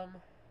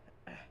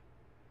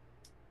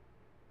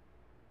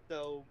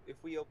 So, if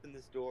we open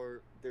this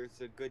door,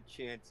 there's a good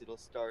chance it'll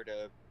start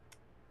a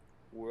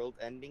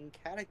world-ending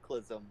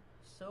cataclysm.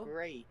 So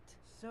Great.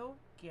 So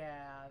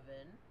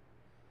Gavin,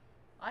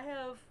 I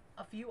have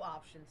a few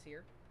options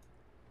here.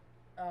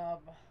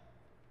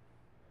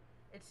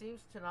 It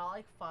seems to not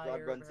like Grodd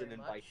fire runs very in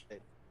and much. bites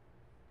it.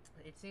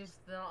 It seems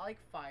to not like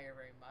fire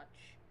very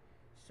much.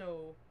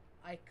 So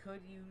I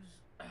could use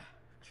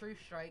True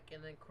Strike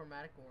and then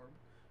Chromatic Orb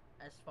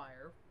as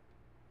fire.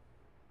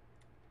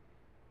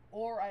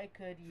 Or I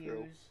could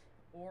True. use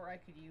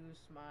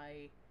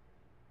my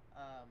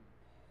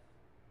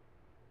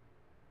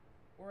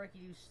or I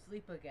could use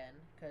Sleep again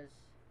cuz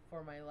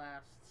for my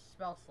last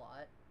spell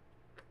slot.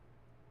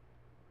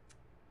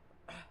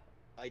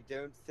 I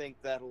don't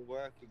think that'll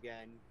work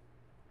again.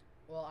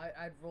 Well,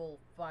 I'd roll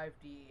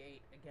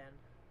 5d8 again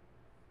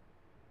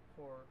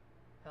for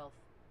health.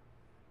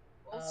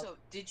 Also,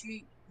 did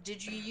you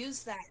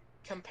use that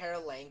compare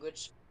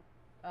language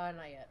Not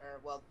yet. or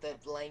well the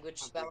language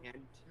spell?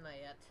 Comprehend. Not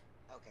yet.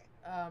 Okay.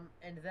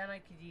 And then I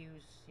could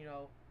use,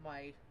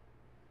 my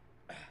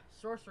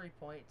sorcery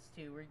points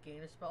to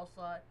regain a spell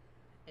slot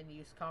and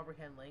use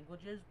comprehend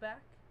languages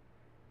back,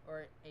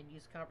 and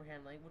use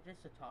comprehend languages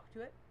to talk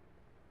to it.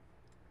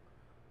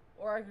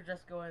 Or I could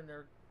just go in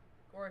there,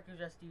 or I could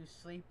just use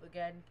sleep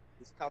again,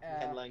 This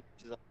comprehend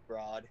language is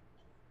broad.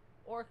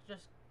 or I could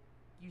just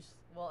use.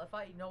 Well, if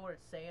I know what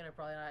it's saying,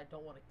 I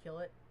don't want to kill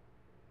it.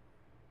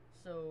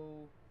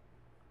 So,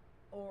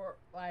 or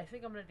what I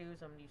think I'm gonna do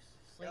is I'm gonna use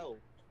sleep. No.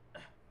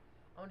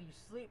 I'm gonna use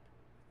sleep,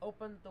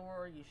 open the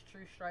door, use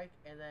true strike,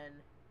 and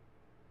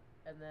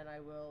then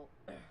I will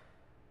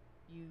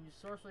use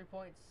sorcery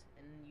points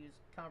and use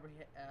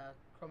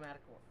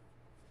chromatic orb.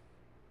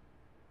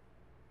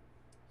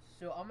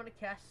 So I'm gonna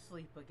cast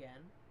sleep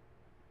again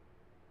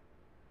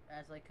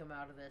as I come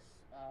out of this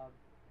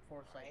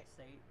foresight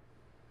state.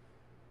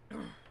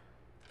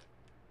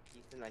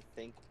 Ethan, I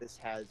think this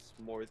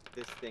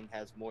thing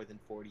has more than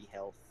 40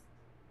 health.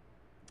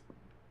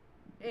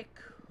 It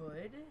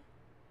could.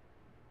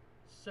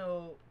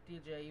 So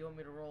DJ, you want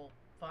me to roll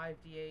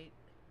 5d8?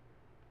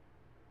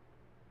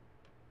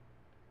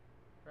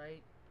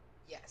 Right?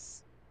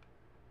 Yes.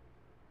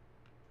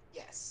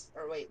 Yes.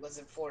 Or wait, was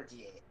it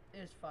 4d8? It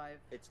is 5.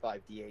 It's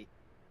 5d8.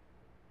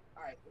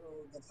 All right,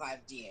 roll the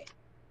 5d8.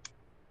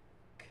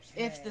 Okay.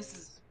 If this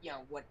is,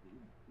 what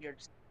you're.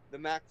 The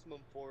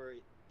maximum for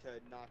it to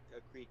knock a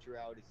creature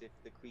out is if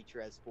the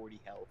creature has 40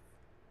 health.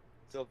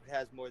 So if it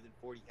has more than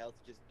 40 health,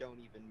 just don't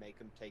even make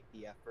him take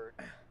the effort.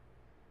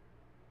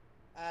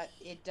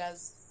 It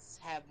does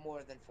have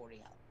more than 40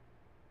 health.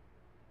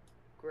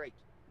 Great.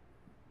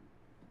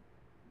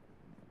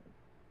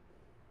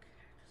 I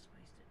just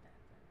wasted that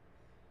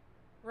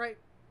then. Right.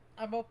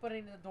 I'm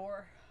opening the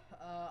door.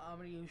 I'm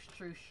gonna use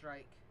True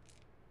Strike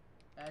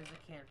as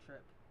a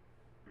cantrip.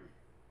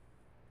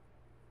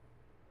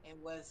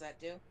 And what does that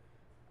do?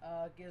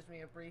 Gives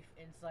me a brief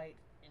insight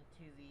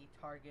into the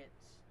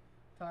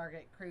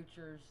target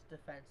creature's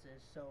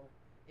defenses, so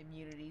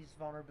immunities,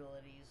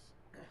 vulnerabilities,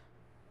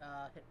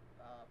 hit,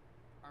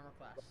 armor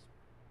class.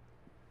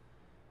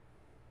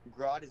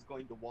 Grodd is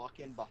going to walk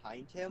in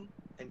behind him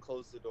and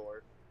close the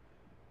door.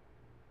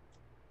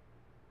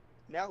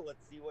 Now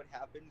let's see what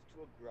happens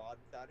to a Grodd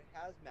without a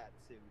hazmat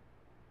suit.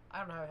 I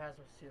don't have a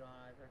hazmat suit on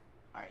either.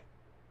 All right.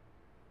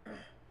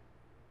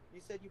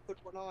 You said you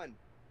put one on.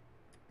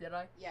 Did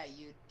I? Yeah,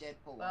 you did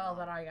pull one Well, on.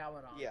 then I got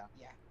one on. Yeah.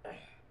 Yeah.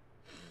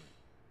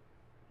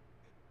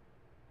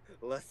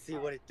 Let's see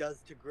what it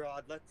does to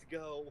Grodd. Let's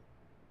go.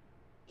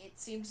 It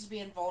seems to be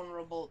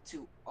invulnerable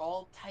to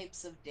all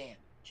types of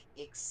damage,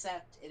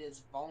 except it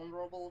is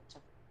vulnerable to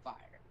fire.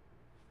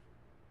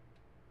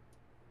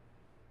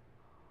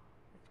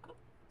 It's good.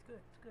 It's good.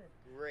 It's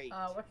good. Great.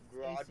 What's its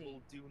Grodd AC?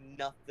 will do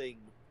nothing.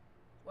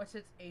 What's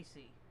its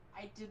AC?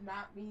 I did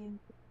not mean.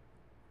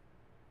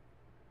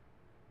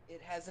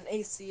 It has an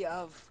AC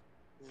of.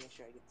 Let me make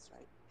sure I get this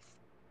right.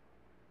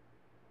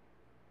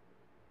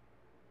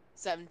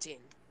 17.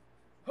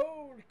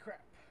 Holy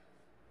crap!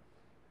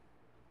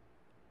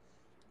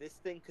 This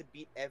thing could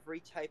beat every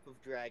type of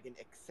dragon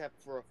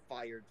except for a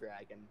fire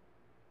dragon.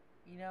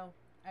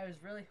 I was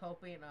really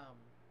hoping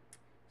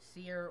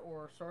Seer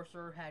or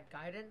Sorcerer had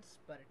guidance,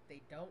 but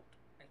they don't.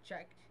 I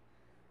checked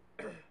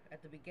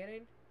at the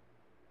beginning,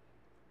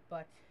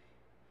 but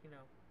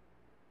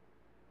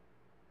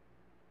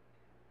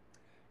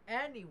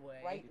Anyway,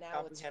 Right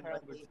now it's Comprehend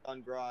currently. language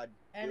on Grodd.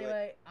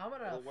 Anyway, I'm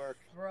gonna It'll work.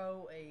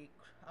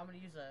 I'm gonna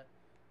use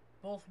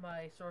both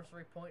my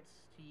sorcery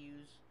points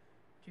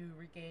to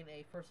regain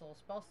a first level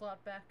spell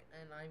slot back,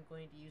 and I'm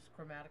going to use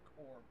chromatic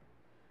orb.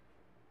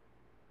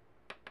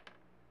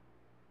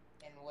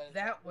 And what is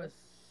That was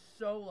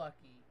so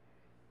lucky.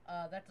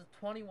 That's a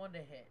 21 to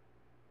hit.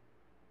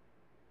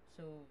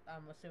 So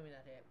I'm assuming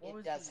that hit.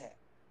 It does hit.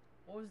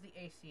 What was the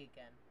AC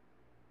again?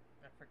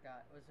 I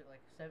forgot. Was it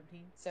like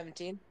 17?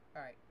 17?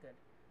 Alright, good.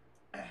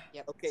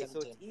 Yep. Okay,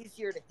 17. so it's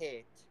easier to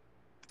hit,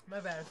 My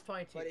bad, it's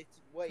 22. but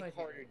it's way 22.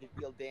 harder to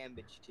deal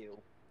damage to.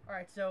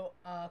 Alright, so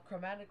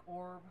chromatic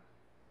orb.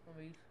 Let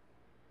me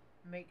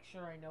make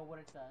sure I know what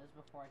it does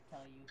before I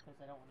tell you,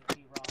 because I don't want to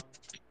be wrong.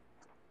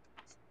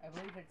 I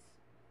believe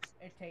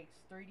it takes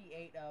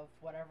 3d8 of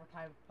whatever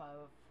type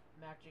of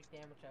magic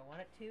damage I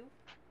want it to.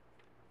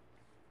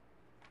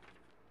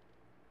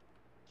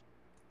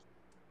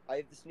 I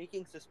have the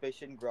sneaking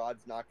suspicion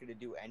Grodd's not going to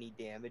do any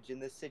damage in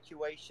this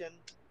situation,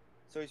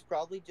 so he's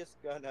probably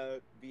just going to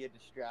be a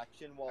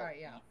distraction while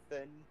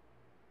Ethan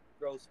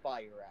throws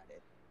fire at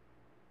it.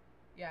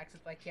 Yeah,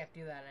 except I can't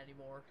do that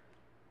anymore,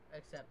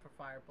 except for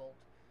firebolt.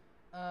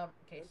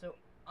 Okay, so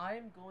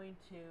I'm going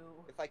to...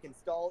 If I can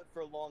stall it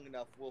for long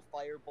enough, will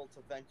firebolt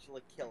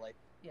eventually kill it?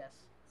 Yes.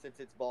 Since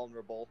it's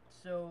vulnerable.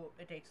 So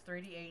it takes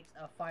 3d8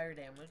 of fire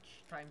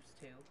damage times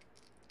 2,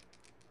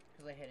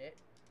 because I hit it.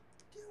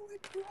 Do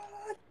it,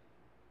 Grodd!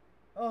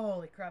 Oh,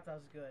 holy crap, that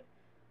was good.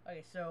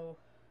 Okay, so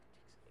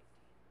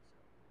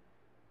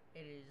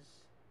It is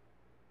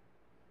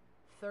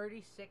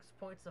 36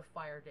 points of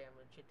fire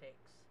damage it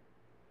takes.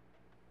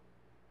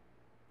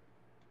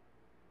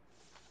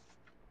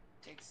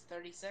 Takes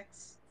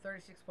 36?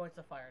 36 points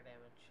of fire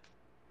damage.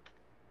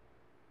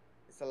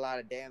 It's a lot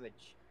of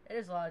damage. It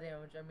is a lot of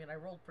damage. I mean, I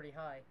rolled pretty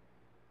high.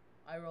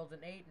 I rolled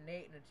an 8, an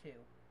 8, and a 2.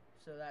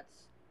 So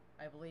that's,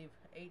 I believe,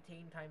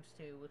 18 times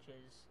 2, which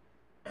is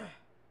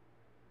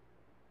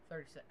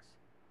 36.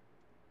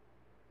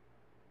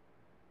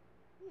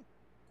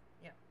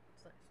 Yeah,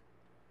 it's nice.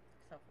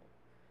 It's helpful.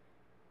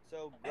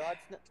 So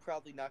Grodd's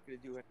probably not going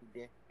to do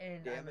any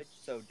damage,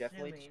 so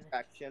definitely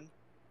distraction.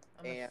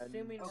 I'm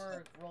assuming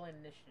we're rolling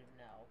initiative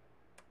now.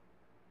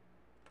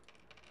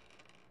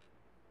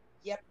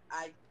 Yep,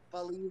 I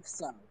believe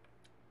so.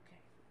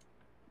 Okay.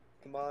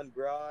 Come on,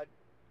 Grodd.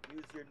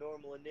 Use your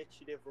normal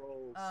initiative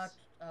rolls.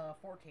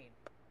 14.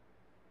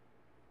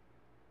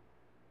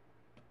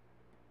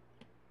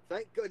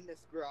 Thank goodness,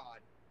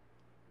 Grodd.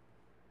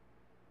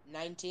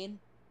 19?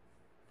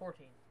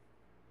 14.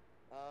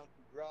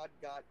 Grodd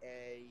got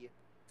a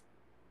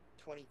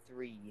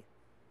 23.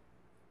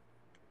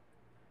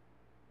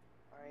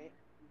 Alright,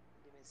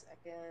 give me a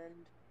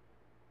second.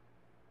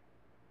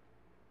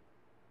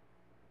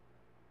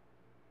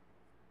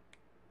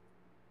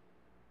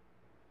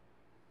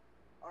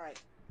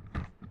 Alright.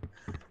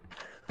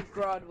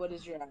 Grodd, what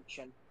is your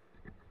action?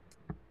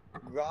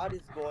 Grodd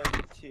is going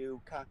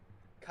to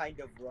kind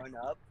of run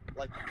up,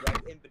 like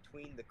right in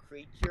between the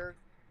creature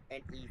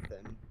and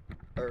Ethan.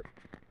 Or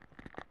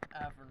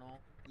Avernal.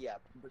 yeah,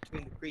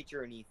 between the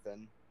creature and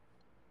Ethan.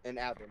 And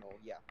Avernal,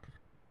 yeah.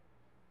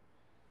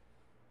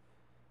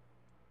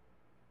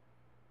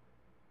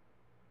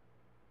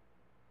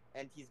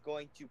 And he's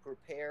going to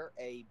prepare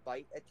a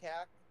bite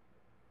attack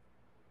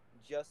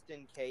just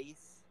in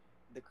case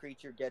the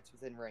creature gets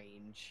within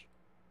range.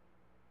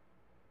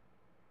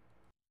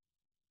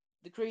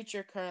 The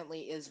creature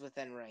currently is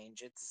within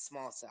range. It's a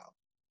small cell.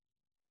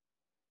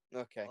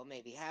 Okay. Well,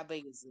 maybe. How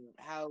big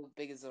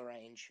is the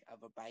range of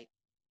a bite?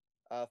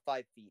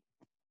 5 feet.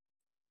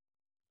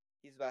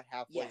 He's about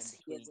halfway Yes, in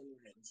between. he is in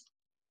range.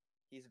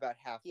 He's about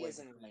halfway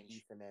between range.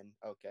 Ethan and...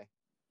 Okay.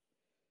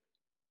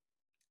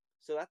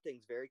 So that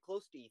thing's very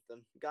close to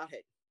Ethan. Got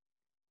it.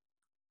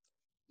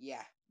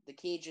 Yeah, the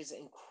cage is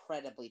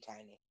incredibly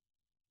tiny.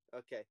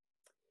 Okay.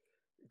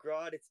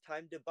 Grodd, it's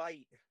time to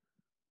bite.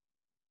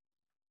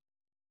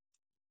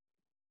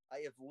 I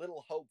have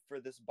little hope for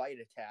this bite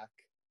attack.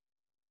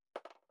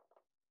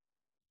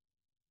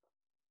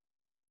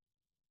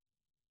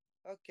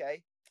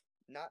 Okay.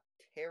 Not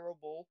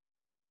terrible.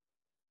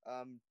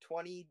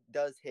 20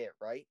 does hit,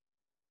 right?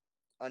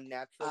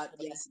 Unnatural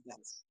 20? Yes, it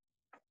does.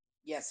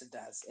 Yes, it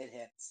does. It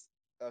hits.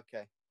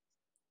 Okay.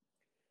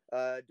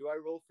 Do I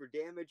roll for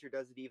damage or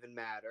does it even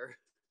matter?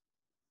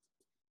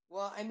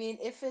 Well, I mean,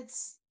 if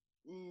it's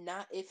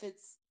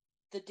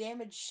the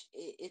damage,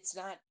 it's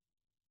not,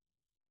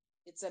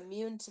 it's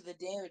immune to the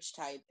damage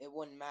type, it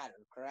wouldn't matter,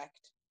 correct?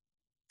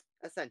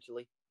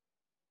 Essentially.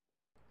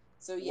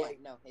 So yeah,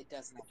 Wait, no, it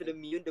does is nothing. it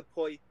immune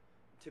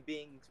to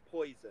being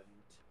poisoned?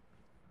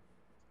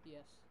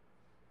 Yes.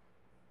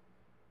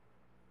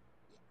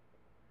 Yeah.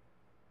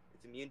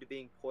 It's immune to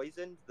being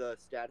poisoned, the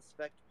status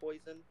effect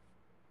poison?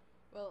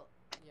 Well,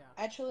 yeah.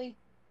 Actually,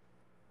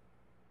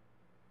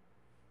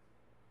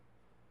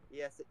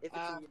 yes, if it's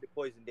immune to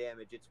poison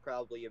damage, it's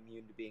probably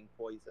immune to being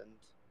poisoned.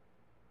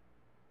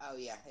 Oh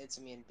yeah, it's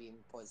immune to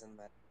being poisoned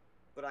then.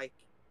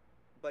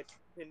 But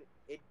can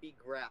it be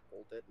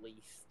grappled at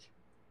least?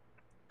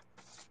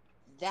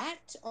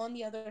 That, on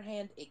the other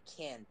hand, it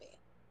can be.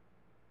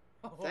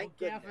 Oh, Thank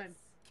goodness.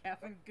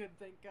 Gavin, good,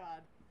 thank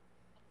God.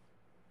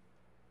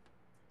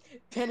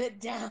 Pin it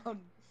down!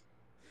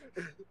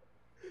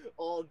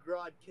 All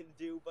Grodd can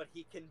do, but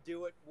he can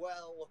do it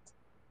well.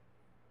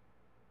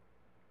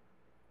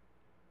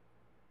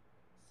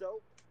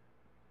 So,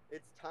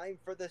 it's time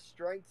for the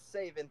strength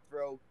saving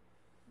throw.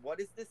 What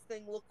does this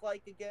thing look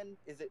like again?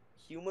 Is it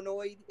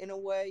humanoid in a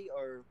way,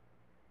 or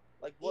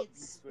like what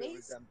beast would it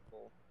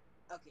resemble?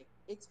 Okay,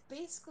 it's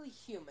basically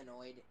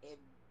humanoid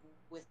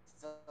with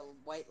the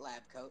white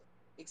lab coat,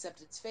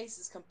 except its face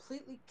is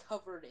completely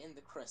covered in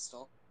the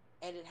crystal,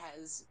 and it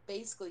has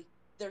basically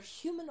their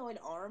humanoid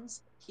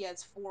arms. He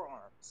has 4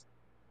 arms,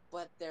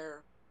 but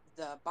the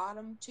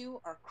bottom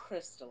 2 are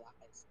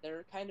crystallized.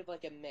 They're kind of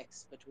like a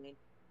mix between.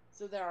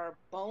 So there are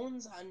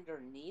bones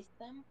underneath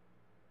them,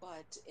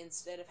 but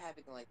instead of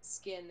having like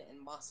skin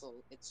and muscle,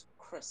 it's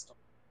crystal.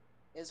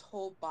 His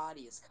whole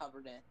body is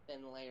covered in a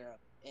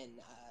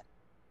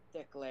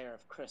thick layer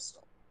of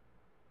crystal.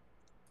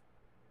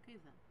 Okay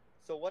then.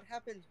 So what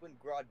happens when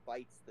Grodd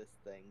bites this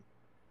thing?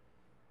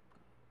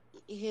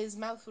 His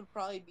mouth would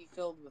probably be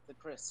filled with the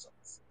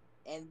crystals,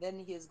 and then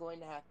he is going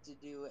to have to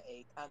do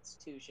a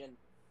Constitution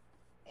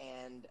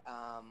and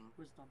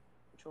Wisdom.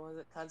 which one was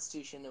it?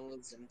 Constitution and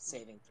Wisdom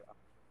saving throw.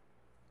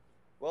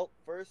 Well,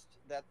 first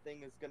that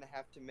thing is going to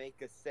have to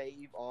make a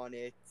save on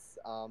its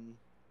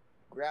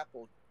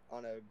grapple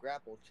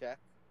check.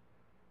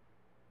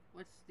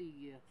 What's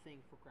the thing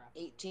for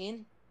grapple?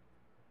 18.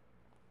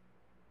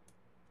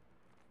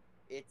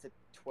 It's a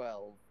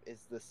 12 is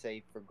the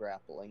save for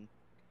grappling.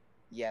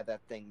 Yeah,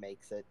 that thing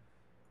makes it.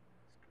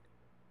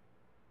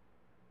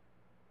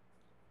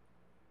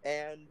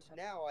 And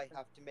now I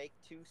have to make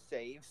 2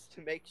 saves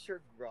to make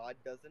sure Grodd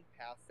doesn't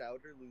pass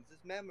out or lose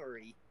his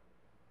memory.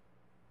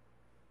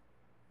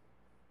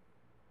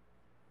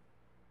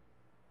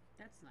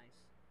 That's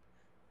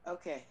nice.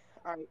 Okay,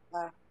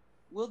 alright.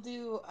 We'll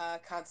do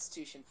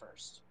Constitution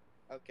first.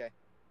 Okay.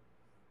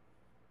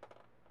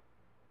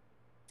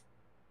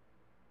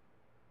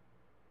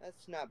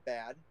 That's not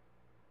bad.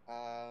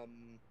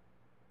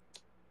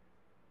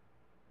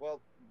 Well,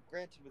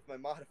 granted, with my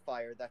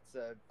modifier, that's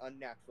a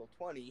unnatural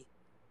 20.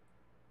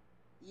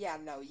 Yeah,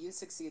 no, you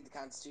succeed the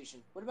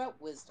Constitution. What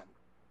about Wisdom?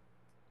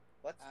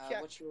 Let's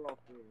check. What's your roll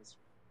for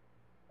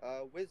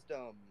Wisdom?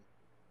 Wisdom.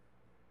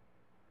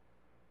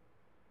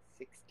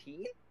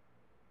 16?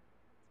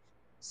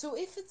 So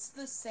if it's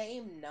the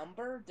same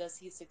number, does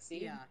he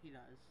succeed? Yeah, he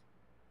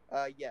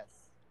does. Yes.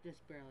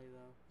 Just barely,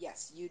 though.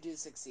 Yes, you do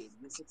succeed.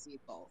 You succeed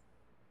both.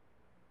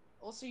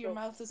 Also, your So-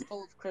 mouth is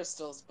full of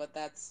crystals, but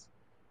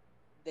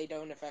they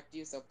don't affect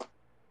you, so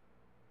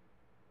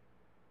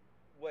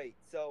Wait,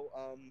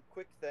 so,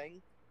 quick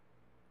thing.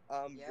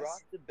 yes.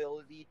 Grodd's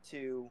ability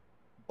to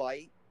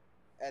bite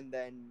and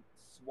then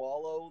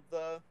swallow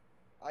the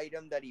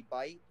item that he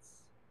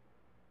bites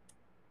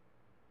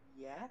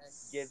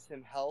Yes. gives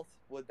him health.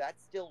 Would that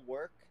still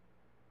work?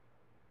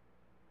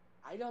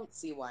 I don't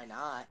see why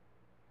not.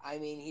 I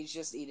mean, he's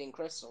just eating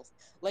crystals.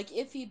 Like,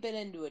 if he bit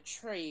into a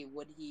tree,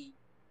 would he,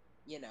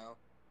 gain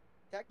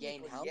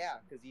Technically, health? yeah,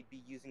 because he'd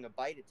be using a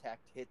bite attack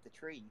to hit the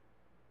tree.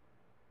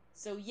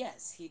 So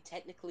yes, he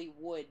technically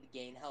would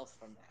gain health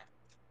from that.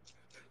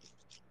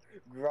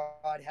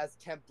 Grodd has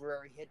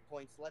temporary hit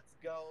points. Let's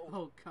go.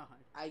 Oh, God.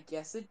 I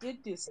guess it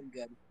did do some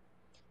good.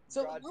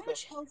 So Grodd's how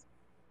much health?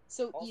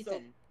 So Also,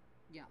 Ethan,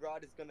 Yeah.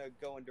 Grodd is gonna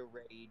go into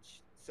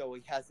rage, so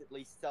he has at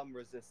least some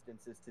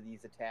resistances to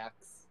these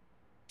attacks.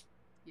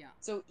 Yeah.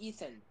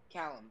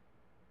 Callum,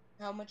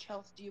 how much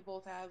health do you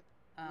both have?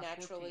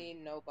 Naturally,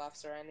 14. no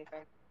buffs or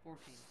anything.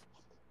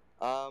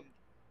 14.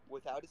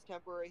 Without his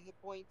temporary hit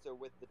points or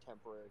with the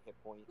temporary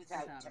hit points?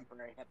 Without Without 'em.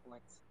 temporary hit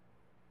points.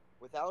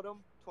 Without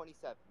him,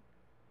 27.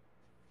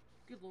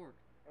 Good lord.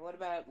 And what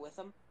about with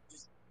them?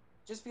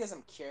 Just because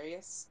I'm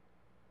curious.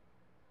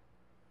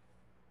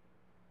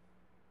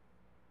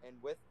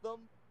 And with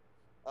them,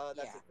 that's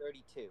Yeah. a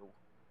 32.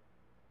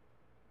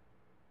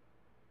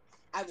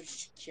 I was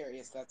just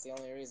curious. That's the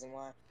only reason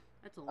why.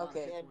 That's a lot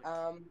Okay. of hit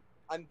points.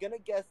 I'm gonna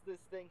guess this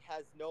thing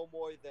has no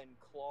more than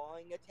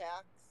clawing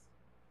attacks.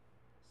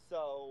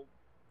 So,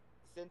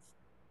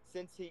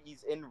 since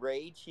he's in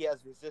rage, he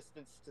has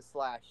resistance to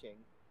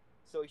slashing.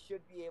 So he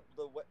should be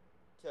able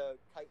to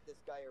kite this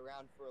guy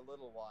around for a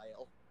little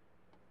while.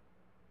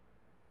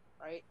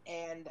 Right.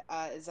 And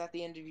is that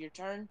the end of your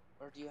turn,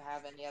 or do you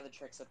have any other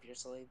tricks up your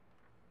sleeve?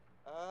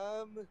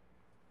 Well,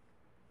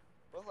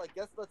 I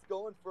guess let's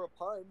go in for a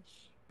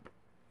punch.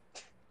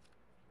 It's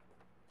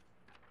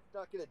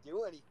not gonna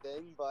do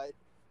anything, but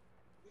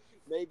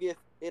maybe if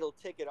it'll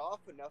tick it off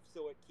enough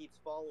so it keeps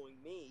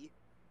following me.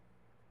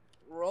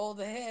 Roll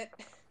the hit.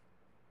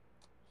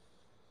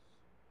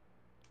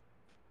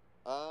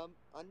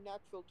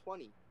 Unnatural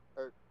 20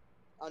 or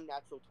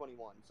unnatural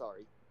 21.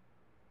 Sorry.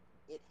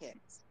 It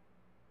hits.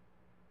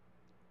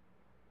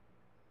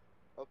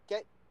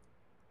 Okay.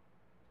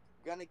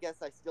 Gonna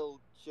guess I still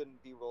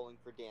shouldn't be rolling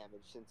for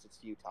damage since it's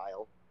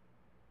futile.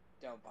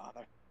 Don't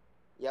bother.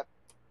 Yep.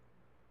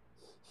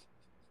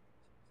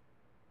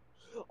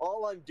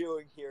 All I'm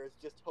doing here is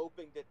just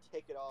hoping to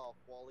tick it off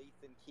while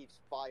Ethan keeps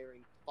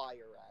firing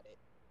fire at it.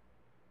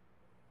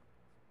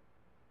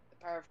 The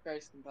power of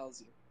Christ compels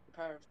you. The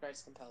power of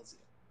Christ compels you.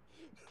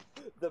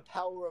 The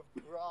power of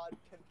Grodd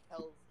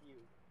compels you.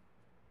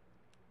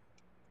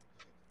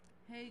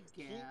 Hey,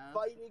 Keep Gav.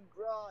 fighting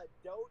Grodd.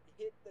 Don't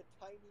hit the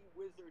tiny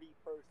wizardy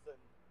person.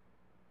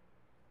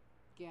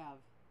 Gav,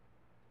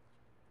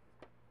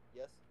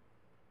 Yes?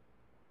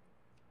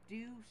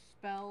 do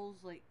spells,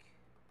 like...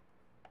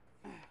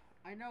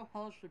 I know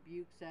Hellish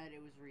Rebuke said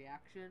it was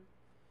reaction,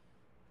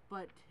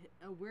 but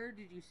where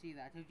did you see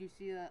that? Did you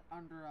see that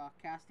under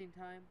casting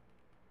time?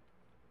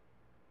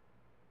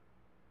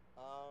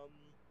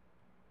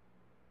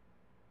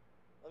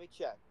 Let me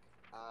check.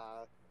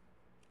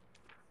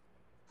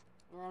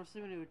 Or I'm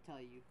assuming it would tell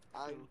you.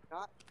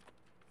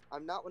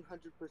 I'm not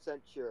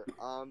 100% sure.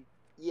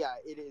 Yeah,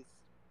 it is.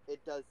 It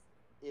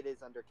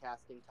is under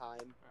casting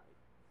time.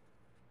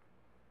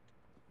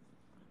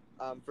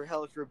 Alright. For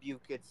Hellish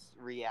Rebuke, it's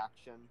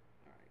reaction.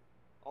 Alright.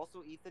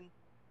 Also, Ethan,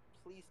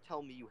 please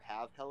tell me you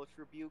have Hellish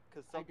Rebuke,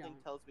 because something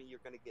don't. tells me you're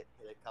gonna get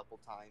hit a couple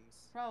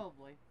times.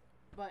 Probably.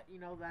 But,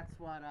 that's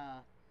what,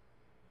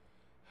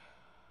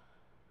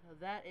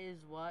 that is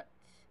what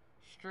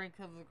Strength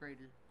of the Grave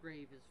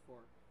is for.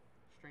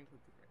 Strength of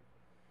the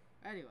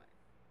Grave. Anyway.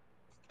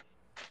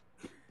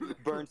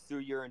 Burns through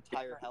your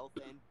entire health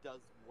and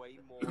does way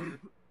more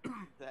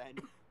than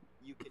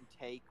you can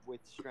take with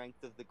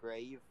Strength of the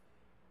Grave.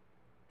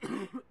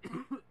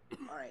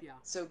 Alright. Yeah.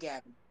 So,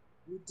 Gavin,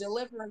 you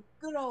deliver a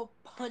good old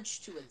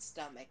punch to its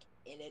stomach,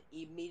 and it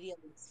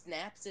immediately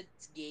snaps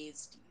its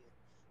gaze to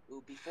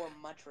you before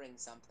muttering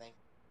something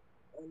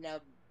in a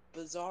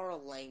bizarre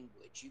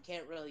language. You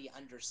can't really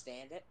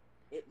understand it.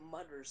 It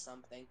mutters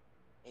something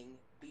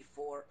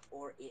before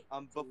or it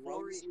Before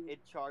throws you. it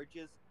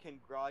charges, can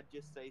Grodd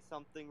just say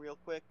something real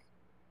quick?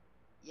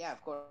 Yeah,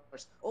 of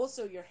course.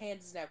 Also, your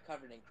hand is now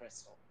covered in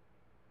crystal.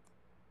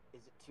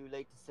 Is it too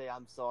late to say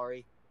I'm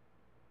sorry?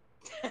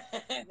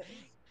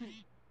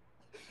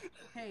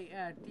 Hey,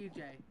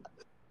 DJ.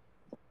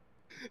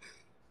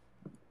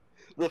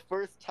 The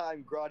first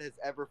time Grodd has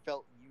ever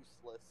felt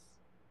useless.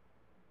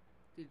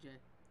 DJ.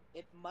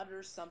 It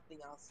mutters something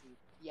else.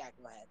 Yeah,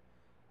 go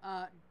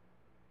ahead.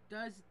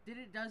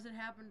 Does it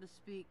happen to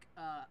speak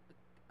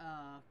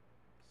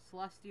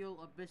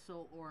celestial,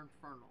 abyssal, or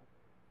infernal?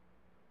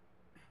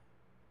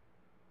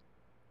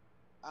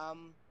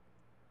 Um.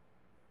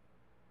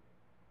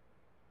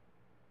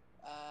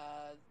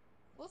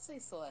 We'll say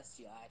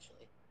celestial.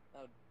 Actually.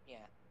 Oh,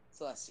 yeah,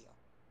 celestial.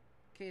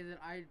 Okay, then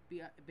I'd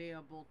be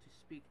able to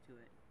speak to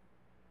it.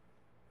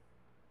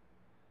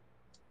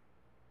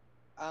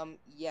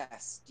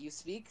 Yes. Do you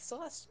speak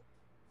celestial?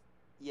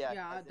 Yeah,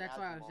 Yeah, as in that's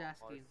why I was Asimov,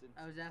 asking. since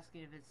I was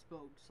asking if it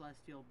spoke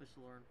celestial,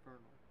 abyssal, or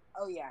infernal.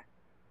 Oh yeah.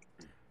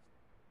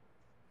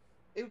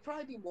 It would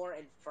probably be more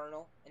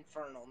infernal.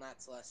 Infernal,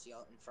 not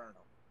celestial.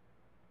 Infernal.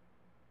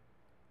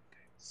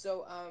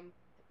 So,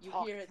 you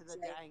talk hear to it the say,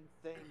 dang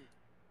thing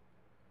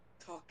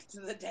 "Talk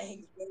to the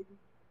dang baby."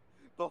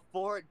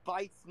 before it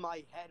bites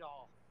my head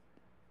off.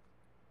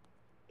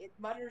 It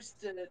mutters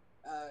to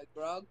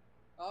Grog.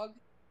 Grog.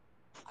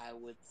 I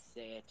would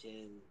say it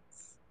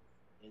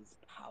is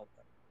powerless.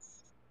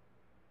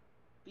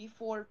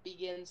 Before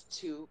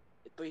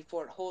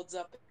it holds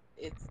up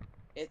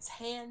its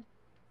hand,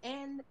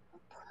 and a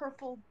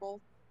purple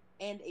bolt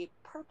and a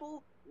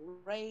purple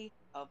ray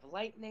of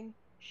lightning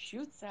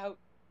shoots out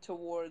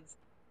towards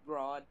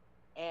Grodd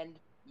and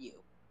you.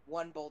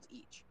 One bolt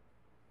each.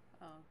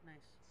 Oh, nice.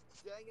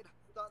 Dang it!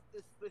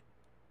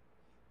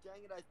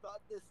 I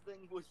thought this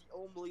thing was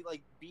only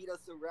like beat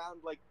us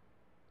around like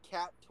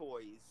cat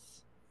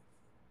toys.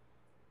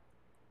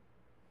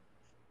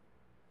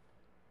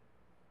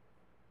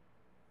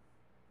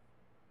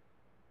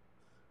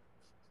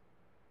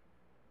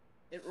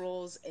 It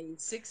rolls a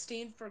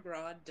 16 for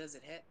Grodd. Does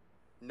it hit?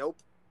 Nope.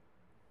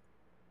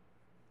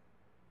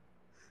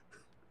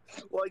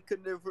 Why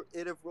couldn't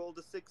it have rolled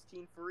a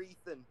 16 for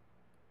Ethan?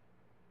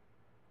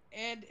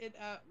 And it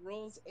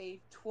rolls a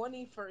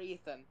 20 for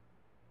Ethan.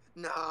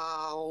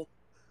 No.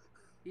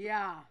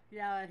 Yeah,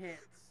 that hits.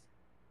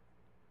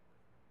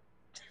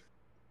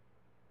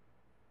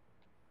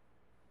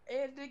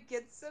 And it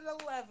gets an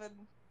 11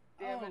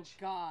 damage.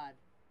 Oh God.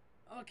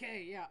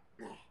 Okay, yeah,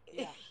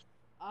 yeah.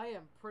 I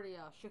am pretty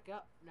shook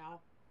up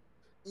now.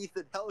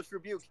 Ethan, hellish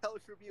rebuke,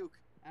 hellish rebuke.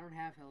 I don't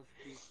have Hellish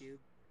Rebuke, dude.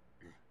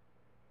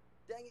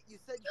 Dang it! You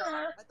said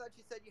I thought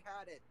you said you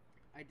had it.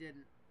 I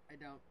didn't. I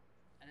don't.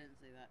 I didn't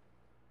say that.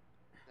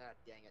 Ah,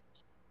 dang it.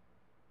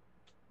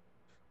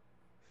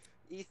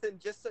 Ethan,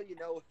 just so you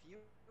know, if you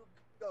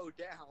go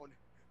down,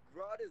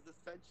 Grodd is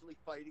essentially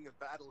fighting a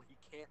battle he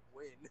can't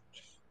win.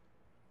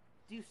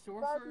 Do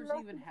sorcerers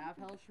even have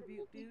Hellish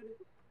Rebuke, dude?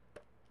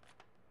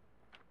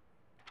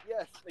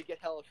 Yes, they get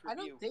hellish I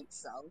don't rebuke. think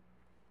so.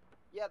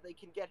 Yeah, they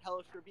can get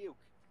hellish rebuke.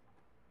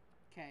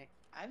 Okay.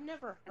 I've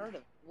never heard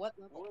of what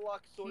level.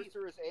 Warlock,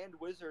 sorcerers, and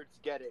wizards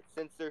get it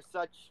since they're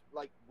such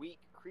like weak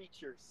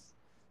creatures.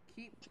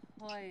 Keep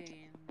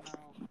playing,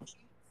 though.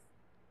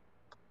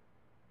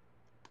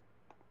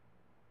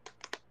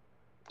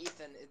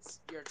 Ethan, it's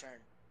your turn.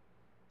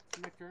 It's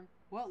my turn.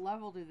 What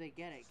level do they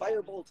get it?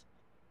 Firebolt.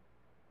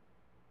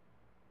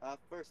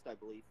 First, I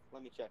believe.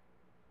 Let me check.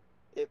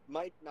 It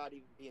might not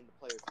even be in the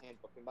player's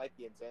handbook. It might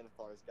be in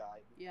Xanathar's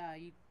guide. Yeah,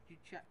 you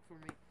check for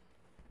me.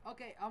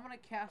 Okay, I'm gonna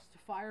cast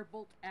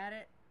Firebolt at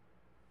it.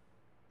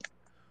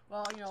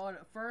 Well, you know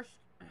what? First,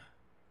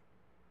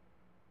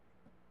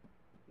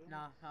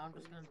 nah, I'm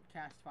just gonna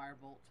cast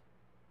Firebolt.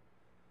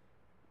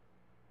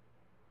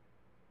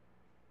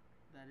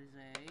 That is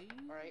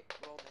a. Alright,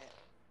 roll that.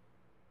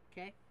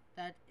 Okay,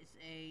 that is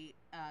a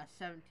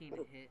 17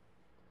 to hit.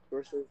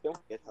 Sorcerers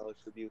don't get hellish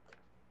rebuke.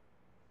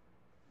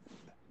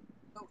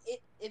 So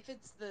if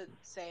it's the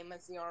same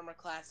as the armor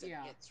class, it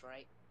Yeah. hits,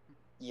 right?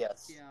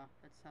 Yes. Yeah,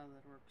 that's how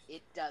that works.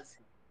 It does.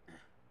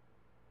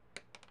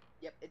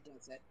 Yep, it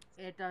does it.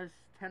 It does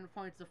 10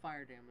 points of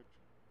fire damage.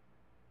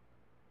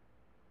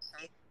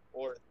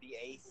 Or the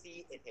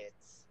AC, it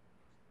hits.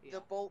 Yeah.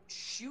 The bolt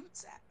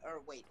shoots at,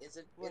 or wait, is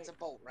it? Wait. It's a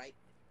bolt, right?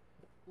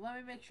 Let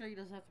me make sure he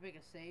doesn't have to make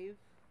a save.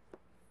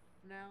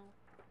 Now.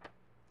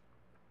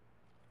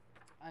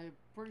 I'm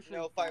pretty sure.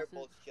 No, he doesn't.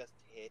 Firebolt's just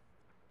hit.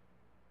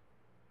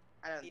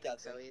 I don't He think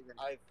so doesn't. either.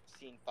 I've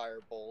seen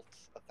Firebolt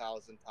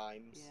 1,000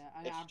 times.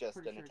 Yeah, it's I'm just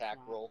pretty an sure attack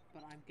it's not, roll.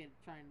 but I'm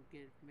trying to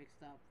get it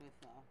mixed up with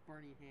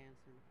Burning Hands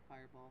and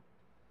Fireball.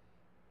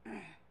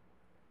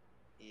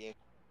 Yeah.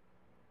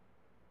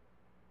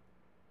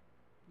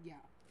 Yeah,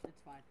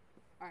 it's fine.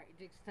 Alright, it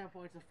takes 10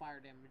 points of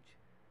fire damage.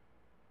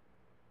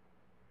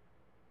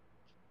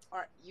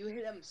 Alright, you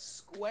hit him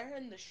square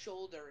in the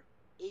shoulder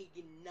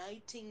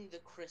igniting the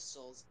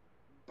crystals,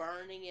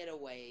 burning it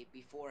away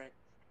before it,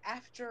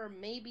 after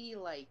maybe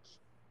like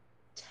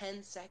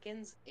 10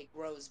 seconds, it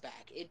grows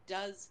back. It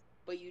does,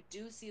 but you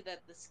do see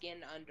that the skin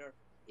under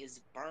is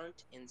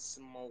burnt and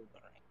smoldering.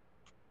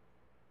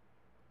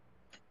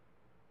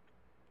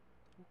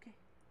 Okay.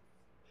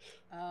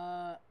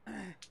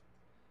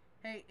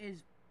 Hey,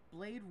 is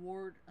Blade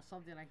Ward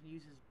something I can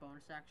use as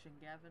bonus action,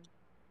 Gavin?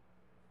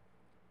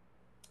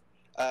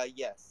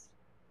 Yes.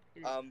 It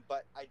is.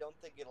 But I don't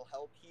think it'll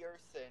help here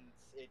since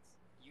it's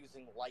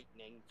using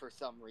lightning for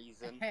some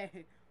reason.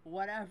 Hey,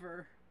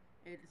 whatever.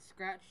 It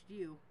scratched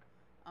you.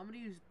 I'm gonna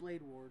use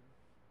Blade Ward.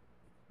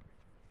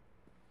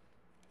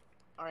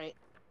 Alright,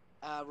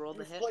 roll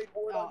the Use hit. Blade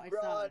Ward Oh, on it's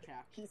not an Grodd.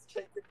 attack. He's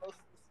taken most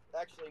of the...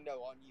 Actually,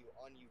 no, on you.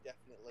 On you,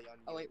 definitely on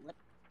you. Oh, wait,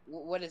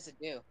 what does it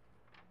do?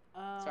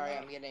 Sorry,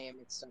 I'm Uh, getting it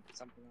mixed up with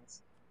something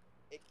else.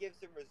 It gives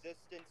him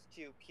resistance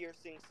to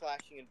piercing,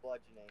 slashing, and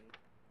bludgeoning.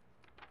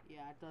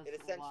 yeah, it does. It a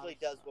lot essentially of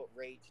does stuff, what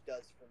Rage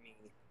does for me.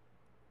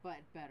 but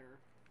better.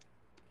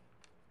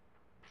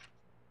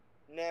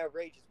 Nah,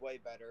 Rage is way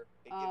better.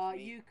 It gives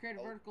me You create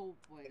a vertical.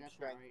 Wait, and that's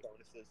not strength right.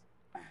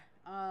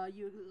 bonuses.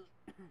 You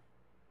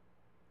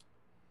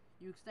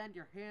you extend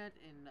your hand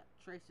and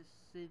trace a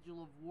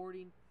sigil of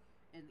warding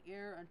in the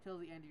air until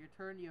the end of your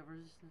turn. You have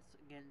resistance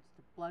against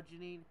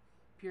bludgeoning,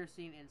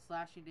 piercing, and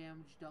slashing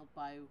damage dealt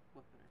by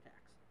weapon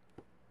attacks.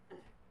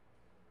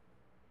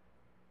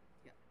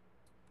 Yep.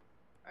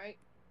 Alright,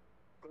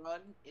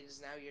 Grodd, it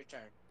is now your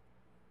turn.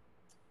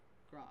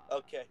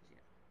 Okay.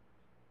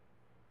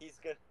 Yeah.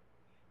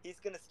 He's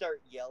gonna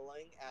start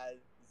yelling as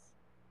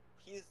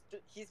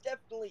he's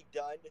definitely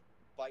done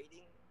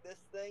biting this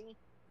thing,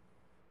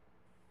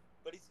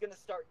 but he's gonna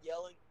start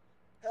yelling,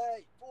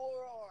 "Hey,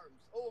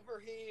 forearms over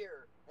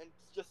here!" and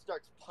just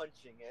starts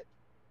punching it.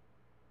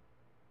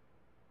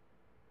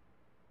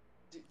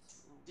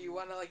 Do you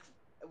want to, like...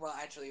 Well,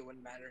 actually, it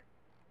wouldn't matter.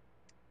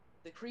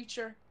 The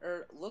creature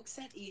looks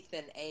at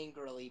Ethan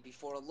angrily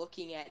before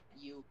looking at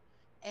you,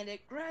 and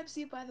it grabs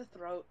you by the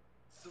throat,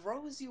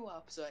 throws you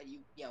up so that you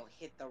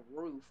hit the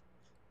roof,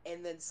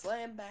 and then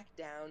slam back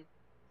down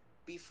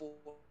before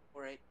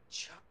it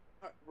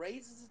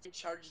raises it and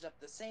charges up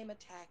the same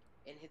attack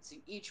and hits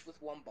you each with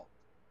one bolt.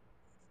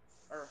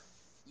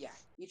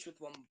 Each with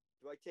one.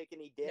 Do I take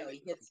any No, damage he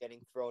from hits getting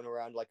thrown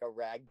around like a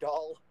rag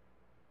doll?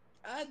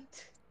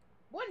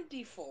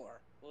 1d4,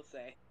 we'll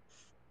say.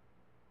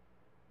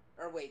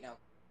 Or wait, no.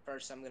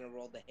 First, I'm gonna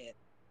roll the hit,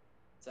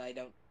 so I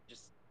don't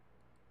just...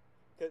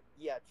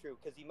 Yeah, true.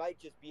 Because he might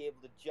just be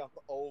able to jump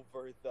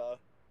over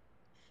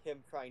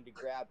him trying to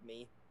grab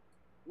me.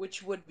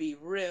 Which would be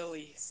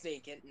really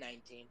sneaking.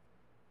 19.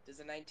 Does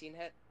a 19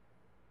 hit?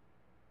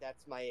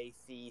 That's my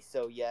AC,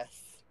 so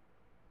yes.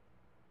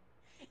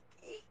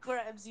 He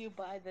grabs you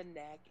by the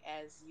neck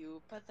as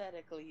you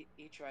pathetically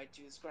try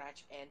to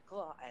scratch and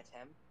claw at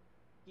him.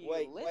 He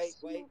Wait.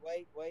 lifts you.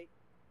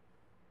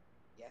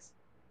 Yes.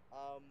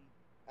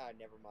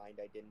 Never mind.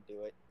 I didn't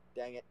do it.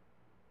 Dang it.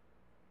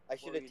 I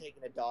should What have were you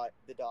taken doing?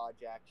 the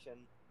dodge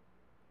action.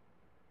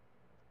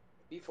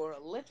 Before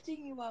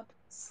lifting you up,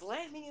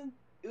 slamming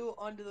you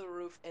onto the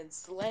roof, and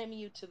slamming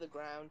you to the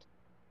ground,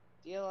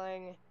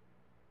 dealing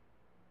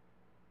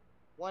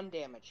 1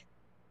 damage.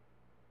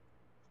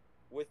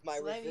 With my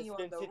Slamming you on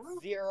resistance, the it's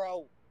roof.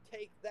 0.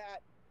 Take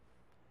that.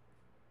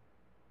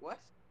 What?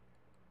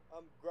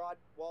 Grodd,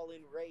 while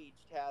enraged,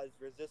 has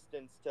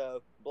resistance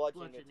to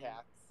bludgeoning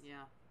attacks.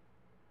 Yeah.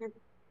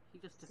 He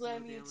just took no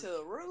Slam you damage. to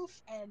the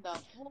roof and the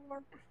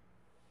floor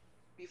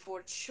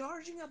before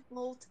charging a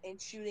bolt and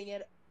shooting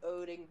it,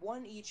 owing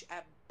 1 each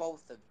at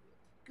both of you.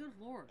 Good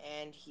lord.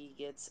 And he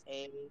gets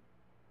a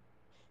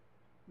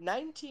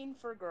 19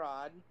 for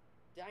Grodd,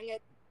 Dang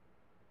it.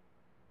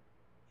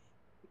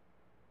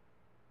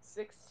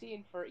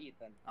 16 for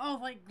Ethan. Oh,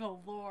 thank the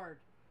lord.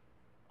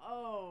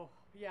 Oh,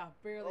 yeah,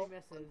 barely I'm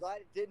misses.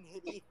 glad it didn't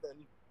hit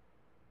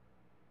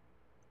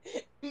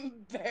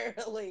Ethan.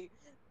 Barely.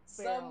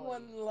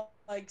 Someone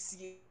likes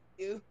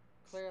you.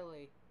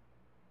 Clearly.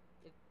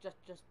 It just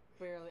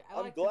barely. I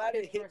I'm like glad to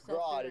it picture hit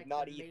myself Grodd doing and like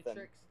not the Ethan.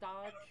 Matrix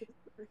dodge.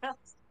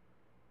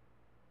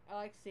 I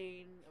like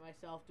seeing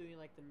myself doing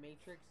like the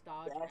Matrix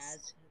dodge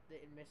as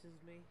it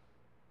misses me.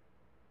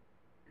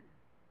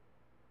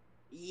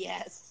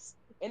 Yes.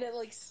 And it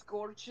like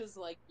scorches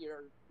like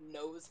your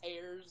nose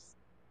hairs.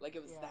 Like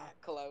it was that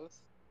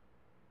close.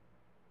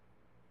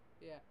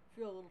 Yeah,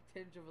 feel a little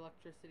tinge of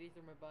electricity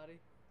through my body.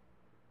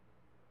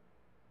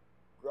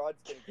 Grodd's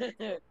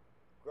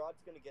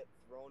gonna get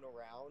thrown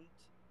around.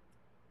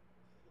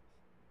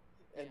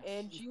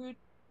 And you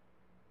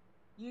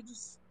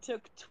just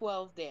took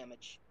 12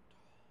 damage.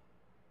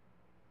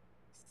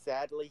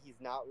 Sadly, he's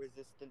not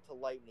resistant to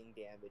lightning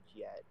damage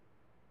yet.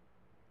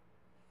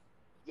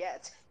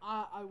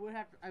 I would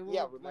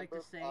like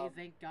to say,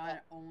 thank God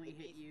it only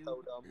hit you.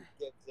 Totem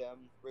gives him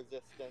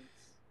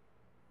resistance.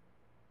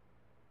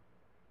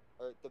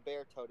 Or the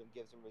bear totem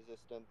gives him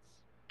resistance.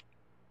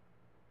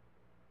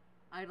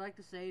 I'd like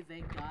to say,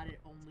 thank God it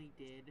only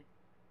did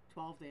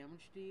 12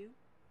 damage to you.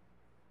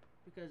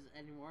 Because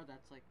anymore,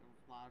 that's like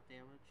a lot of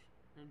damage.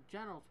 In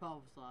general,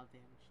 12 is a lot of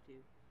damage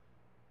too,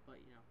 but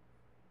you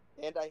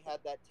know. And I had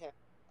that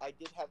I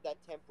did have that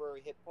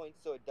temporary hit point,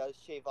 so it does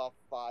shave off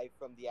 5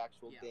 from the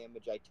actual Yeah.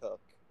 damage I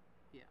took.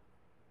 Yeah.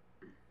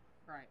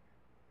 Right.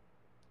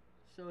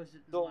 So is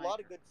it So a my lot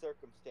turn? of good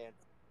circumstance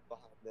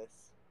behind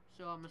this.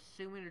 So I'm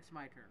assuming it's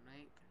my turn,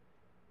 right?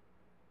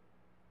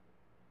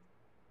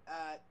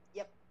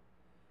 Yep.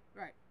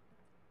 Right.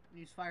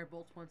 Use fire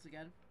bolts once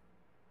again.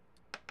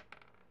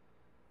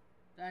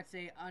 That's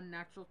a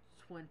unnatural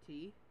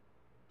 20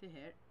 to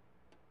hit.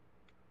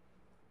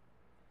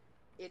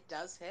 It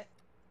does hit.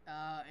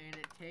 And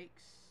it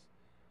takes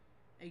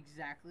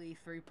exactly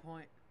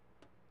 3.4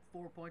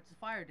 points of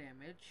fire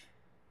damage.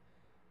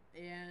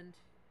 And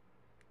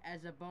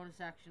as a bonus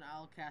action,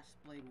 I'll cast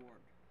Blade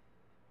Ward.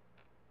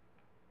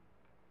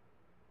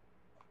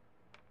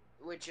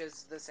 Which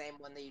is the same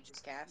one that you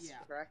just cast, Yeah.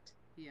 correct?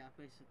 Yeah,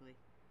 basically.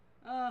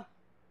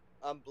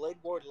 Blade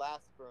Ward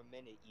lasts for a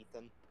minute,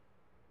 Ethan.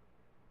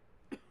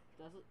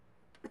 Does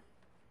it?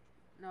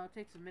 No, it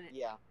takes a minute.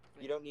 Yeah,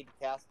 Wait. you don't need to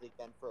cast it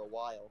again for a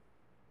while.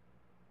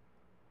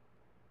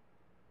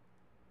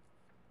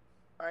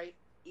 All right,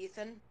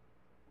 Ethan.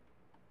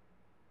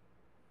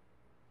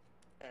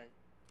 Turn.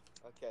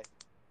 Okay.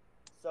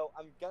 So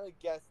I'm gonna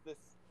guess this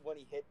when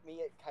he hit me,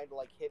 it kind of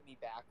like hit me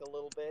back a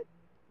little bit.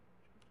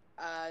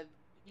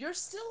 You're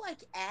still like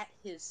at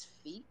his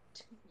feet.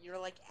 You're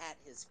like at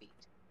his feet.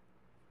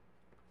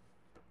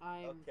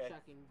 I'm Okay.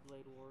 checking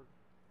Blade Ward.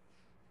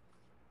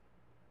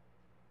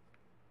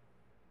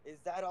 Is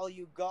that all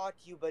you got,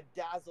 you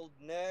bedazzled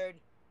nerd?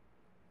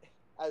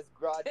 As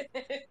Grodd,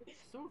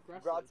 So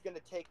aggressive. Grodd's gonna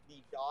take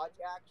the dodge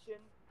action,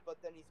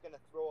 but then he's gonna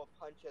throw a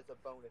punch as a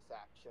bonus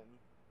action.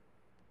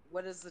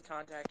 What does the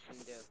taunt action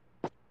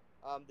do?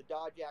 The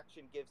dodge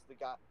action gives the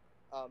guy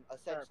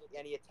essentially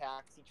any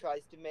attacks he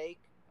tries to make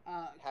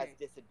Okay. has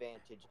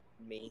disadvantage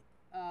on me.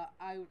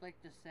 I would like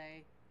to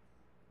say,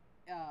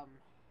 um,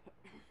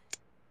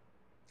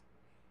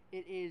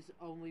 it is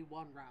only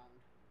one round.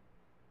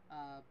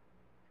 Uh,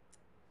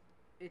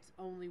 it's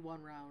only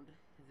one round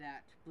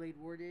that Blade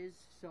Ward is,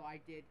 so I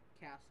did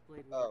cast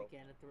Blade Ward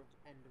again at the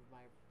end of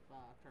my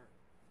turn.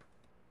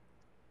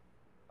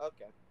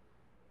 Okay.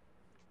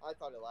 I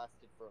thought it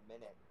lasted for a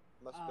minute.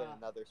 Must have been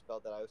another spell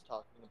that I was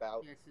talking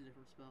about. Yeah, it's a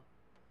different spell.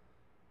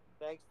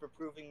 Thanks for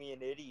proving me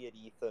an idiot,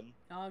 Ethan.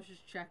 No, I was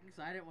just checking because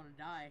I didn't want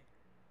to die.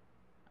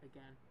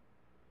 Again.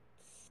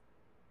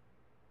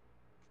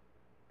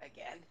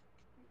 Again?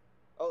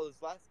 Oh,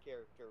 his last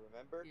character,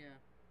 remember? Yeah.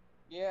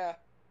 Yeah.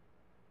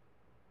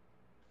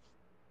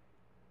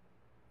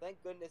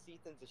 Thank goodness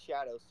Ethan's a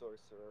shadow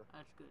sorcerer.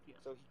 That's good, yes.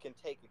 So he can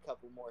take a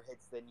couple more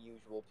hits than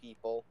usual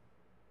people.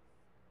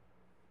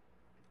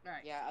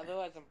 Alright. Yeah,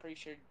 otherwise I'm pretty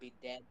sure he'd be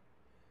dead.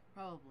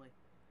 Probably.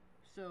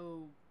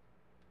 So,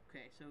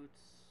 okay, so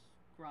it's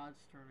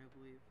Grodd's turn, I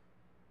believe.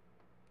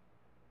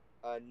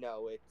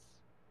 No, it's...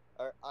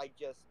 I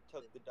just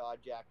took the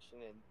dodge action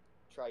and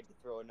tried to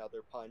throw another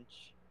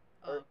punch.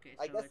 Oh, okay,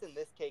 so I guess in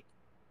this case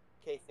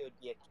it would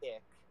be a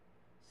kick.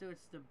 So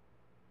it's the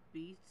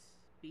beast's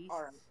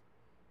Alright.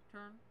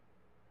 turn?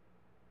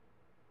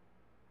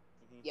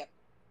 Mm-hmm. Yep.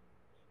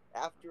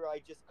 After I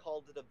just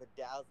called it a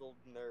bedazzled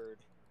nerd.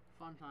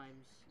 Fun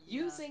times.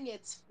 Using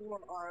its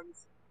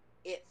forearms,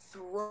 it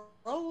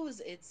throws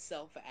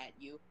itself at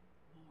you,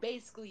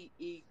 basically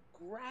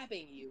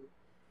grabbing you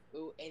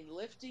and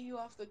lifting you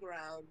off the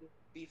ground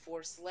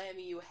before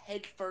slamming you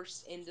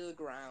headfirst into the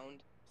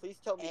ground. Please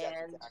tell me that's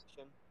And its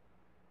action.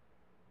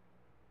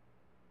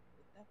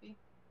 would that be?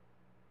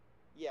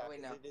 Yeah, Oh,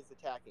 wait, because no. it is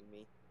attacking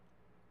me.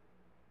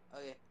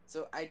 Okay,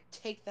 so I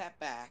take that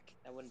back.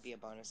 That wouldn't be a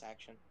bonus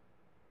action.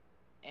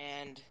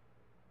 And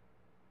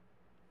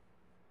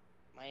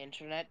my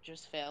internet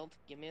just failed.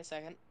 Give me a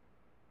second.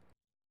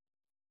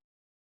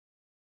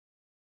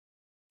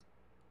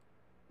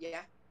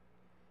 Yeah.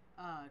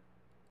 All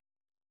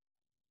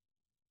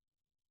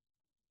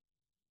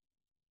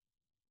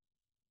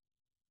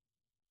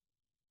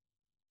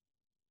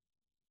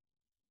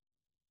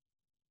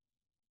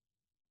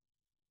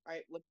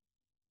right.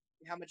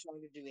 How much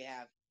longer do we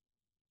have?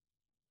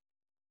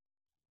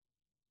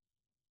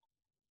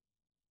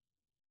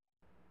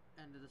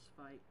 End of this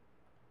fight.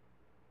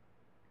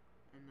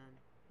 And then,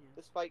 yeah.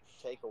 This fight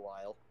could take a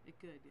while. It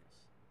could, yes.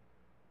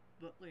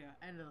 But,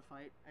 yeah, end of the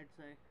fight, I'd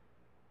say.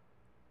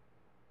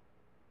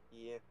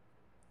 Yeah.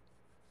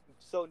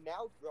 So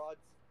now Grodd's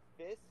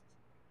fist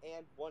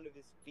and one of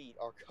his feet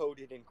are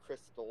coated in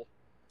crystal.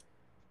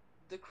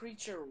 The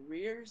creature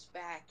rears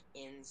back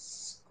and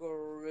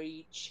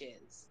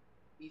screeches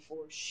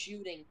before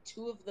shooting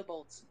two of the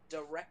bolts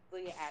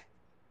directly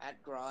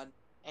at Grodd.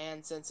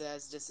 And since it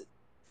has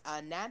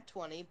nat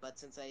 20, but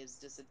since I use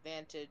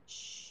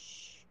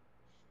disadvantage,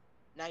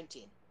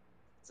 19.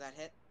 Does that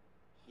hit?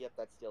 Yep,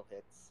 that still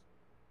hits.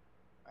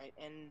 All right,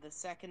 and the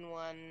second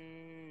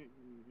one,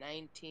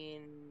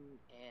 19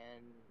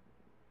 and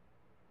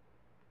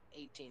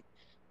 18.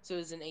 So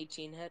is an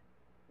 18 hit?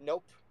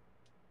 Nope.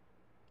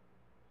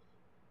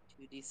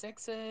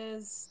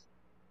 2d6s.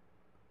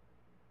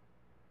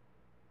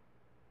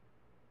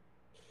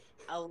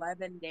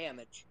 11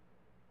 damage.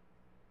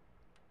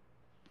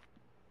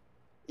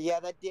 Yeah,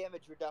 that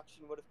damage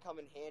reduction would have come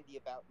in handy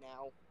about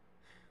now.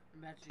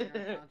 Imagine you're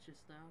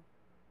unconscious now.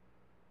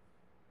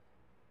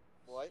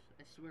 What?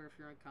 I swear if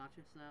you're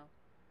unconscious now.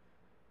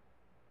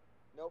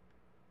 Nope.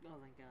 Oh,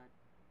 thank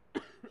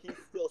God. He's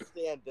still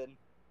standing.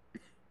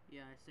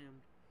 Yeah, I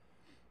assumed.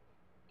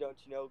 Don't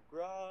you know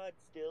Grodd's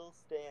still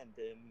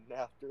standing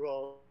after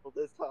all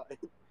this time?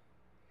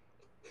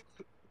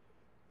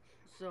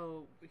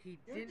 So he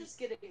You're didn't. just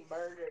getting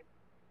murdered.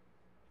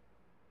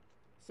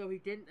 So he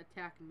didn't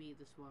attack me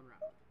this one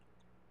round.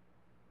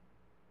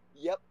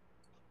 Yep.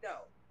 No,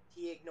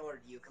 he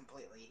ignored you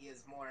completely. He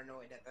is more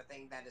annoyed at the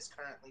thing that is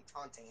currently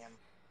taunting him.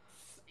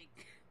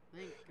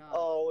 Thank God.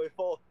 Oh,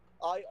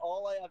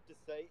 all I have to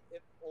say,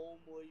 if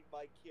only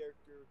my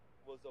character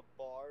was a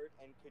bard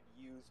and could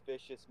use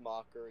vicious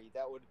mockery,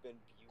 that would have been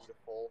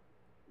beautiful.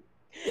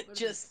 Would've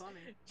been funny.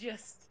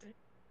 Just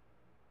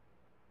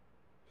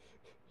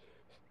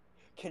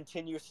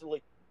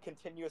Continuously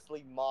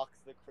mocks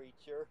the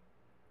creature.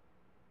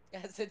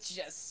 as it's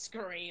just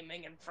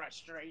screaming in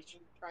frustration,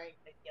 trying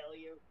to kill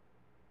you.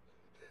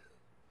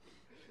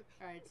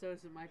 Alright, so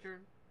is it my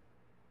turn?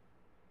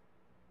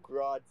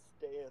 Grodd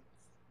stance.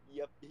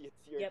 Yep,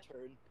 it's your Yep.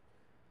 turn.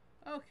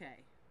 Okay,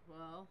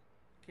 well,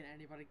 can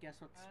anybody guess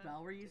what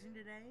spell we're using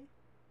today?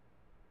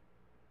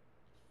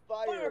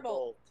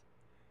 Firebolt.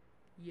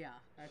 Yeah,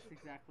 that's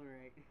exactly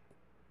right.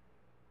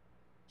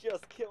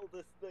 Just kill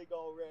this thing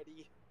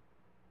already.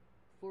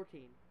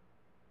 14.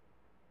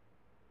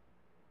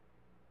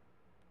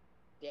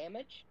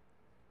 Damage?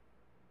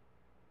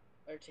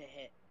 Or to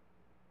hit?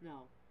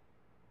 No,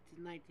 it's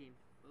 19.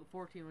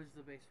 14 was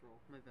the base roll.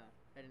 My bad.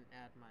 I didn't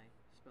add my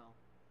spell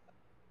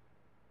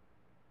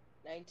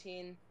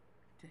 19.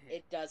 to hit.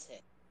 It does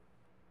hit.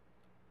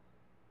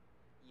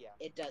 Yeah,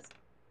 It does.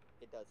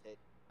 it does hit.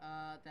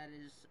 That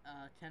is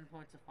 10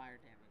 points of fire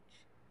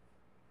damage.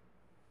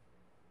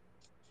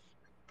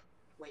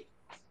 Wait,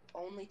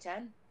 only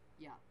 10?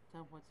 Yeah,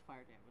 10 points of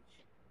fire damage.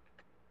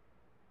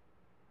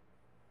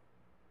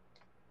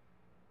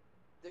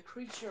 The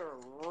creature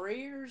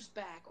rears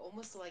back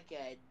almost like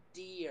a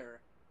deer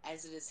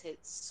as it is hit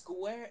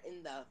square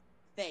in the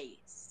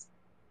face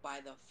by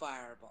the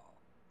fireball.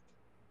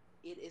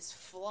 It is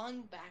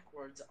flung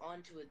backwards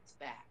onto its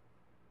back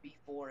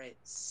before it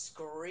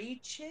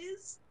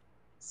screeches,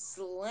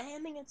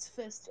 slamming its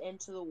fist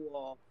into the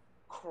wall,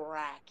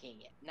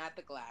 cracking it. Not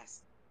the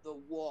glass, the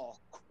wall,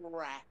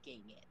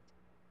 cracking it.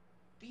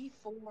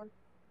 Before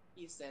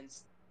he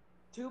sends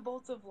two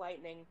bolts of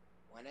lightning,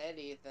 one at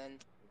Ethan,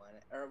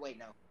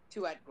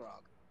 two at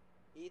Grog.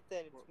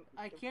 Ethan,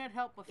 I can't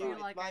help but dude, feel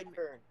it's like my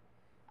turn.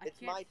 I It's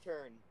can't. my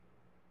turn.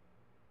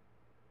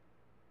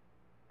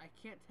 I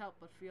can't help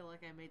but feel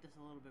like I made this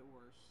a little bit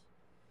worse.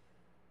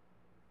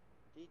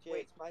 DJ,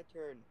 Wait. it's my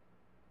turn.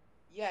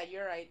 Yeah,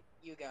 you're right.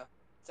 You go.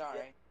 It's alright.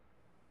 Yep.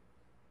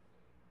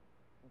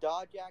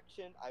 Dodge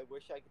action. I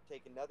wish I could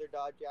take another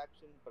dodge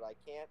action, but I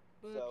can't.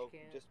 But So you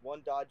can't. just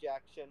one dodge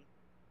action.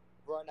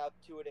 Run up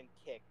to it and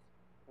kick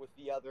with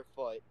the other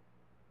foot.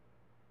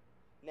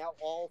 Now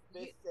all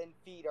fists and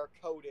feet are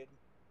coated.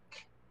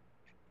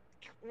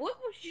 What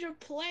was your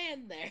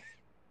plan there?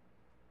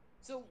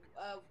 So,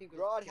 I think it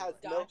was Grodd kill has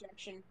it. no dodge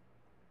action.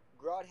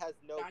 Grodd has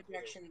no Dodge clue.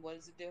 action. What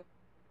does it do?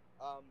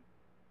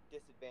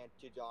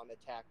 Disadvantage on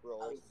attack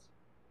rolls.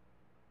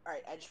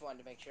 Alright, I just wanted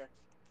to make sure.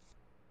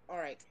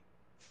 Alright.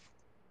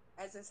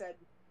 As I said,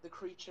 the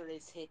creature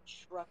is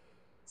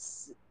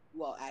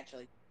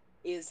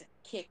is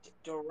kicked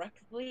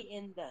directly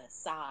in the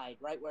side,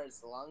 right where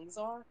its lungs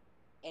are,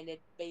 and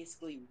it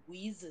basically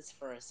wheezes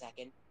for a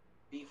second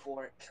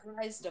before it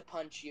tries to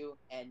punch you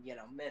and,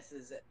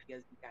 misses it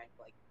because you kind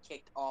of like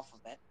kicked off of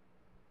it.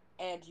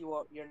 And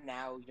your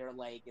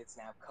leg is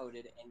now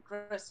coated in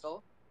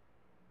crystal,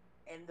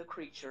 and the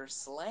creature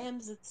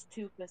slams its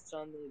two fists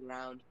on the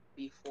ground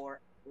before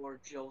or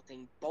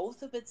jolting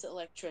both of its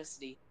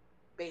electricity.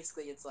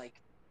 Basically, it's like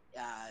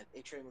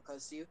extremely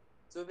close to you.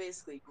 So it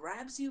basically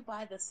grabs you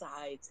by the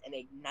sides and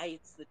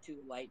ignites the two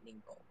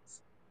lightning bolts.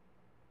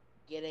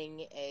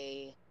 Getting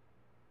a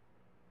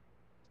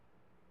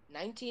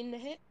 19 to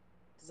hit.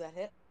 Does that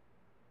hit?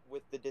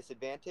 With the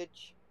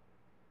disadvantage?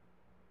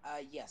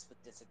 Yes,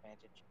 with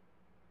disadvantage.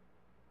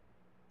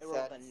 I Sad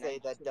rolled to a say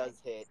that 19. does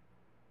hit.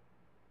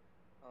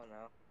 Oh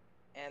no.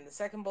 And the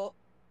second bolt,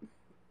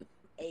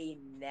 a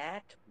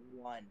nat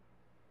 1.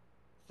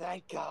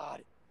 Thank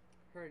God.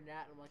 Heard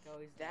Nat, I'm like, oh,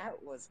 he's dead.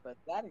 That was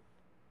pathetic.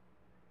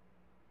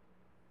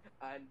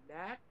 A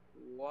nat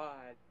 1.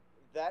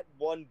 That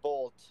one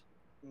bolt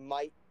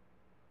might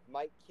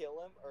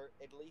kill him, or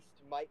at least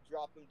might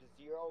drop him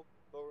to 0.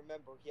 But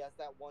remember, he has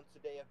that once a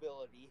day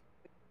ability.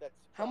 That's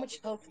How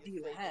much probably going health to be do a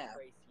you saving have?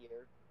 grace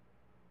here.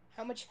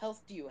 How much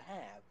health do you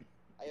have?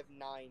 I have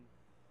 9.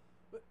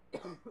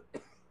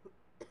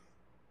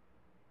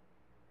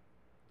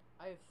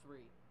 I have 3.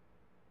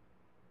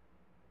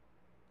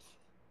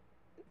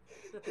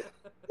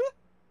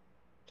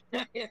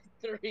 I have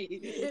 3. You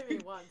hit me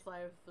once, I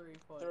have 3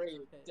 points 3. of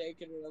hit.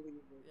 Take it or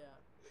leave it. Yeah.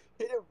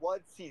 Hit him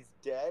once, he's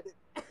dead.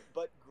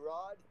 But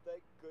Grodd,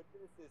 thank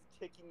goodness, is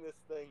ticking this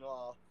thing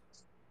off.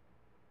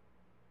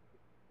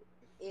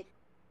 It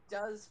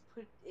does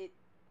put it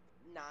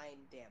 9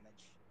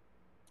 damage.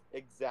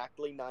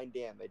 Exactly 9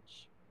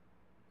 damage.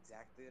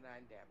 Exactly 9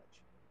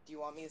 damage. Do you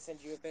want me to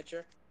send you a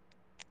picture?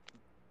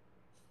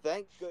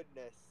 Thank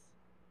goodness.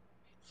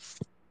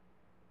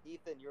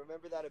 Ethan, you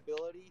remember that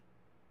ability?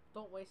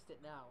 Don't waste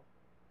it now.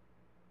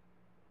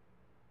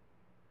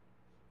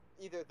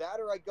 Either that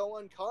or I go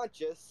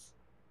unconscious.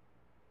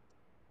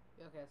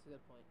 Okay, that's a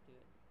good point. Do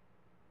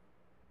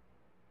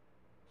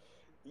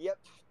it. Yep.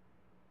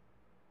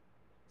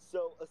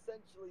 So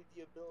essentially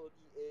the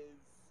ability is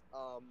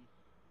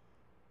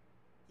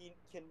he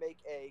can make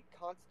a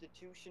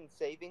constitution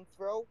saving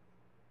throw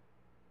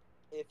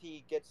if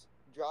he gets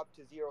dropped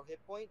to 0 hit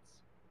points.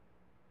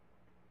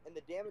 And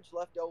the damage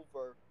left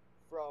over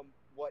from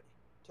what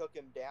took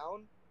him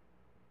down,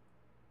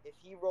 if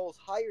he rolls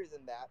higher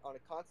than that on a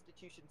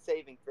constitution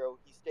saving throw,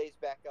 he stays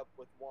back up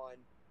with 1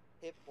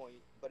 hit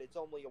point, but it's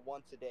only a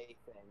once a day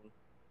thing.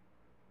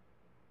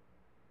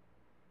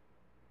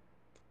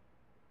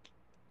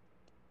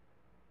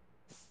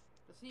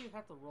 Does he even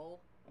have to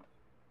roll?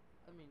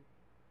 I mean,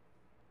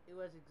 it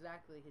was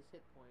exactly his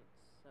hit points,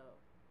 so.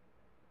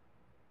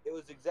 It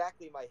was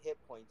exactly my hit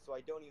points, so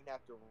I don't even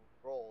have to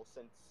roll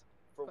since,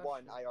 for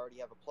one, Question. I already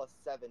have a +7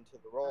 to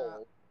the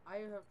roll. I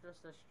have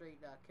just a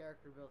straight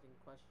character building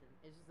question.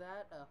 Is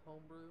that a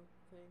homebrew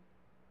thing?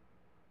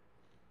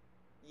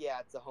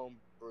 Yeah, it's a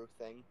homebrew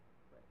thing.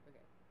 Right,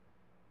 okay.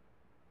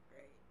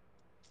 Great.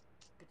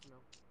 Good to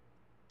know.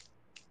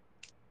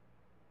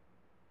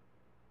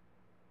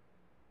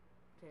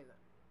 Okay then.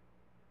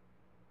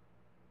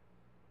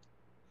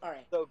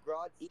 Alright. So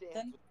Grodd stands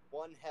Ethan? with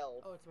 1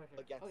 health Oh, it's my turn.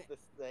 against Okay. this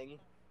thing.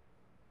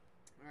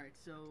 Alright,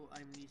 so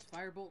I'm gonna use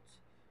Firebolt.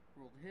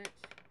 Roll to hit.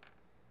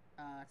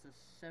 It's a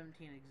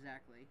 17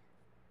 exactly.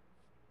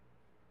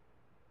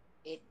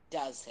 It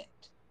does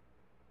hit.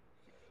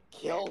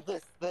 Kill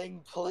this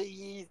thing,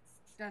 please!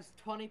 That's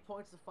 20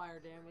 points of fire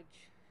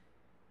damage.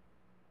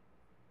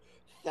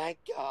 Thank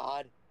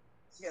God.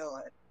 Kill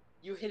it.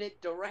 You hit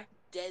it direct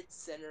dead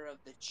center of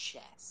the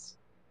chest.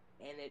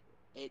 And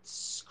it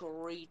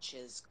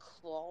screeches,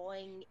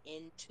 clawing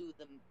into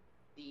the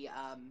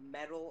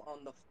metal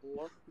on the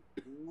floor,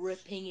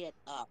 ripping it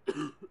up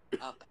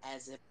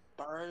as it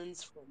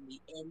burns from the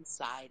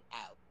inside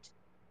out.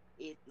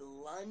 It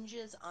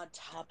lunges on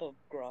top of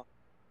Grodd,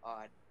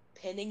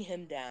 pinning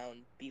him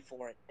down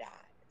before it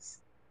dies,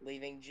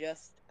 leaving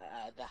just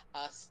the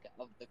husk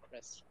of the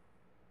crystal,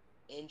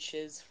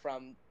 inches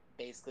from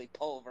basically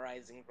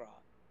pulverizing Grodd.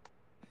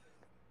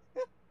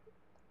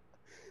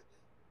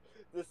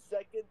 The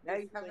second Now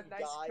this you have a thing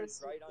nice dies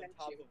crystal right on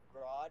top statue. of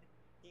Grodd,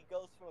 he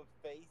goes from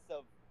a face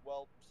of,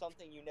 well,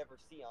 something you never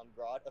see on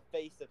Grodd, a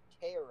face of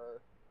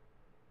terror,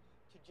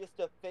 to just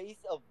a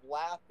face of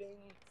laughing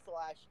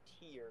 /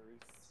 tears.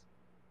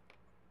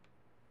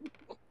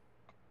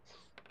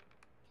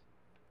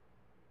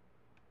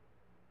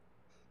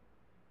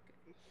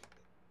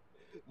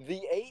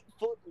 The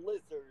 8-foot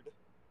lizard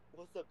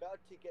was about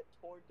to get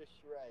torn to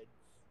shreds.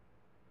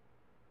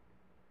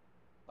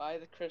 By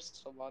the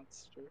crystal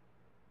monster.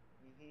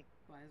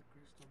 By the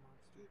crystal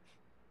monster.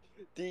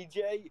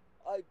 DJ,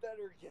 I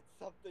better get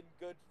something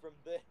good from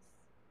this.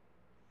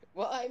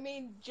 Well, I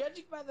mean,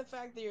 judging by the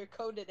fact that you're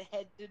coated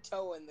head to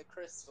toe in the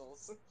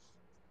crystals,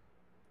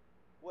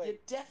 Wait, you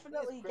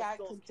definitely these got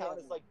crystals control. count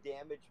as like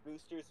damage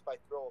boosters if I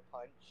throw a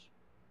punch?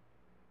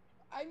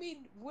 I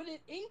mean, would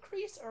it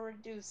increase or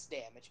reduce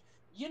damage?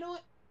 You know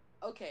what?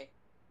 Okay,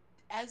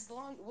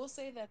 we'll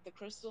say that the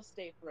crystals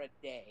stay for a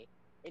day,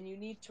 and you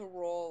need to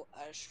roll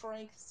a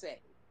strength save.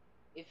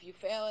 If you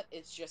fail it,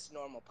 it's just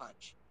normal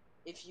punch.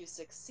 If you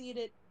succeed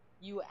it,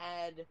 you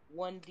add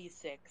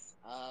 1d6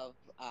 of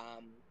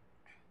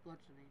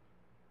Bludgeoning.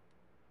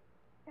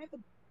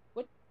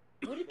 What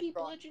would it be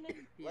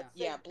bludgeoning? Yeah. Let's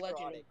say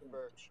Bludgeoning necrotic for,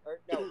 damage. or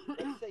no,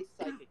 let's say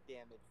psychic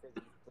damage for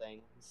these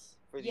things,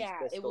 for these Yeah,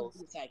 it would crystals.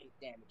 be psychic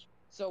damage.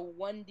 So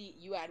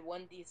you add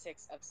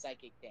 1d6 of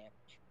psychic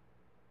damage.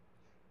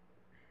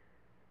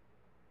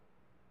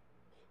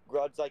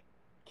 Grodd's like,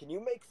 can you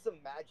make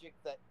some magic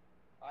that,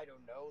 I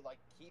don't know, like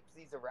keeps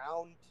these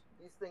around?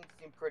 These things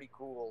seem pretty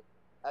cool.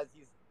 As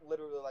he's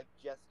literally like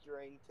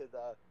gesturing to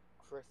the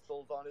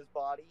crystals on his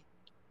body.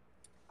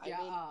 I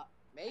mean,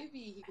 maybe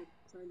he could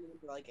turn it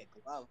into like a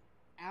glove.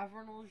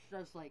 Avernal's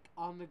just like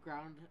on the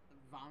ground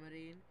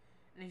vomiting,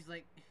 and he's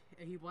like,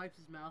 he wipes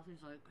his mouth and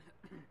he's like,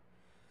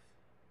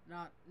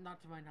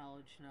 not to my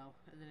knowledge, no.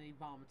 And then he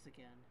vomits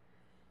again.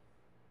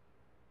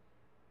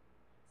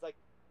 It's like,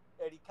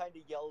 and he kind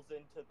of yells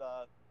into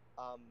the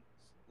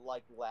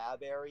like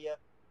lab area.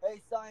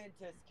 Hey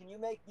scientists, can you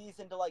make these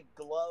into like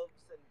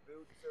gloves and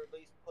boots, or at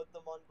least put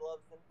them on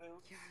gloves and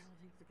boots? Yeah, I don't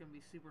think they're gonna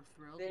be super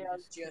thrilled. They We are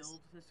just killed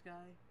this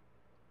guy.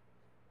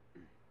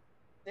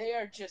 They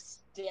are just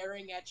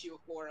staring at you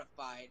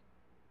horrified.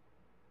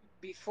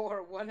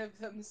 Before one of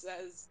them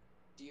says,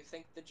 "Do you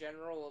think the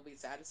general will be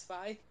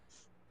satisfied?"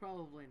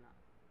 Probably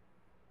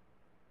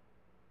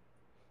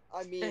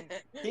not. I mean,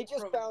 he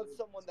just found Probably.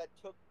 someone that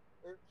took,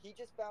 or he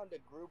just found a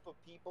group of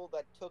people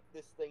that took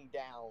this thing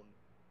down.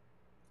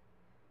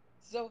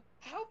 So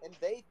how? And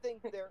they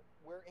think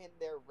we're in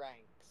their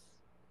ranks.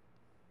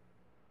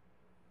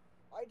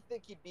 I'd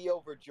think he'd be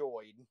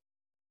overjoyed.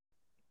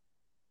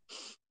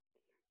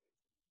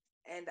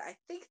 And I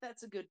think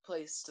that's a good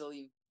place to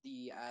leave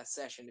the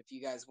session if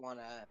you guys want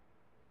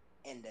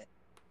to end it.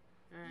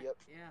 Alright, Yep.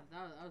 yeah,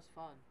 that was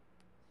fun.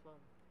 It's fun.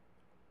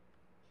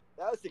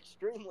 That was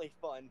extremely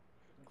fun.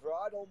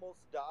 Grodd almost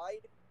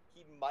died.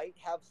 He might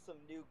have some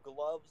new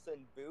gloves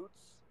and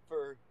boots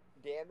for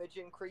damage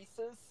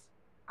increases.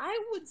 I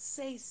would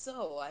say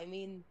so. I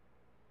mean,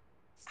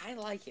 I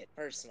like it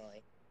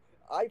personally.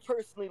 I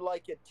personally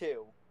like it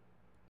too.